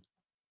saying,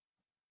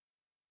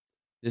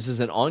 this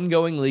is an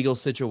ongoing legal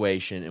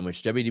situation in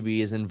which WWE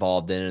is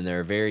involved in, and there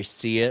are very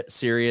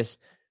serious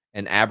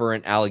and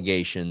aberrant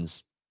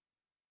allegations.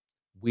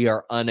 We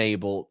are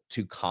unable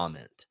to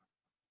comment.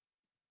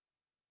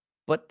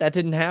 But that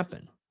didn't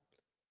happen.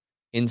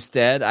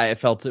 Instead, I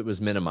felt it was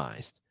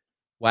minimized.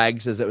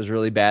 Wag says it was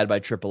really bad by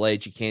Triple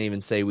H. You can't even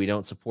say we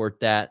don't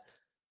support that.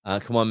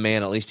 Come on,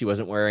 man. At least he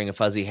wasn't wearing a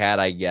fuzzy hat,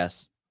 I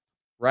guess.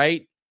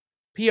 Right?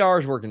 PR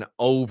is working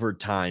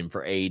overtime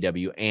for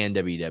AEW and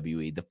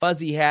WWE. The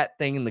fuzzy hat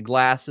thing and the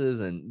glasses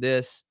and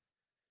this.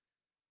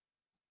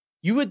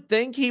 You would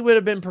think he would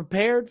have been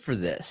prepared for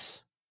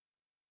this.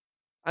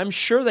 I'm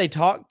sure they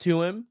talked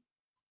to him.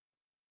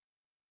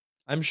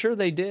 I'm sure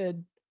they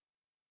did.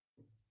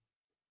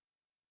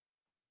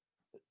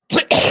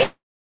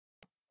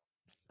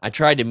 I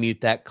tried to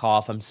mute that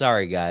cough. I'm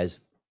sorry, guys.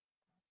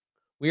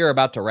 We are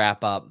about to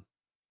wrap up.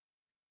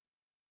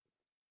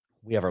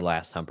 We have our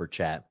last Humper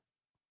Chat.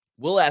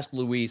 We'll ask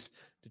Luis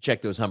to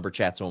check those Humper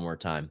Chats one more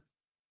time.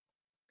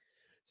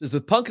 It says,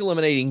 with Punk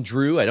eliminating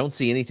Drew, I don't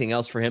see anything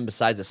else for him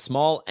besides a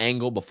small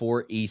angle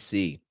before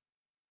EC.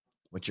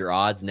 What's your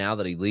odds now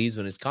that he leaves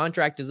when his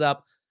contract is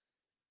up?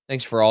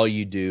 Thanks for all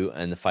you do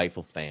and the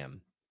Fightful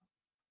fam.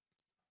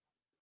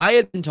 I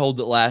had been told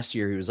that last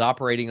year he was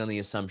operating on the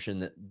assumption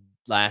that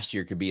last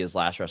year could be his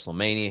last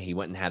WrestleMania. He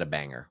went and had a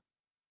banger.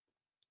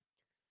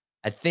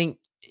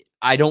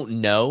 I don't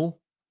know.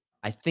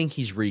 I think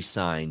he's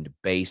re-signed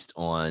based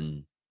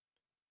on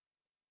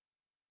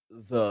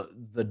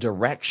the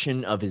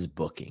direction of his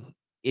booking.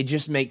 It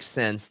just makes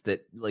sense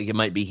that like it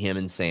might be him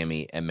and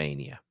Sammy at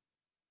Mania.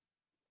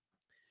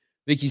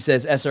 Vicky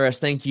says, SRS,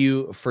 thank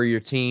you for your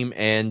team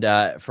and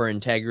for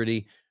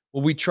integrity.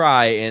 Well, we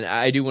try, and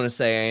I do want to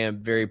say I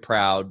am very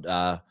proud.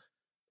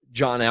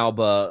 John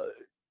Alba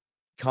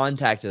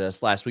contacted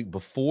us last week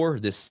before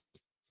this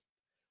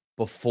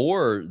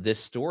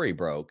story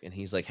broke, and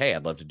he's like, hey,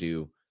 I'd love to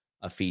do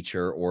a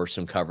feature or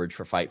some coverage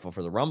for Fightful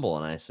for the Rumble.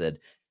 And I said,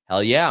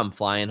 hell yeah, I'm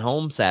flying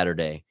home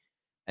Saturday.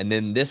 And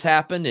then this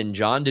happened, and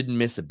John didn't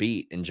miss a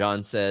beat. And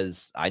John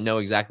says, I know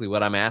exactly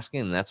what I'm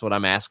asking, and that's what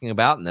I'm asking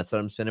about, and that's what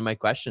I'm spending my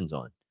questions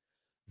on.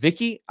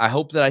 Vicky, I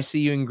hope that I see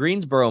you in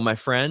Greensboro, my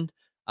friend.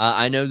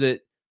 I know that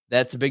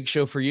that's a big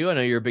show for you. I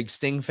know you're a big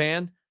Sting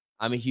fan.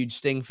 I'm a huge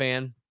Sting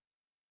fan.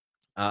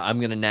 I'm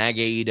going to nag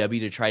AEW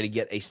to try to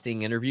get a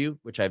Sting interview,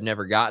 which I've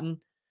never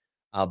gotten.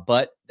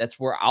 But that's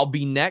where I'll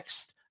be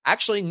next.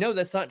 Actually, no,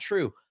 that's not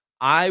true.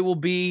 I will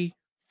be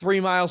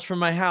 3 miles from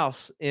my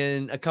house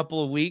in a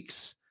couple of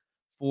weeks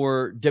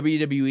for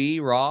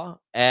WWE Raw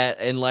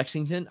in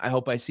Lexington. I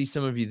hope I see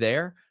some of you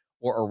there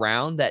or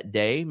around that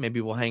day.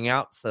 Maybe we'll hang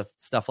out,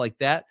 stuff like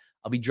that.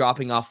 I'll be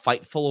dropping off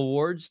Fightful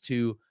awards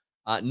to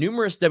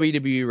numerous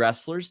WWE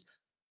wrestlers.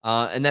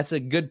 And that's a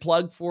good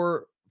plug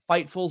for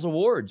Fightful's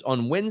awards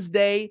on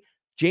Wednesday,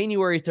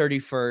 January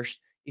 31st.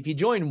 If you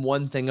join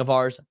one thing of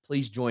ours,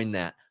 please join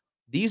that.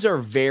 These are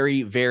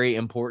very, very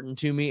important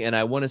to me. And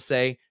I want to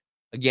say,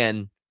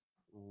 again,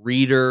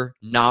 reader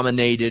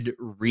nominated,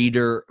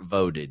 reader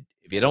voted.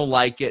 If you don't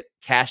like it,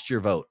 cast your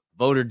vote,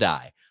 vote or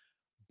die.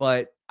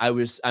 But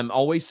I'm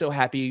always so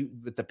happy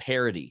with the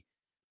parity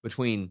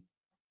between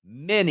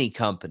many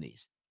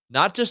companies,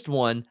 not just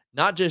one,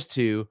 not just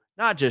two,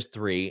 not just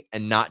three,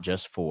 and not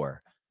just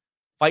four.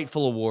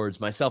 Fightful Awards,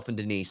 myself and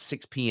Denise,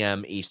 6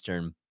 p.m.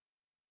 Eastern.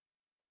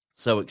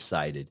 So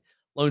excited.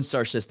 Lone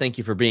Star says, thank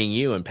you for being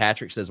you. And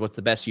Patrick says, what's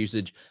the best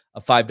usage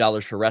of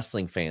 $5 for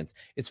wrestling fans?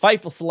 It's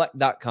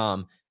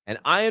FightfulSelect.com. And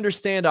I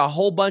understand a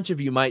whole bunch of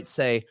you might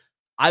say,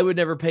 I would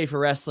never pay for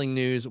wrestling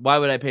news. Why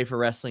would I pay for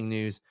wrestling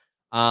news?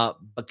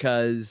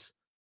 Because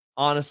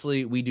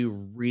honestly, we do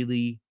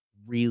really,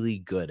 really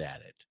good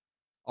at it.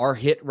 Our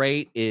hit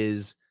rate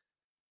is,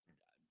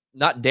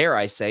 not dare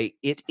I say,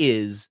 it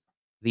is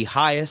the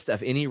highest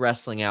of any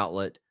wrestling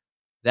outlet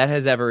that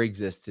has ever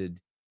existed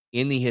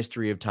in the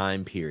history of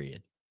time,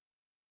 period.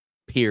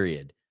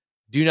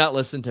 Do not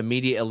listen to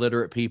media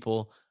illiterate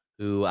people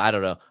who, I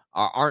don't know,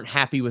 aren't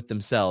happy with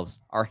themselves.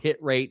 Our hit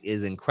rate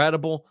is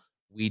incredible.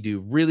 We do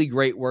really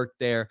great work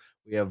there.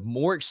 We have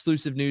more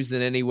exclusive news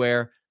than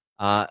anywhere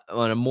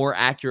on a more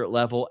accurate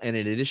level. And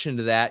in addition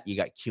to that, you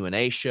got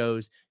Q&A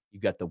shows.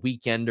 You've got The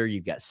Weekender.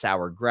 You've got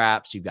Sour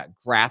Graps. You've got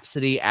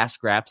Grapsity.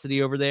 Ask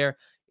Grapsity over there.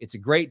 It's a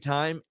great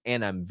time,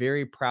 and I'm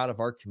very proud of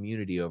our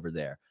community over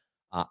there.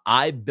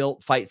 I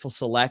built Fightful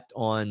Select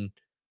on,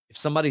 if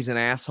somebody's an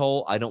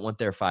asshole, I don't want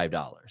their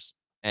 $5.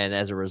 And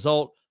as a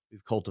result,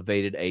 we've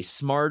cultivated a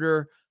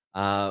smarter,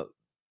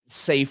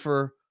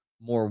 safer,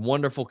 more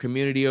wonderful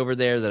community over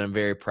there that I'm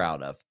very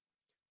proud of.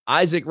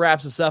 Isaac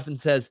wraps us up and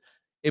says,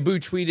 Ibu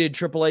tweeted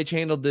Triple H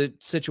handled the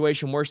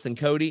situation worse than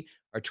Cody.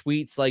 Are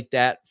tweets like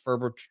that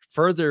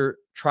further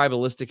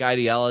tribalistic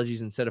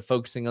ideologies instead of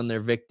focusing on their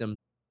victim?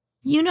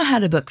 You know how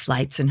to book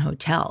flights and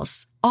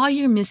hotels. All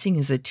you're missing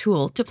is a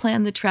tool to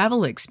plan the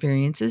travel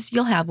experiences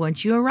you'll have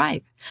once you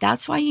arrive.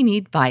 That's why you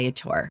need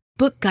Viator.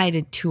 Book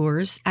guided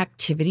tours,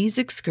 activities,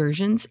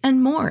 excursions,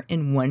 and more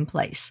in one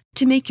place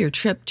to make your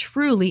trip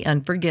truly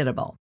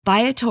unforgettable.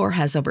 Viator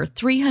has over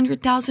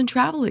 300,000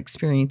 travel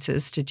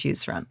experiences to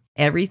choose from.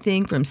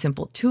 Everything from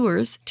simple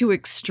tours to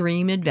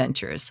extreme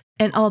adventures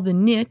and all the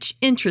niche,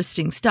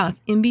 interesting stuff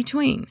in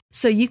between.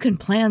 So you can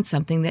plan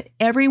something that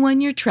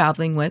everyone you're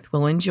traveling with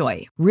will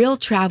enjoy. Real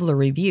traveler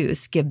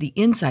reviews give the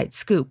inside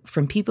scoop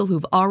from people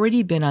who've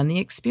already been on the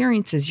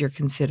experiences you're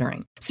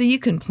considering. So you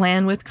can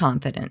plan with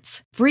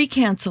confidence. Free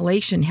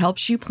cancellation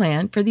helps you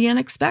plan for the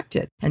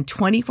unexpected. And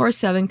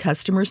 24/7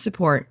 customer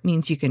support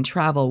means you can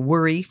travel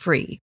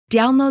worry-free.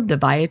 Download the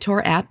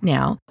Viator app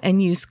now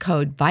and use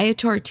code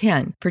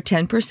Viator10 for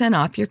 10%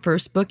 off your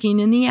first booking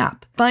in the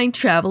app. Find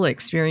travel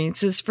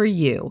experiences for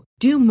you.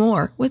 Do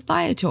more with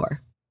Viator.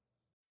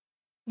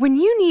 When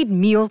you need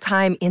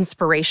mealtime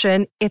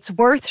inspiration, it's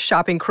worth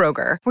shopping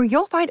Kroger, where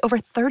you'll find over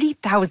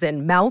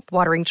 30,000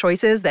 mouth-watering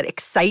choices that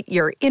excite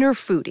your inner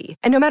foodie.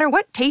 And no matter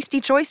what tasty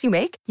choice you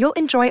make, you'll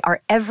enjoy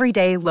our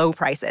everyday low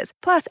prices,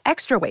 plus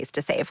extra ways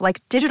to save,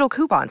 like digital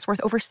coupons worth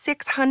over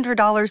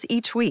 $600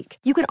 each week.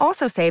 You can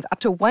also save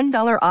up to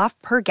 $1 off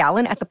per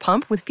gallon at the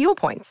pump with fuel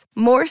points.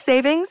 More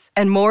savings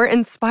and more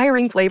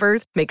inspiring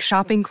flavors make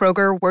shopping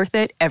Kroger worth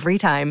it every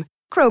time.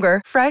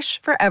 Kroger,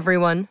 fresh for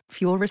everyone.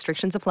 Fuel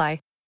restrictions apply.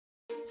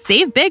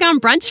 Save big on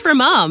brunch for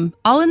mom,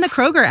 all in the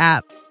Kroger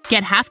app.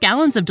 Get half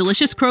gallons of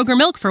delicious Kroger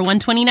milk for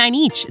 $1.29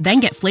 each.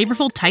 Then get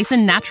flavorful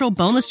Tyson natural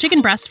boneless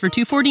chicken breasts for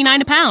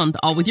 $2.49 a pound,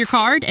 all with your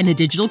card and a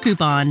digital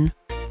coupon.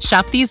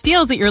 Shop these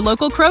deals at your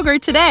local Kroger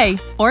today,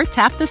 or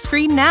tap the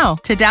screen now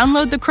to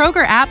download the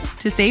Kroger app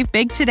to save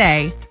big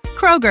today.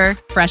 Kroger,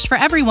 fresh for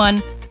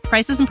everyone.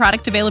 Prices and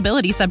product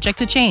availability subject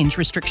to change.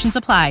 Restrictions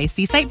apply.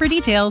 See site for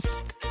details.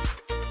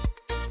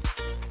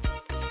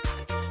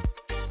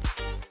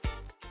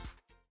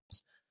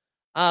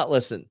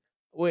 Listen,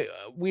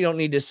 we don't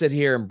need to sit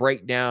here and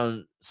break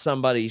down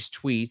somebody's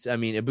tweets. I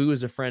mean, Abu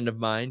is a friend of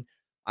mine.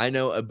 I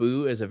know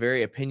Abu is a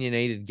very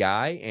opinionated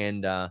guy,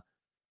 and to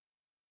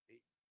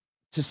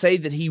say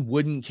that he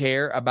wouldn't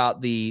care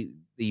about the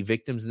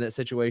victims in that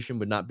situation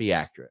would not be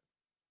accurate.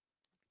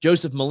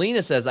 Joseph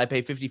Molina says, I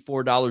pay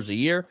 $54 a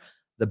year.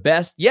 The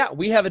best. Yeah,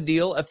 we have a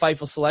deal at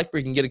Fightful Select where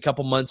you can get a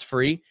couple months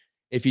free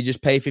if you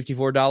just pay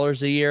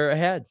 $54 a year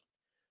ahead.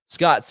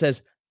 Scott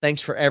says,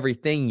 Thanks for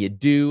everything you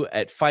do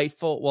at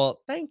Fightful.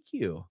 Well, thank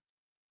you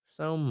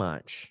so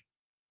much.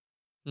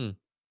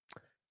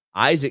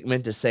 Isaac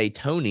meant to say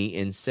Tony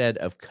instead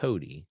of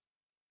Cody.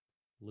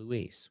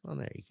 Luis. Well,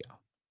 there you go.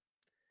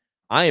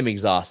 I am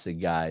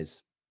exhausted,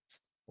 guys.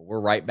 But we're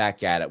right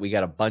back at it. We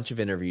got a bunch of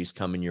interviews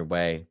coming your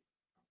way.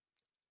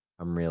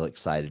 I'm real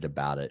excited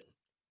about it.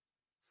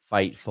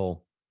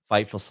 Fightful,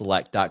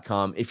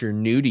 FightfulSelect.com. If you're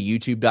new to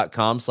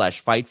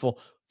YouTube.com/Fightful,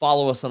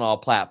 follow us on all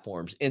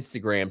platforms,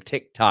 Instagram,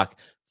 TikTok,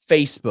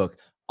 Facebook,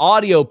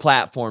 audio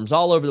platforms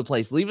all over the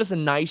place. Leave us a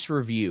nice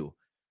review.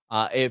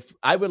 If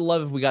I would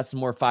love if we got some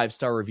more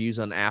 5-star reviews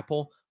on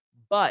Apple.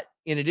 But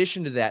in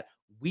addition to that,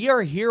 we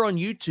are here on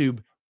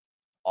YouTube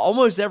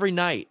almost every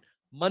night.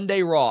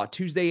 Monday Raw,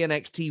 Tuesday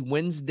NXT,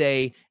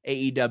 Wednesday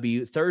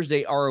AEW,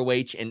 Thursday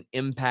ROH and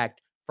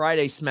Impact,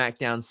 Friday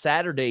SmackDown,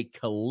 Saturday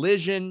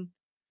Collision,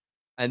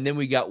 and then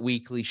we got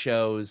weekly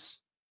shows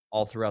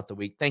all throughout the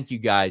week. Thank you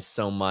guys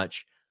so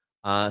much.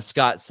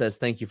 Scott says,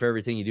 thank you for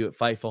everything you do at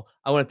Fightful.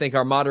 I want to thank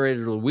our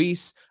moderator,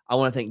 Luis. I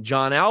want to thank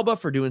John Alba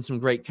for doing some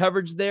great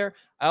coverage there.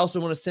 I also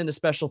want to send a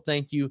special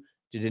thank you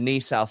to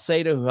Denise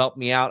Salcedo, who helped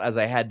me out as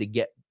I had to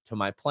get to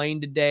my plane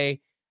today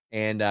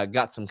and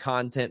got some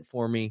content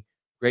for me.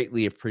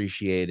 Greatly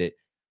appreciate it.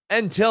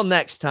 Until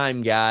next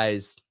time,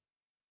 guys,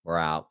 we're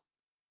out.